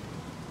die.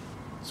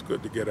 It's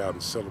good to get out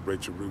and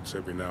celebrate your roots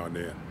every now and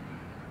then.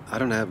 I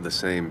don't have the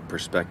same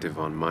perspective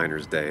on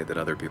Miners' Day that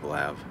other people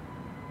have.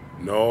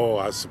 No,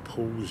 I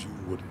suppose you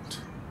wouldn't.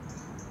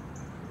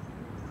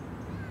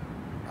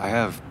 I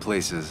have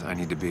places I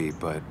need to be,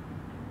 but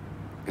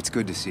it's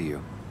good to see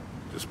you.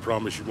 Just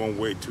promise you won't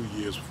wait 2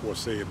 years before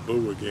saying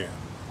boo again.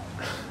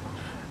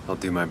 I'll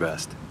do my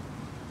best.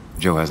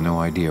 Joe has no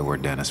idea where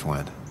Dennis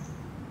went.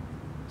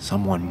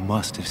 Someone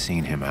must have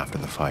seen him after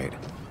the fight.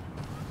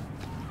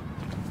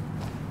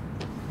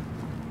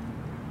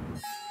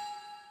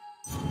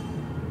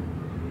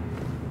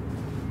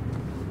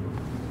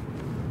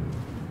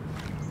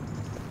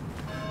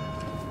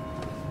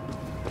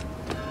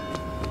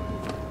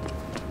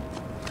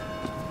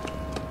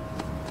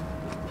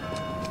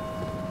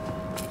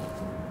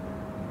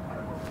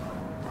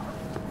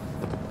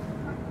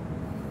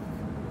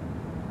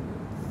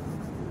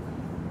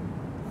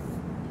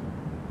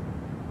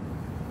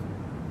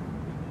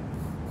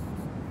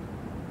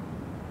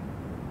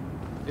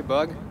 Hey,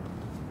 Bug.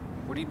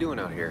 What are you doing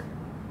out here?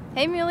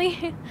 Hey,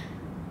 Muley.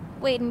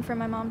 Waiting for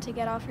my mom to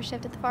get off her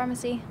shift at the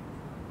pharmacy.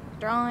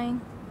 Drawing.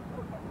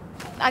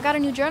 I got a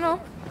new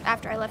journal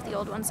after I left the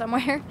old one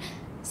somewhere.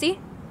 See?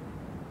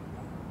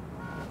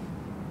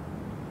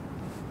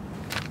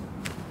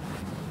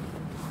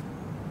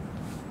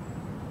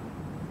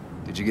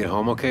 Did you get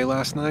home okay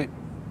last night?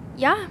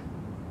 Yeah,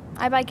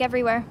 I bike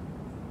everywhere.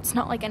 It's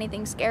not like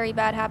anything scary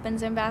bad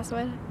happens in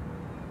Basswood.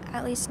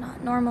 At least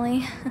not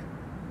normally.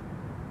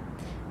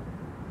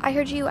 I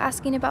heard you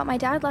asking about my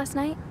dad last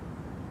night.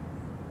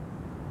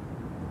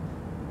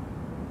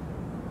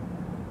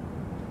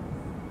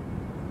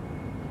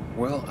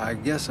 Well, I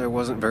guess I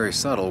wasn't very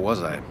subtle,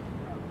 was I?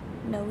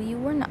 No, you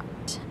were not.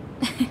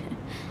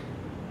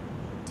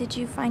 Did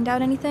you find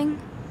out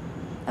anything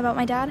about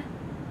my dad?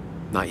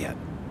 Not yet.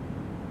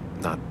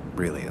 Not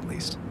really, at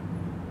least.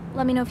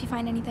 Let me know if you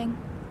find anything,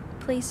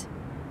 please.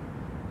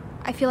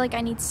 I feel like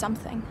I need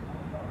something.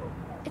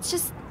 It's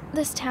just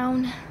this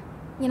town,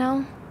 you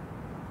know?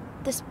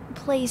 This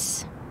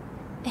place.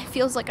 It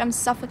feels like I'm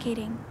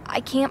suffocating.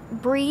 I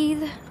can't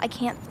breathe. I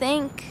can't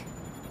think.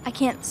 I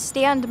can't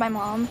stand my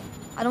mom.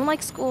 I don't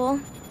like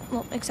school.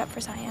 Well, except for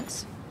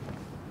science.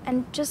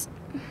 And just...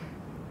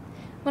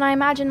 when I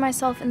imagine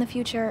myself in the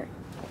future,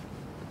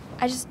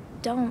 I just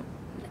don't...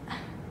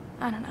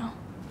 I don't know.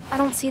 I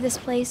don't see this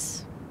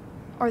place.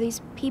 Or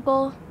these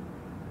people.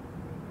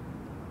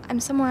 I'm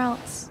somewhere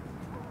else.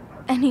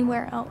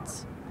 Anywhere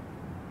else.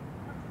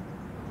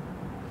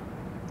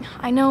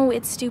 I know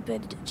it's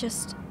stupid,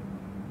 just...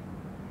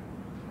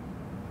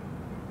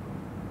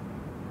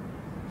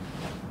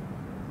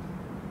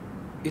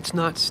 It's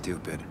not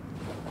stupid.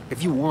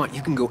 If you want,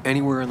 you can go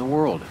anywhere in the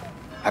world.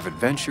 Have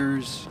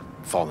adventures,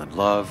 fall in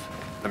love.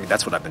 I mean,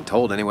 that's what I've been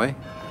told anyway.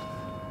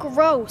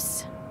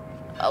 Gross.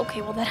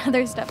 Okay, well, that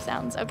other stuff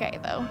sounds okay,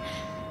 though.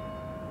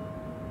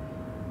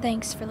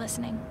 Thanks for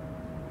listening.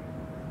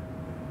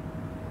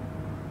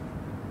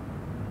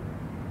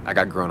 I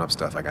got grown-up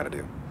stuff I gotta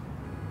do.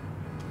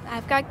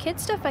 I've got kid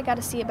stuff I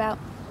gotta see about.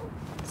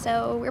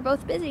 So we're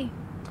both busy.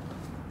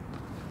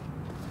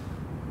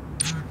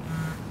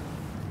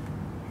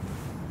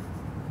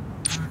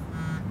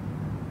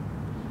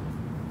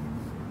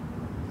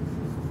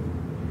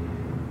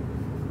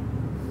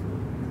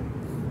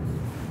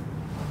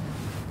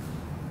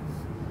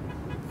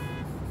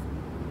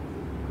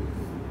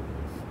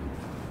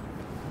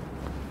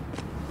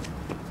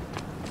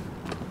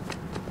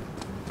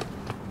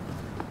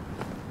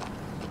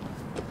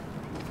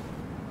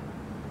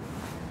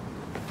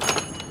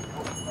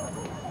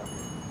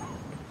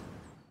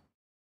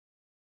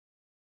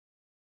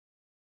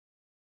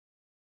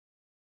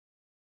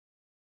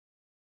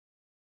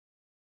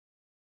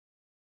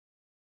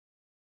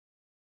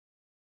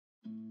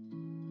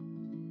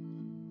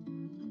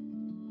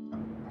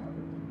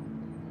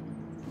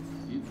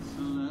 It's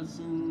a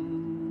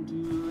lesson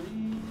too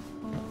late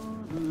for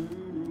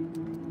learning,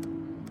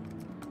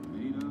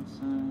 made of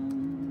sand,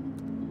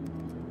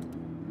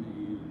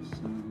 made of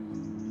sun.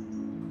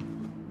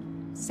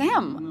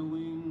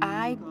 Sam,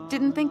 I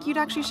didn't think you'd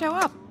actually show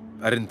up.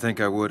 I didn't think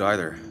I would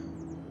either.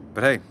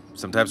 But hey,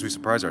 sometimes we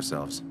surprise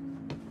ourselves.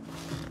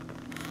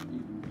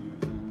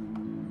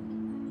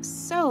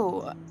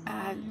 So,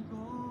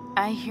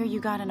 I hear you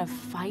got in a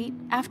fight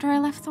after I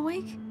left the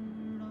wake?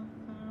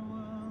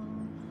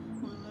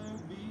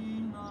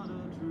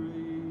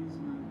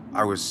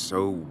 I was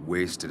so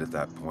wasted at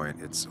that point,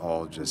 it's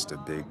all just a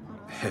big,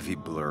 heavy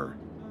blur.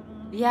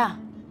 Yeah.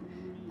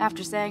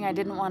 After saying I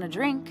didn't want to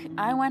drink,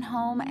 I went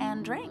home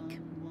and drank.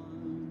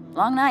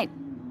 Long night.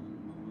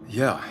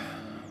 Yeah,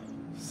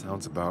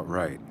 sounds about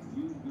right.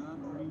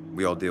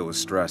 We all deal with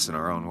stress in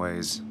our own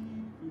ways.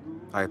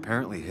 I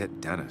apparently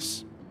hit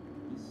Dennis.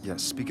 Yeah,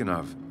 speaking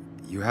of,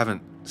 you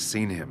haven't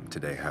seen him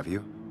today, have you?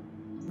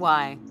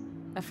 Why?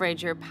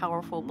 Afraid your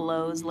powerful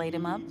blows laid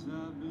him up?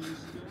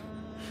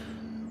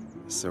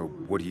 So,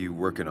 what are you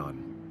working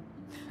on?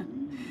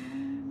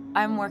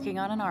 I'm working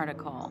on an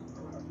article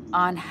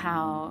on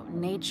how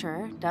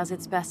nature does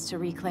its best to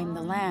reclaim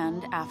the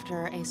land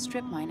after a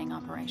strip mining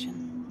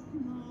operation.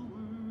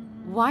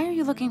 Why are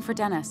you looking for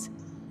Dennis?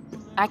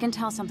 I can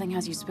tell something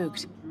has you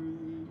spooked.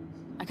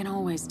 I can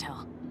always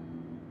tell.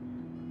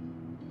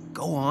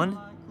 Go on.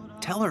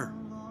 Tell her.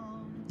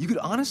 You could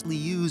honestly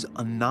use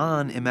a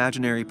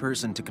non-imaginary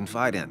person to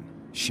confide in.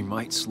 She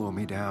might slow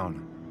me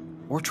down.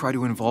 Or try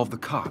to involve the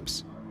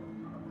cops.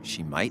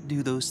 She might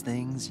do those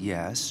things,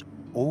 yes,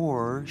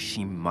 or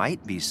she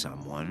might be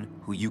someone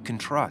who you can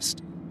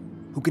trust,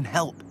 who can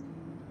help.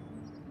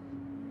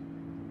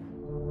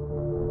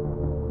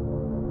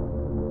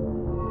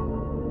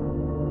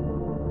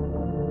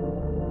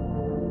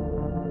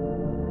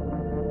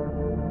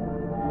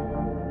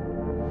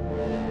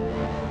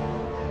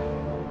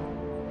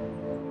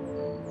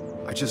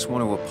 I just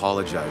want to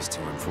apologize to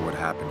him for what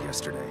happened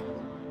yesterday.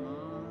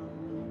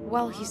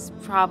 Well, he's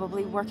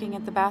probably working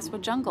at the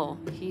Basswood Jungle.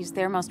 He's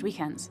there most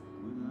weekends.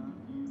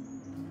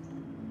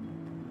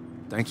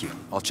 Thank you.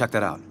 I'll check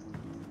that out.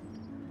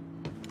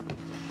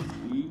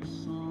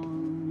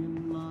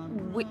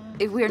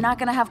 We're not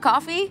gonna have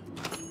coffee?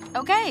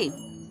 Okay.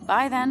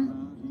 Bye then.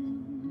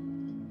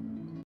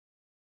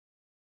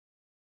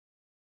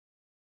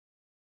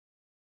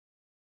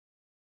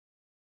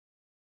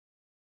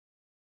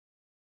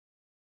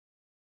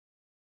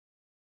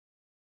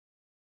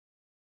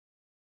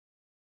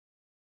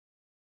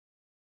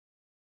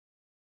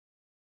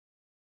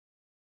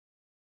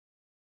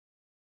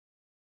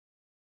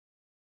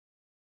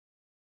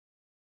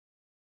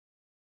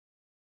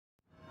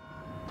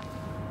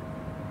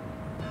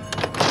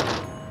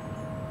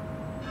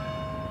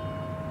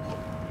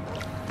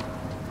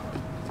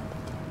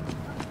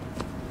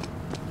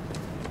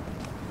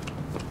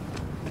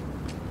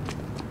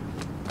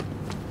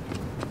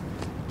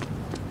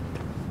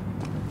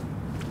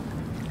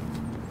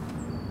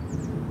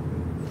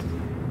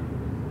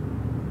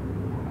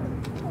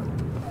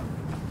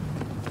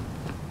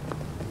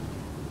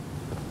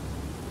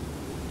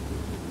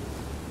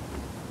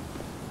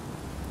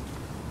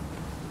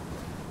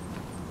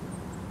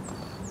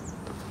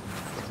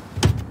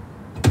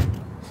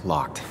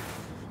 Locked.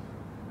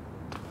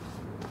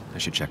 I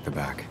should check the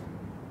back.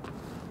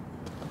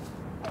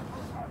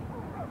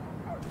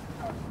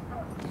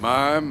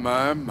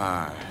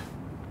 My.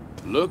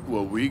 Look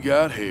what we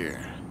got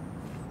here.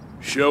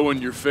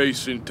 Showing your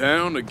face in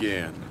town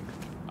again.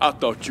 I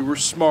thought you were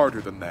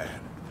smarter than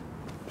that.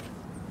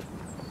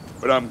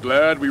 But I'm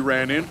glad we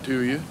ran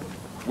into you.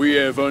 We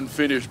have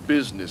unfinished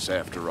business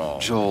after all.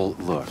 Joel,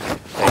 look.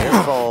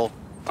 Careful.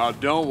 I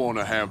don't want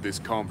to have this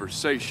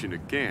conversation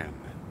again.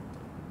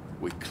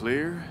 We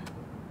clear?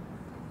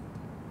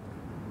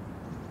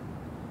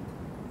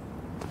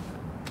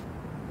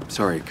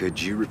 Sorry,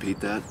 could you repeat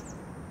that?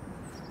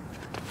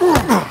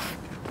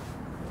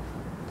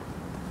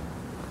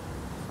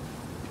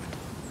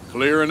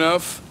 Clear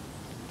enough?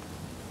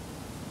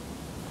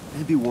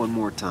 Maybe one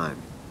more time.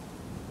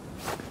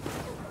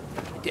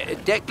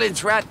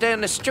 Declan's right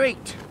down the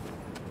street.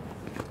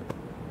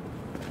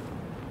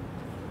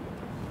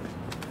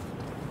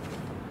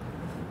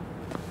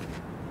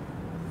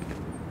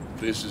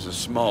 This is a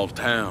small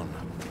town.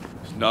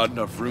 There's not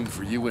enough room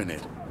for you in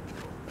it.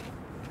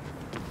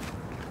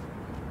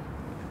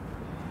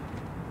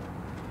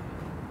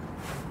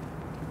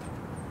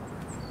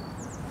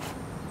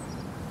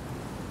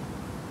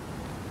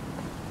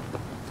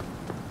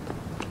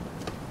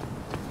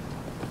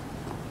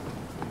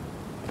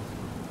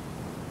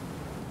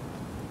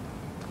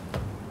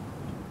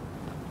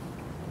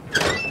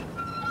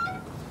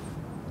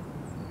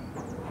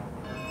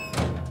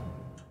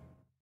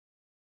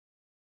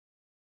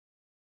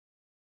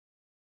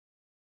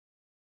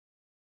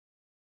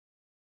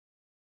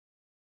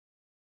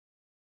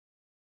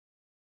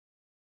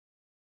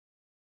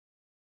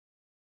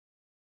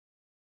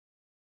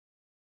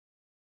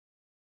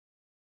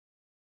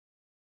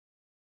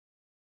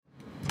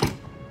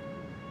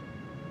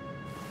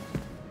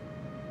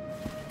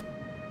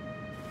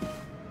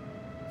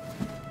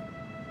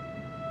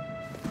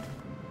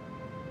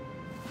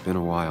 Been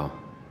a while.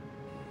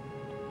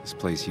 This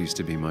place used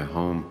to be my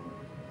home,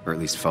 or at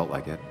least felt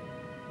like it.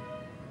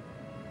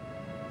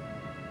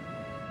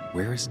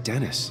 Where is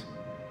Dennis?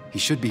 He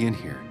should be in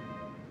here.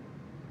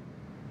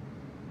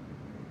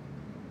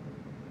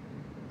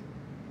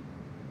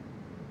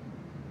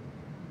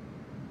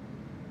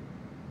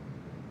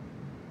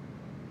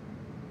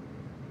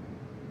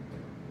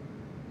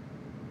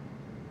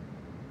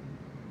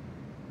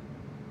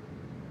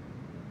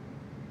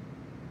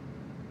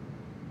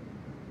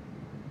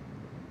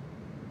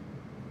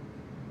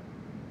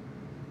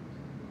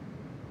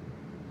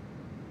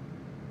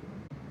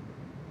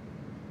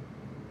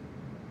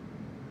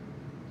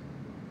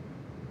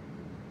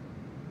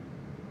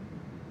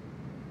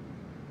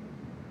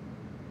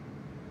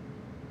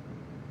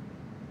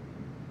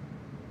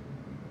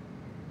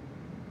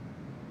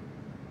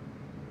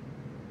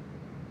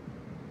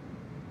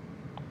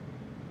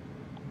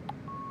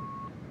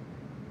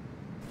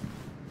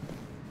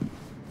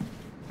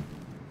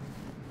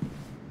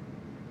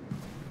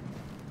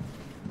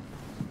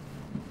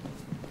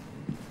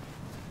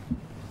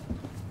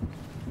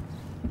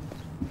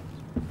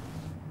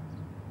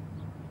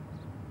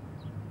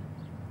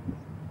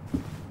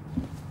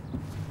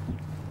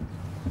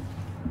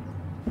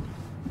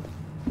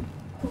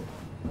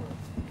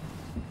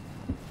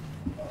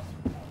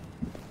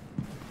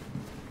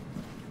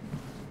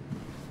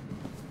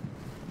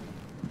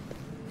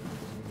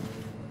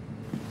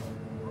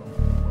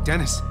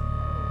 Dennis!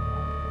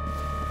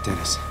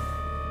 Dennis.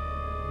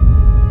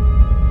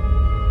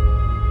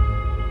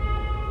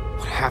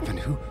 What happened?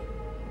 Who?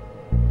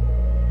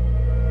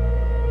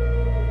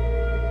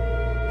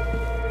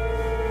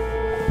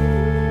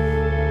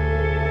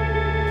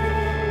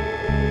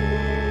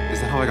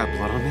 Is that how I got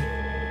blood on me?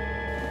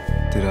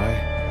 Did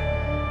I?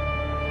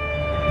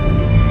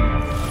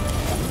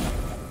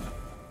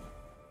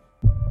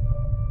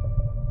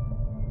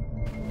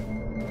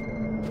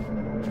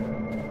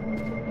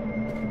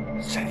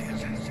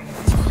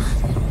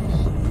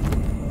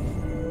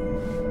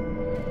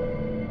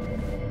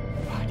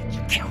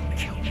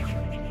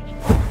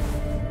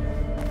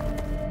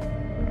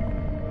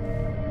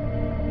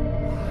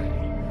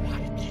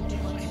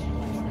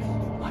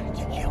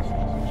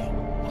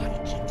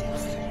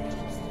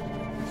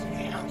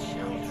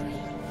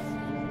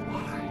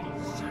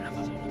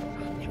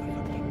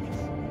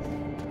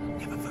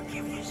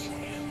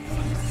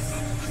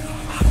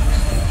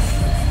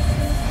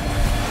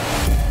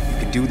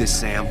 Do this,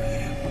 Sam.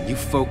 When you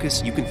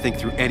focus, you can think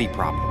through any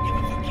problem.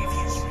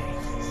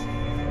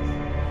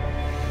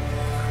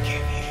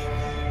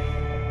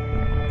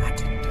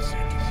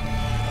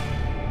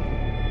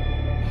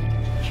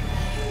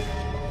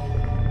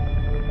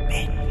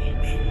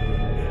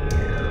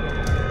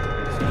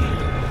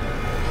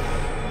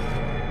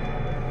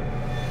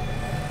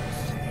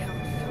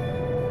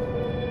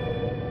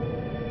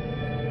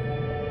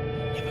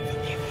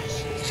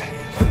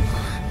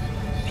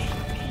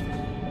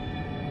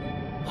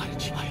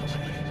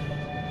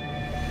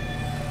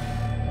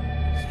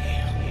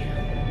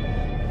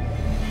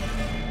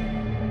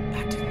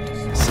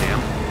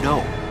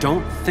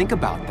 Don't think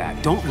about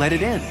that. Don't let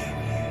it in.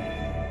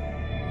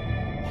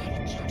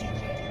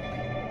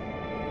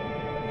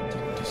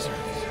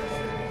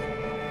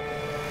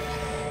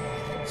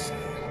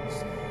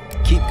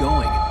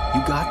 going.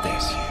 You got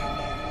this.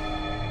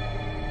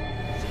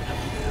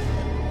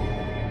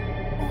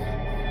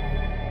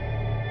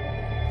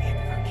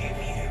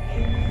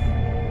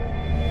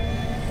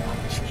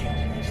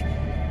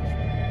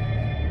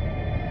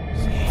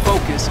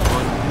 Focus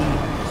on me.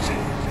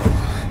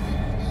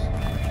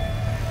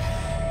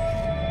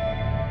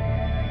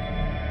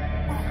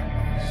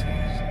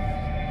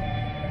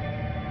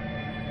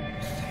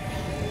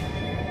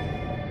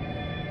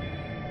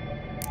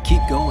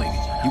 Keep going.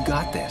 You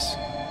got this.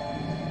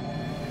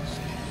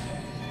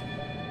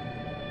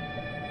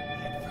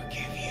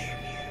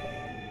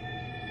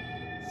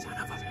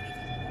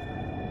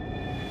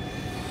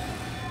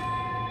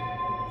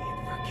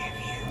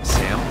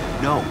 Sam,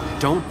 no.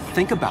 Don't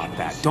think about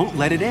that. Don't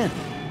let it in.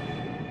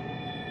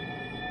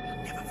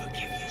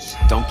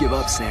 Don't give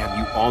up, Sam.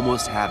 You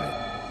almost have it.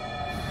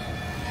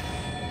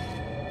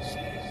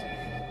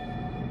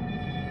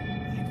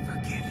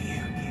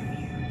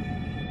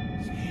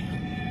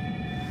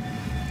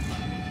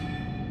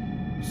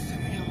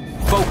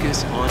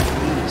 Focus on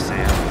me,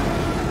 Sam.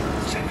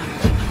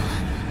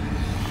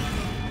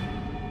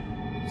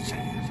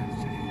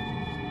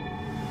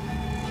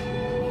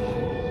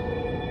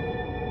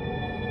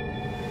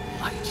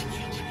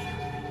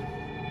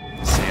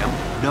 Sam,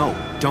 no.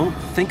 Don't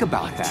think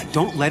about that.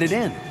 Don't let it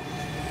in.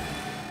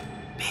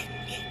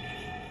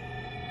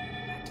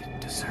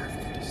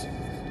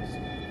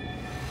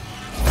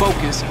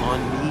 Focus on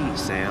me,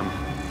 Sam.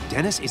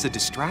 Dennis is a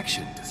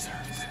distraction.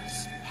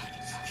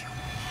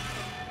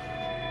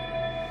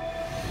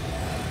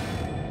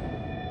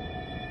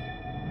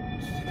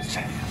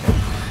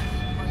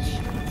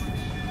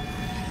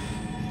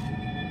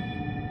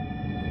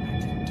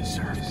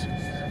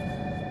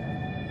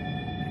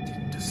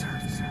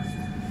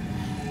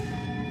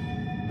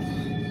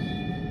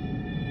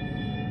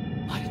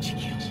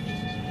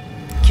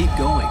 Keep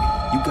going.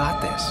 You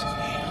got this.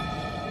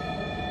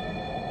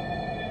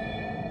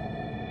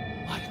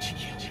 Why did you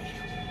kill me?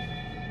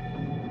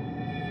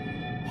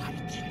 Why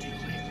did you do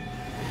it?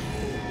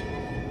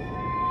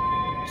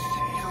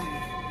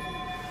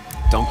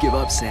 Sam. Don't give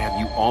up, Sam.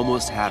 You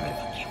almost have it.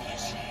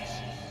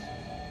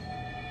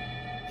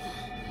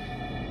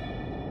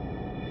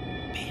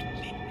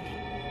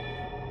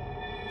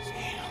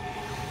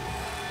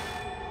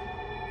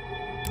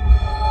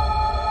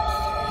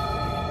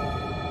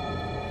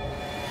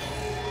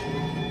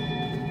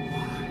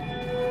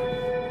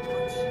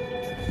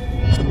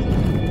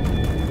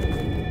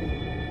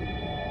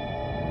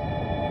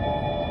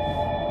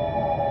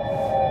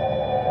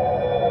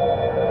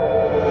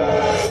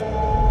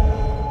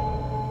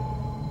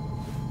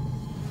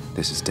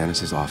 This is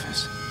Dennis's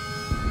office.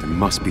 There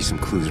must be some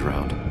clues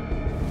around.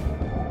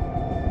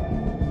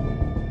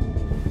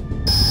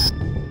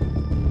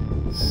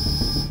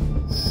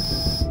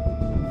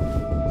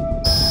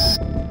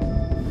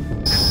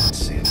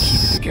 Sam,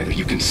 keep it together.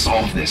 You can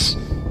solve this.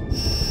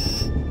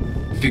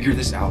 Figure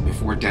this out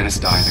before Dennis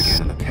dies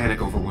again and the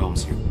panic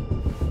overwhelms you.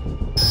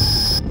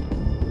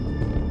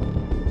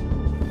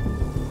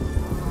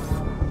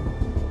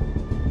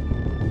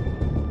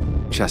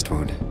 Chest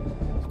wound.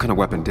 What kind of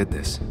weapon did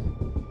this?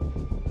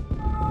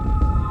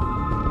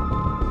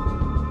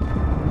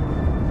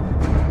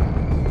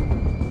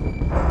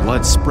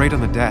 Blood sprayed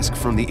on the desk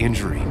from the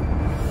injury,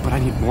 but I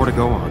need more to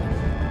go on.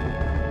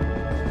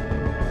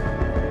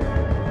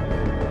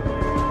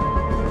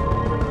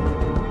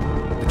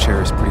 The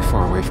chair is pretty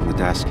far away from the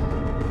desk,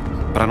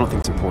 but I don't think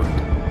it's important.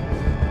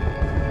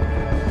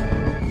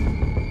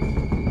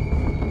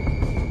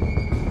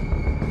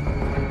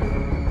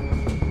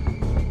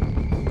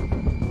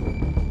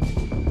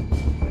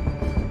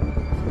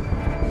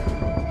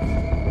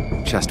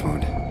 Chest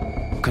wound.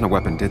 What kind of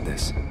weapon did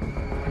this?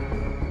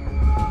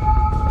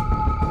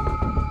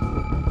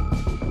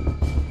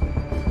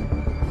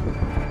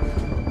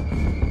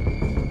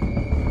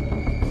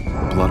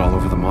 Blood all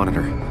over the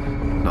monitor.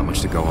 Not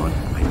much to go on.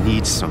 I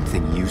need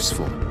something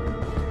useful.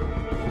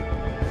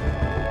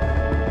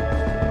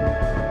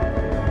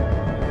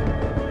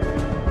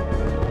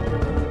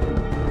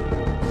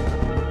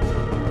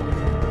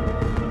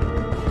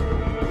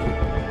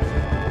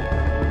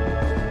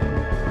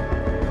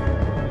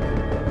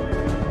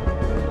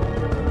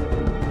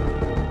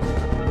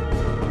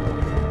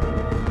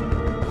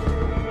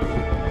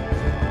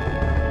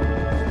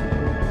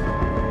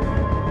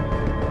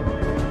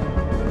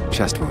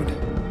 Chest wound.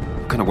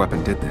 What kind of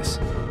weapon did this?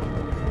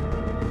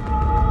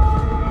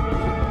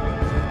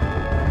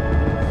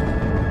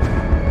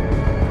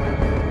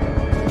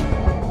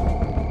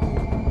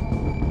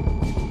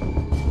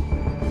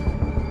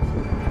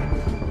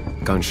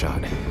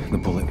 Gunshot. The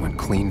bullet went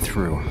clean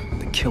through.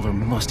 The killer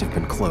must have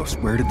been close.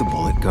 Where did the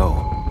bullet go?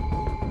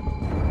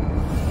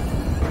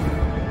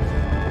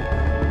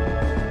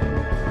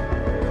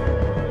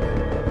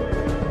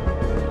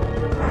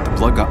 The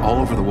blood got all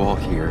over the wall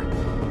here.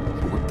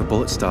 The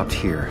bullet stopped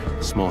here.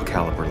 Small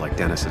caliber like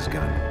Dennis's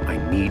gun. I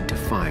need to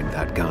find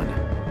that gun.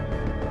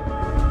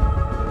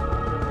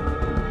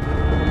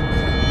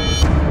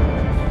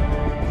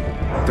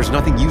 There's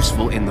nothing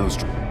useful in those...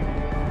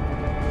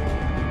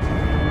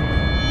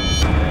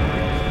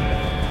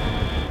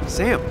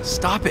 Sam,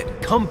 stop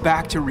it. Come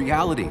back to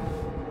reality.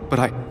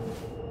 But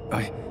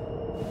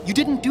you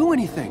didn't do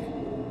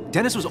anything.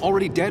 Dennis was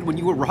already dead when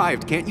you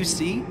arrived, can't you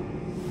see?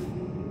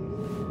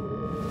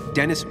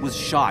 Dennis was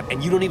shot,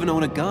 and you don't even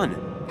own a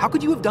gun. How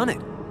could you have done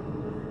it?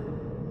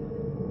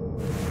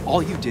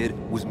 All you did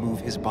was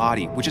move his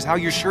body, which is how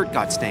your shirt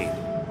got stained.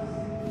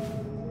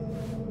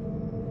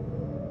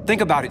 Think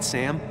about it,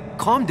 Sam.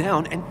 Calm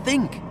down and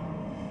think.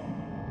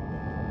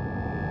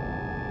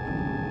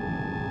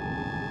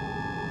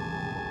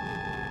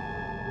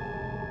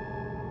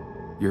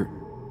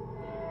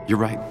 You're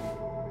right.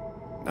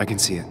 I can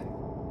see it.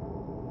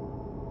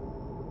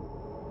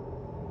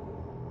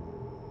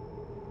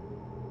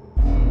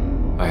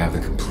 I have the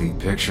complete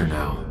picture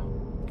now.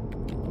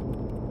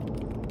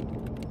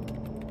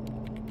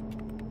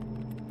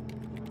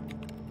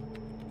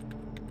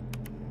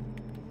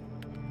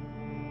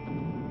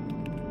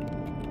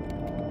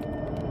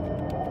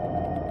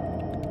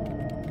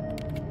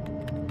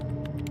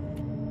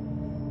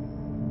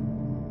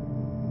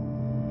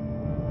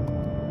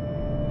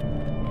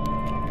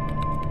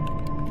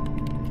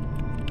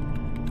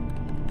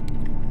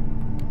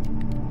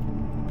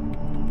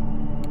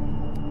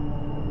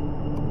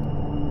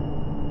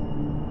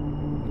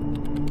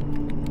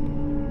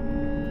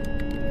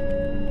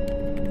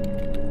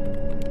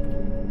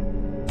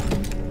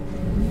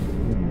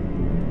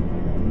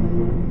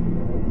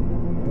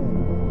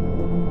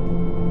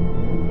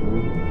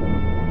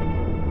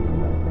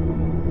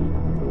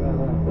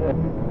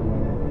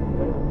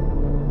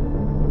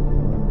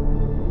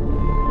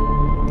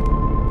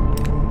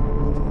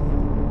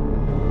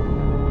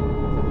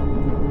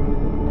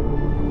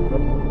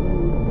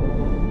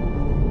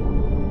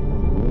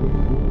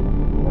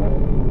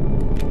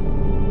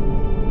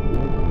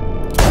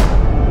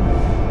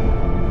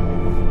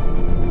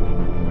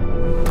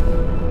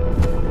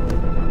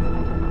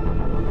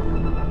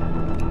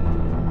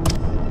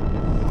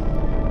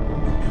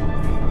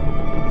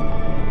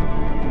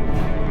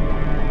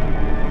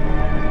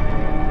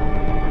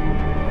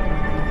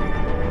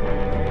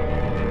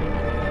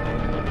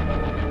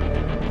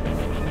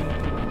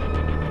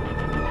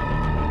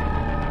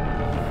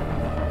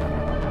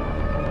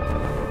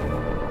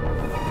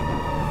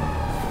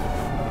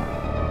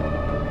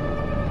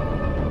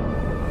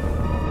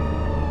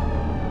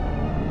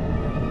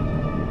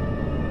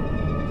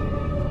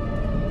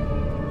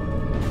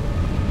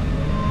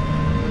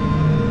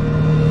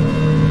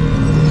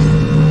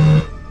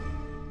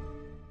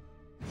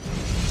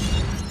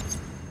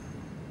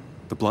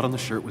 The blood on the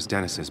shirt was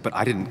Dennis's, but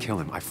I didn't kill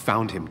him. I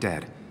found him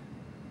dead.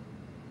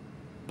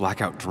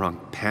 Blackout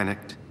drunk,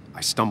 panicked.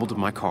 I stumbled to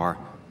my car.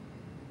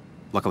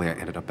 Luckily, I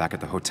ended up back at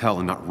the hotel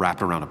and not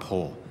wrapped around a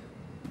pole.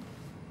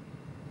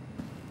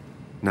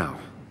 Now,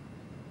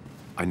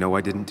 I know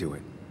I didn't do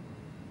it.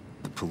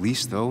 The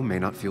police, though, may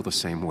not feel the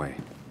same way.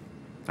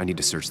 I need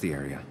to search the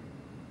area.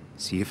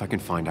 See if I can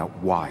find out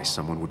why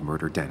someone would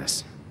murder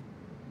Dennis.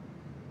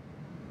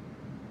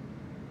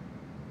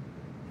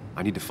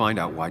 I need to find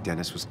out why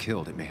Dennis was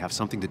killed. It may have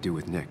something to do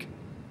with Nick.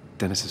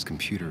 Dennis's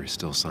computer is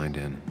still signed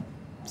in.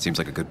 Seems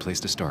like a good place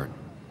to start.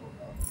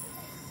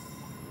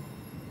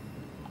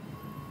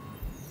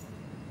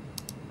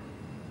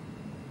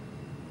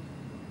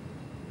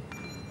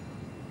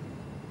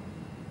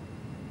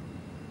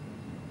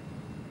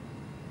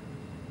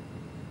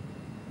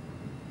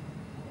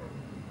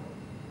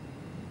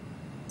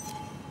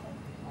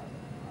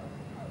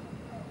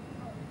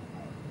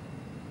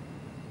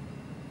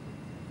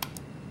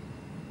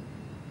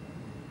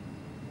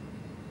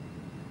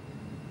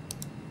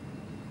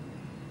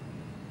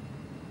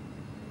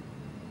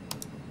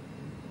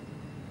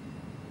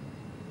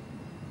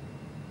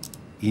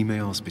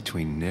 Emails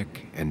between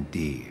Nick and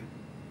Dee.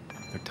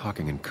 They're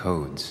talking in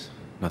codes.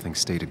 Nothing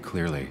stated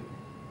clearly.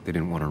 They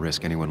didn't want to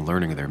risk anyone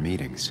learning of their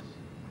meetings.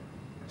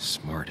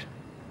 Smart.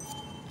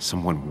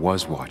 Someone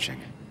was watching.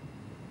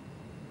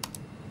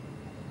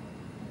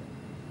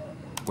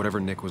 Whatever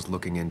Nick was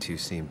looking into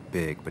seemed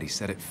big, but he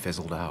said it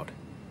fizzled out.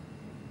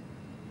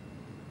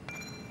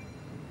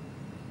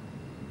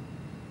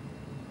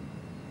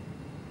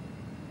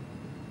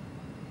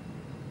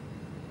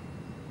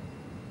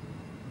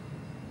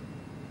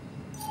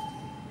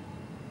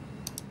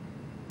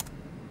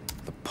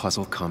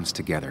 Puzzle comes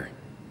together.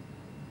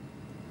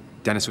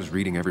 Dennis was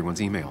reading everyone's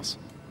emails.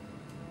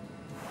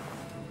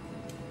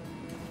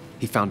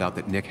 He found out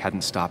that Nick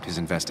hadn't stopped his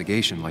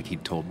investigation like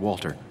he'd told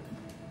Walter.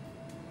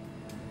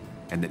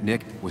 And that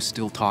Nick was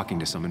still talking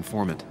to some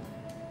informant.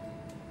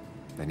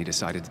 Then he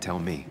decided to tell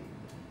me.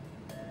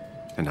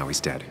 And now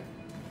he's dead.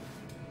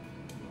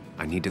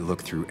 I need to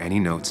look through any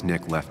notes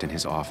Nick left in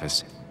his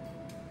office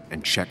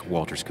and check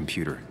Walter's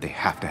computer. They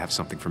have to have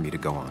something for me to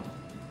go on.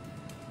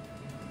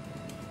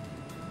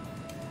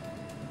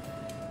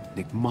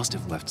 Nick must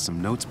have left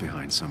some notes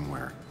behind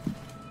somewhere.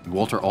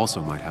 Walter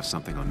also might have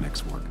something on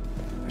Nick's work.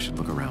 I should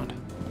look around.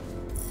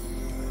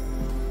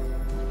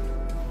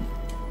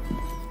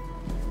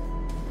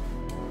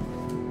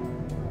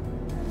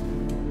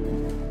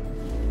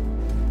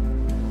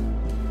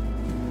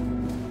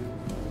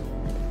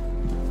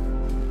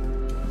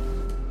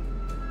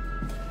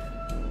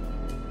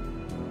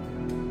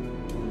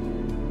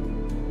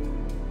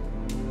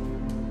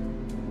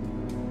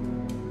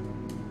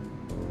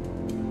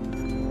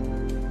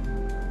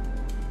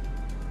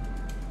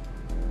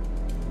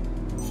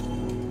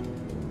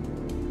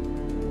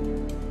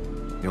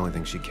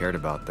 only thing she cared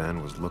about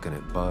then was looking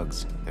at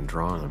bugs and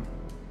drawing them.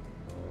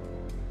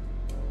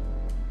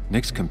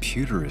 Nick's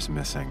computer is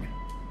missing.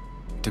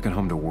 Took it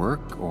home to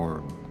work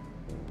or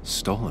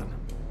stolen?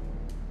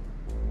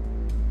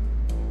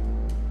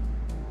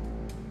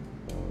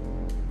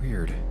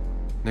 Weird.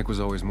 Nick was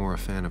always more a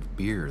fan of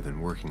beer than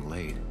working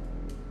late.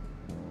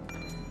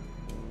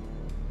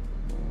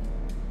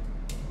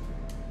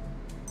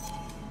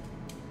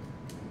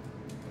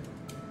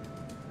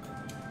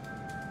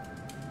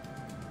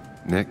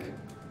 Nick,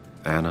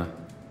 Anna,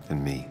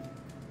 and me.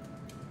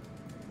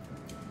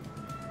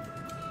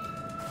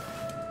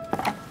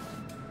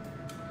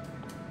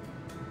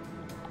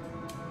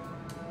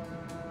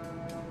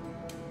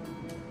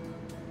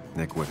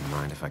 Nick wouldn't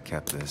mind if I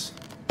kept this,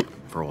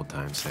 for old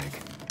time's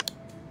sake.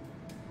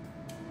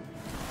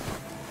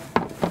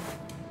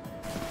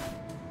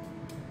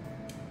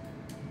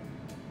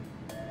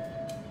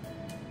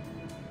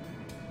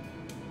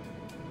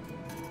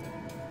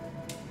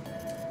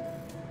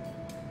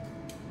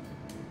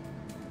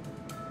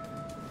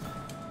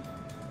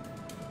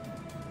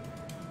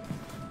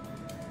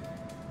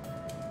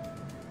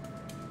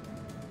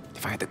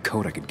 If I had the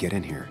code, I could get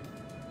in here.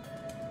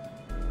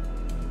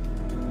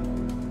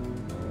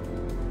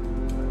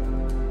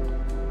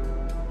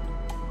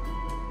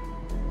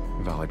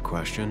 Valid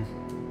question.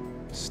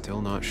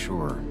 Still not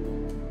sure.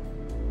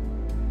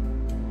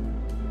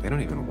 They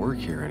don't even work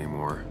here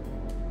anymore.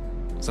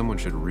 Someone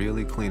should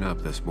really clean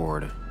up this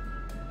board.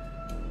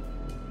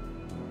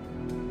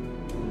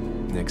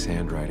 Nick's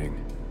handwriting.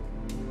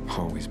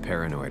 Always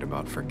paranoid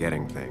about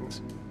forgetting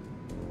things.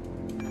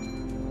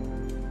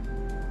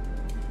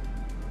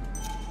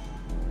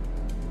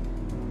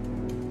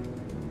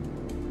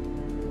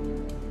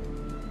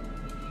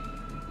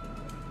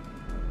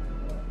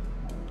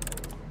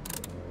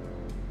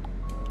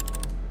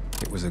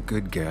 It was a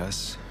good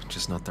guess,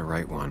 just not the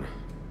right one.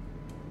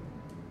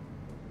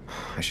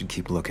 I should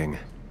keep looking.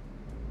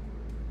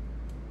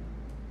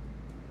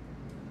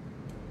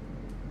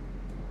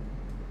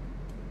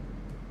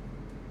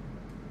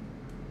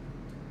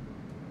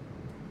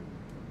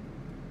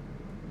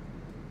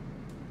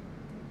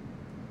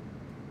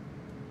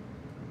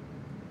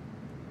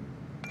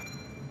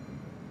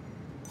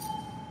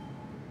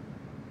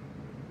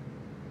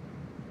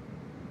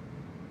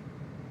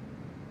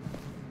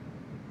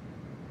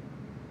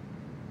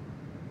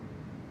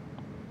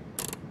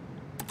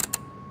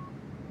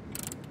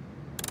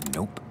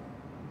 Nope.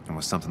 And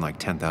with something like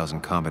 10,000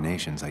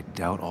 combinations, I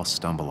doubt I'll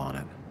stumble on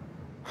it.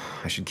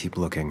 I should keep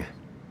looking.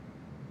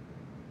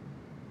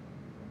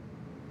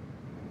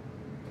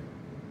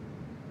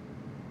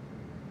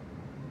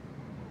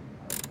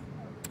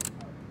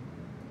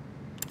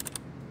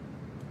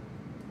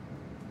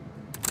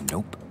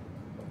 Nope.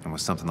 And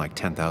with something like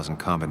 10,000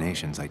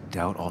 combinations, I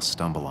doubt I'll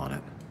stumble on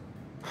it.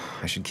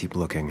 I should keep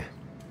looking.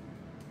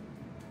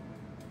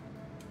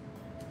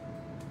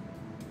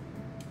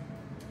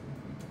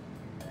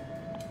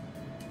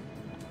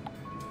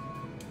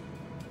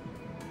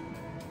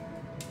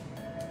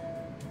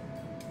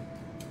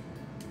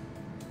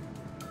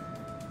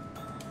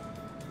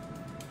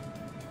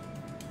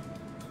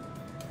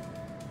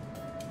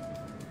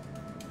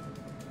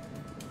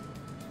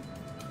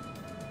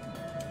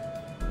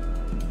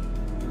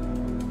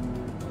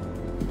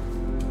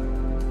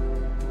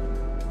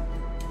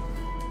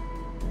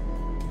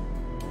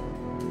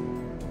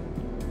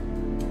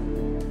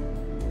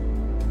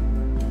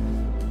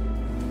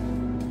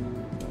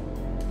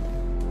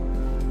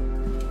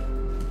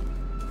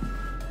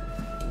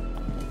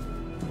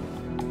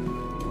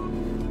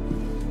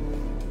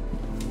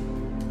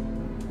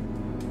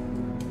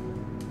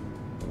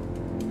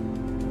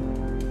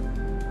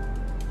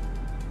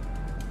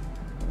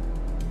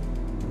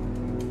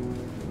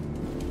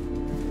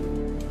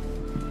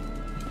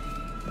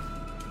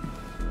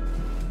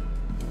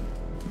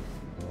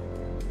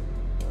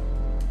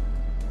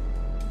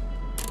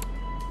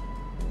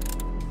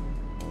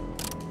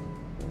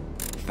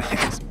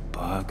 Thanks,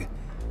 Bug.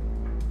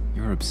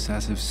 Your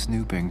obsessive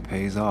snooping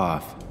pays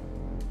off.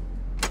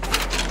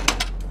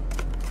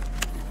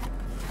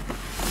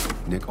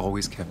 Nick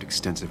always kept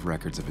extensive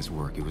records of his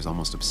work. He was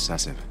almost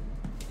obsessive.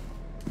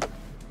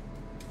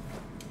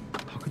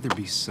 How could there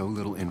be so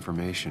little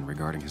information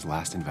regarding his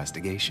last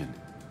investigation?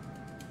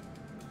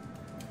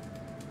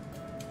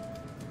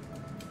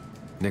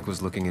 Nick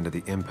was looking into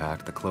the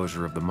impact the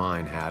closure of the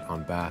mine had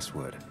on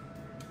Basswood.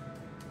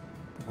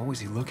 But what was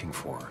he looking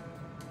for?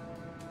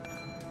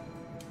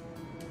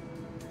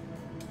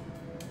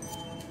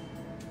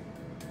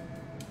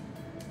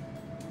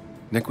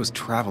 Nick was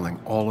traveling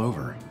all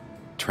over.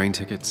 Train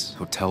tickets,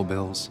 hotel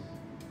bills,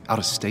 out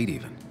of state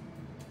even.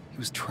 He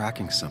was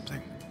tracking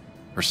something,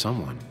 or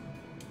someone.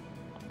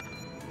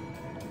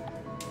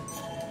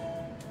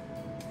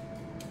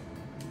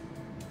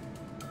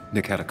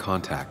 Nick had a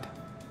contact.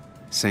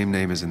 Same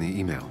name as in the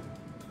email.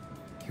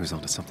 He was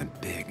onto something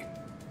big.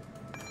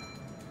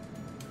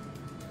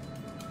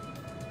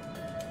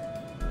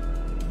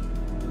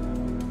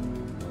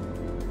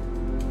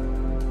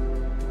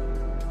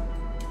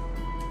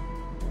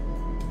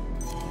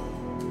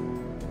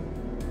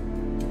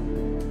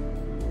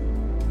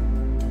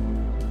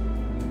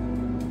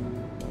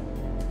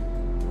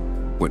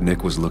 What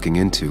Nick was looking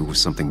into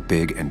was something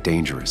big and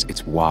dangerous.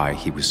 It's why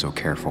he was so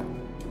careful.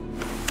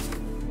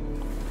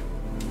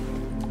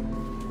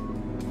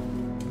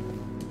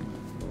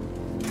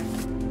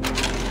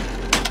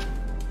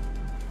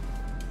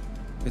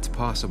 It's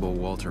possible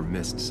Walter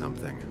missed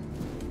something.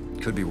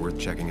 Could be worth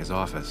checking his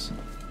office.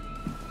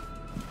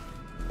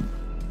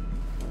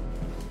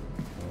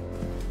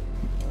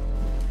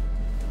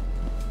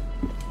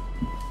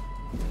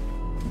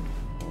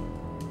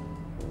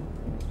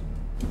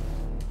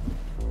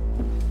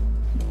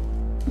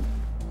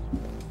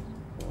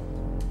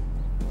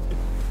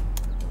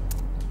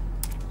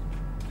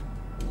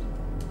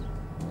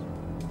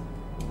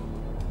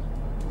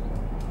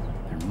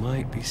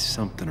 Might be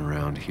something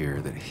around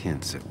here that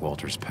hints at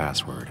Walter's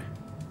password.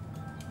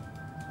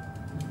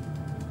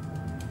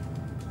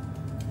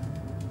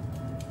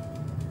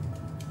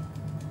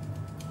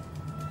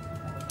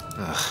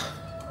 Ugh.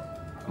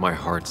 My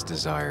heart's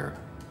desire.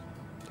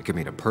 It could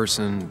mean a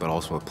person, but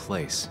also a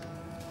place.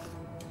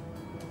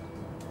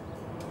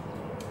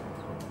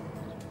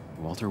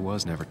 Walter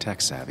was never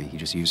tech-savvy. He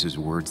just uses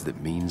words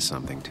that mean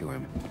something to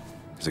him.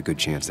 There's a good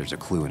chance there's a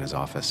clue in his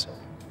office.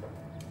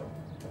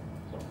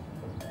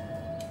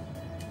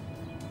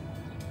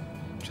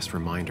 Just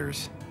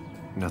reminders.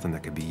 Nothing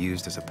that could be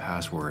used as a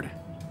password.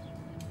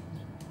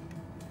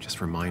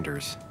 Just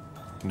reminders.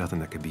 Nothing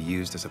that could be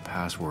used as a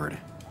password.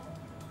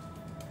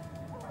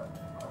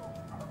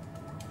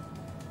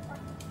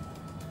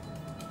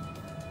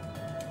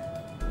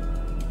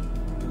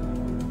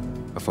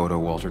 A photo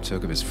Walter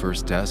took of his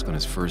first desk on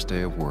his first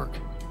day of work.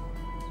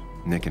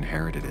 Nick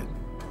inherited it.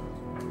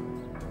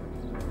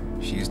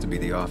 She used to be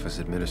the office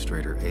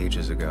administrator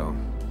ages ago.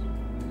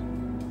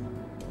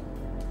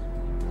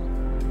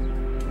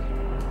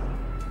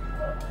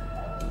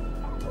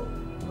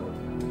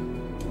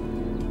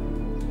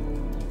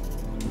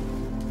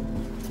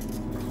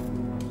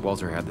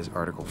 Walter had this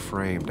article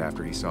framed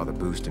after he saw the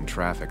boost in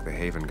traffic the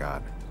Haven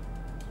got.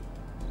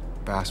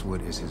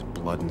 Basswood is his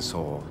blood and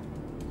soul.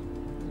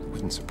 It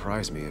wouldn't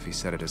surprise me if he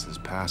said it as his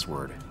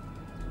password.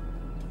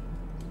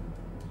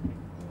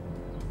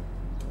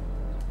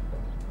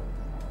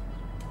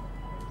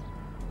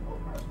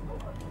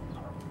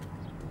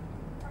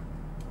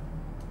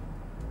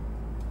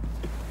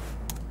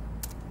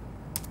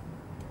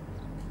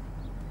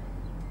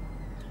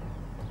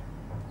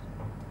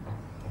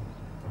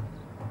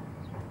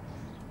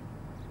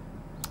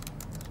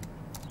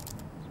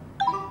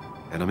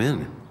 And I'm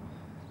in.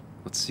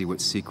 Let's see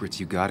what secrets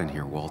you got in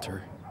here,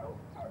 Walter.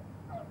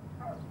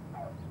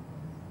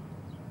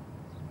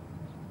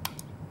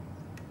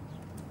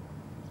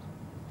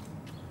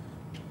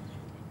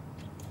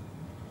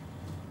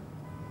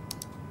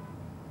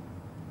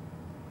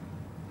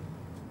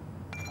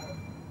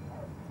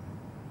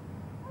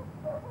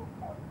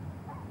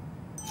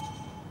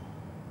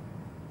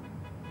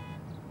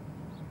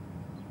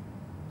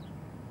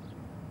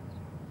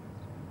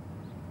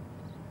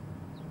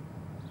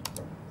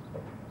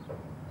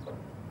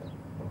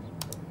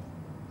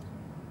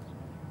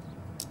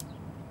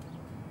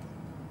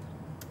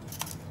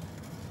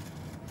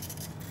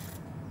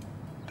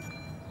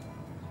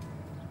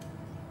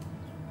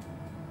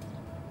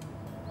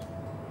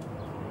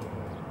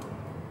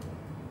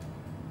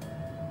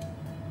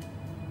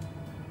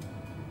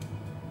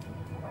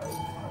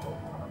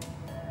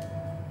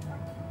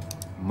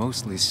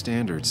 Mostly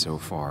standard so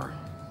far,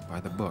 by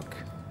the book.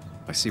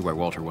 I see why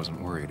Walter wasn't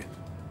worried.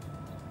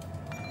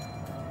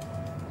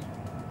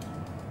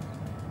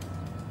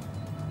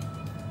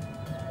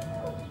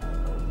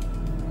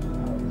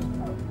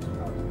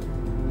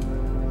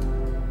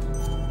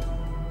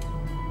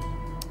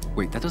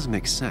 Wait, that doesn't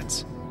make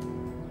sense.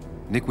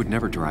 Nick would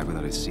never drive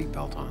without his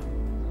seatbelt on,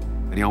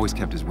 and he always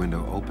kept his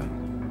window open.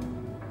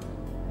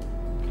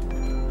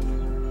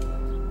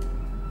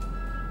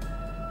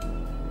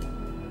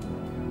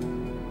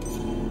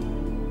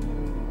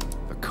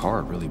 The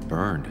car really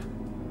burned,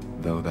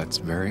 though that's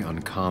very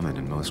uncommon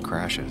in most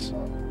crashes.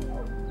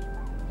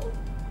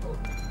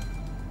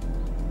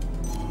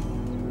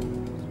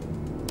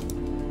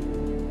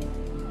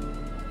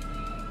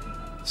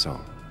 So,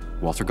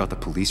 Walter got the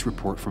police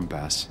report from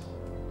Bess.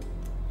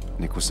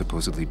 Nick was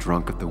supposedly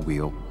drunk at the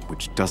wheel,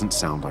 which doesn't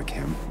sound like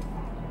him.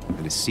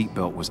 And his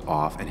seatbelt was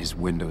off and his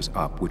windows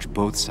up, which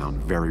both sound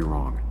very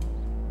wrong.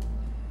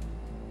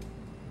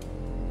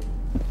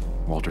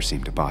 Walter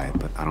seemed to buy it,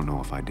 but I don't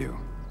know if I do.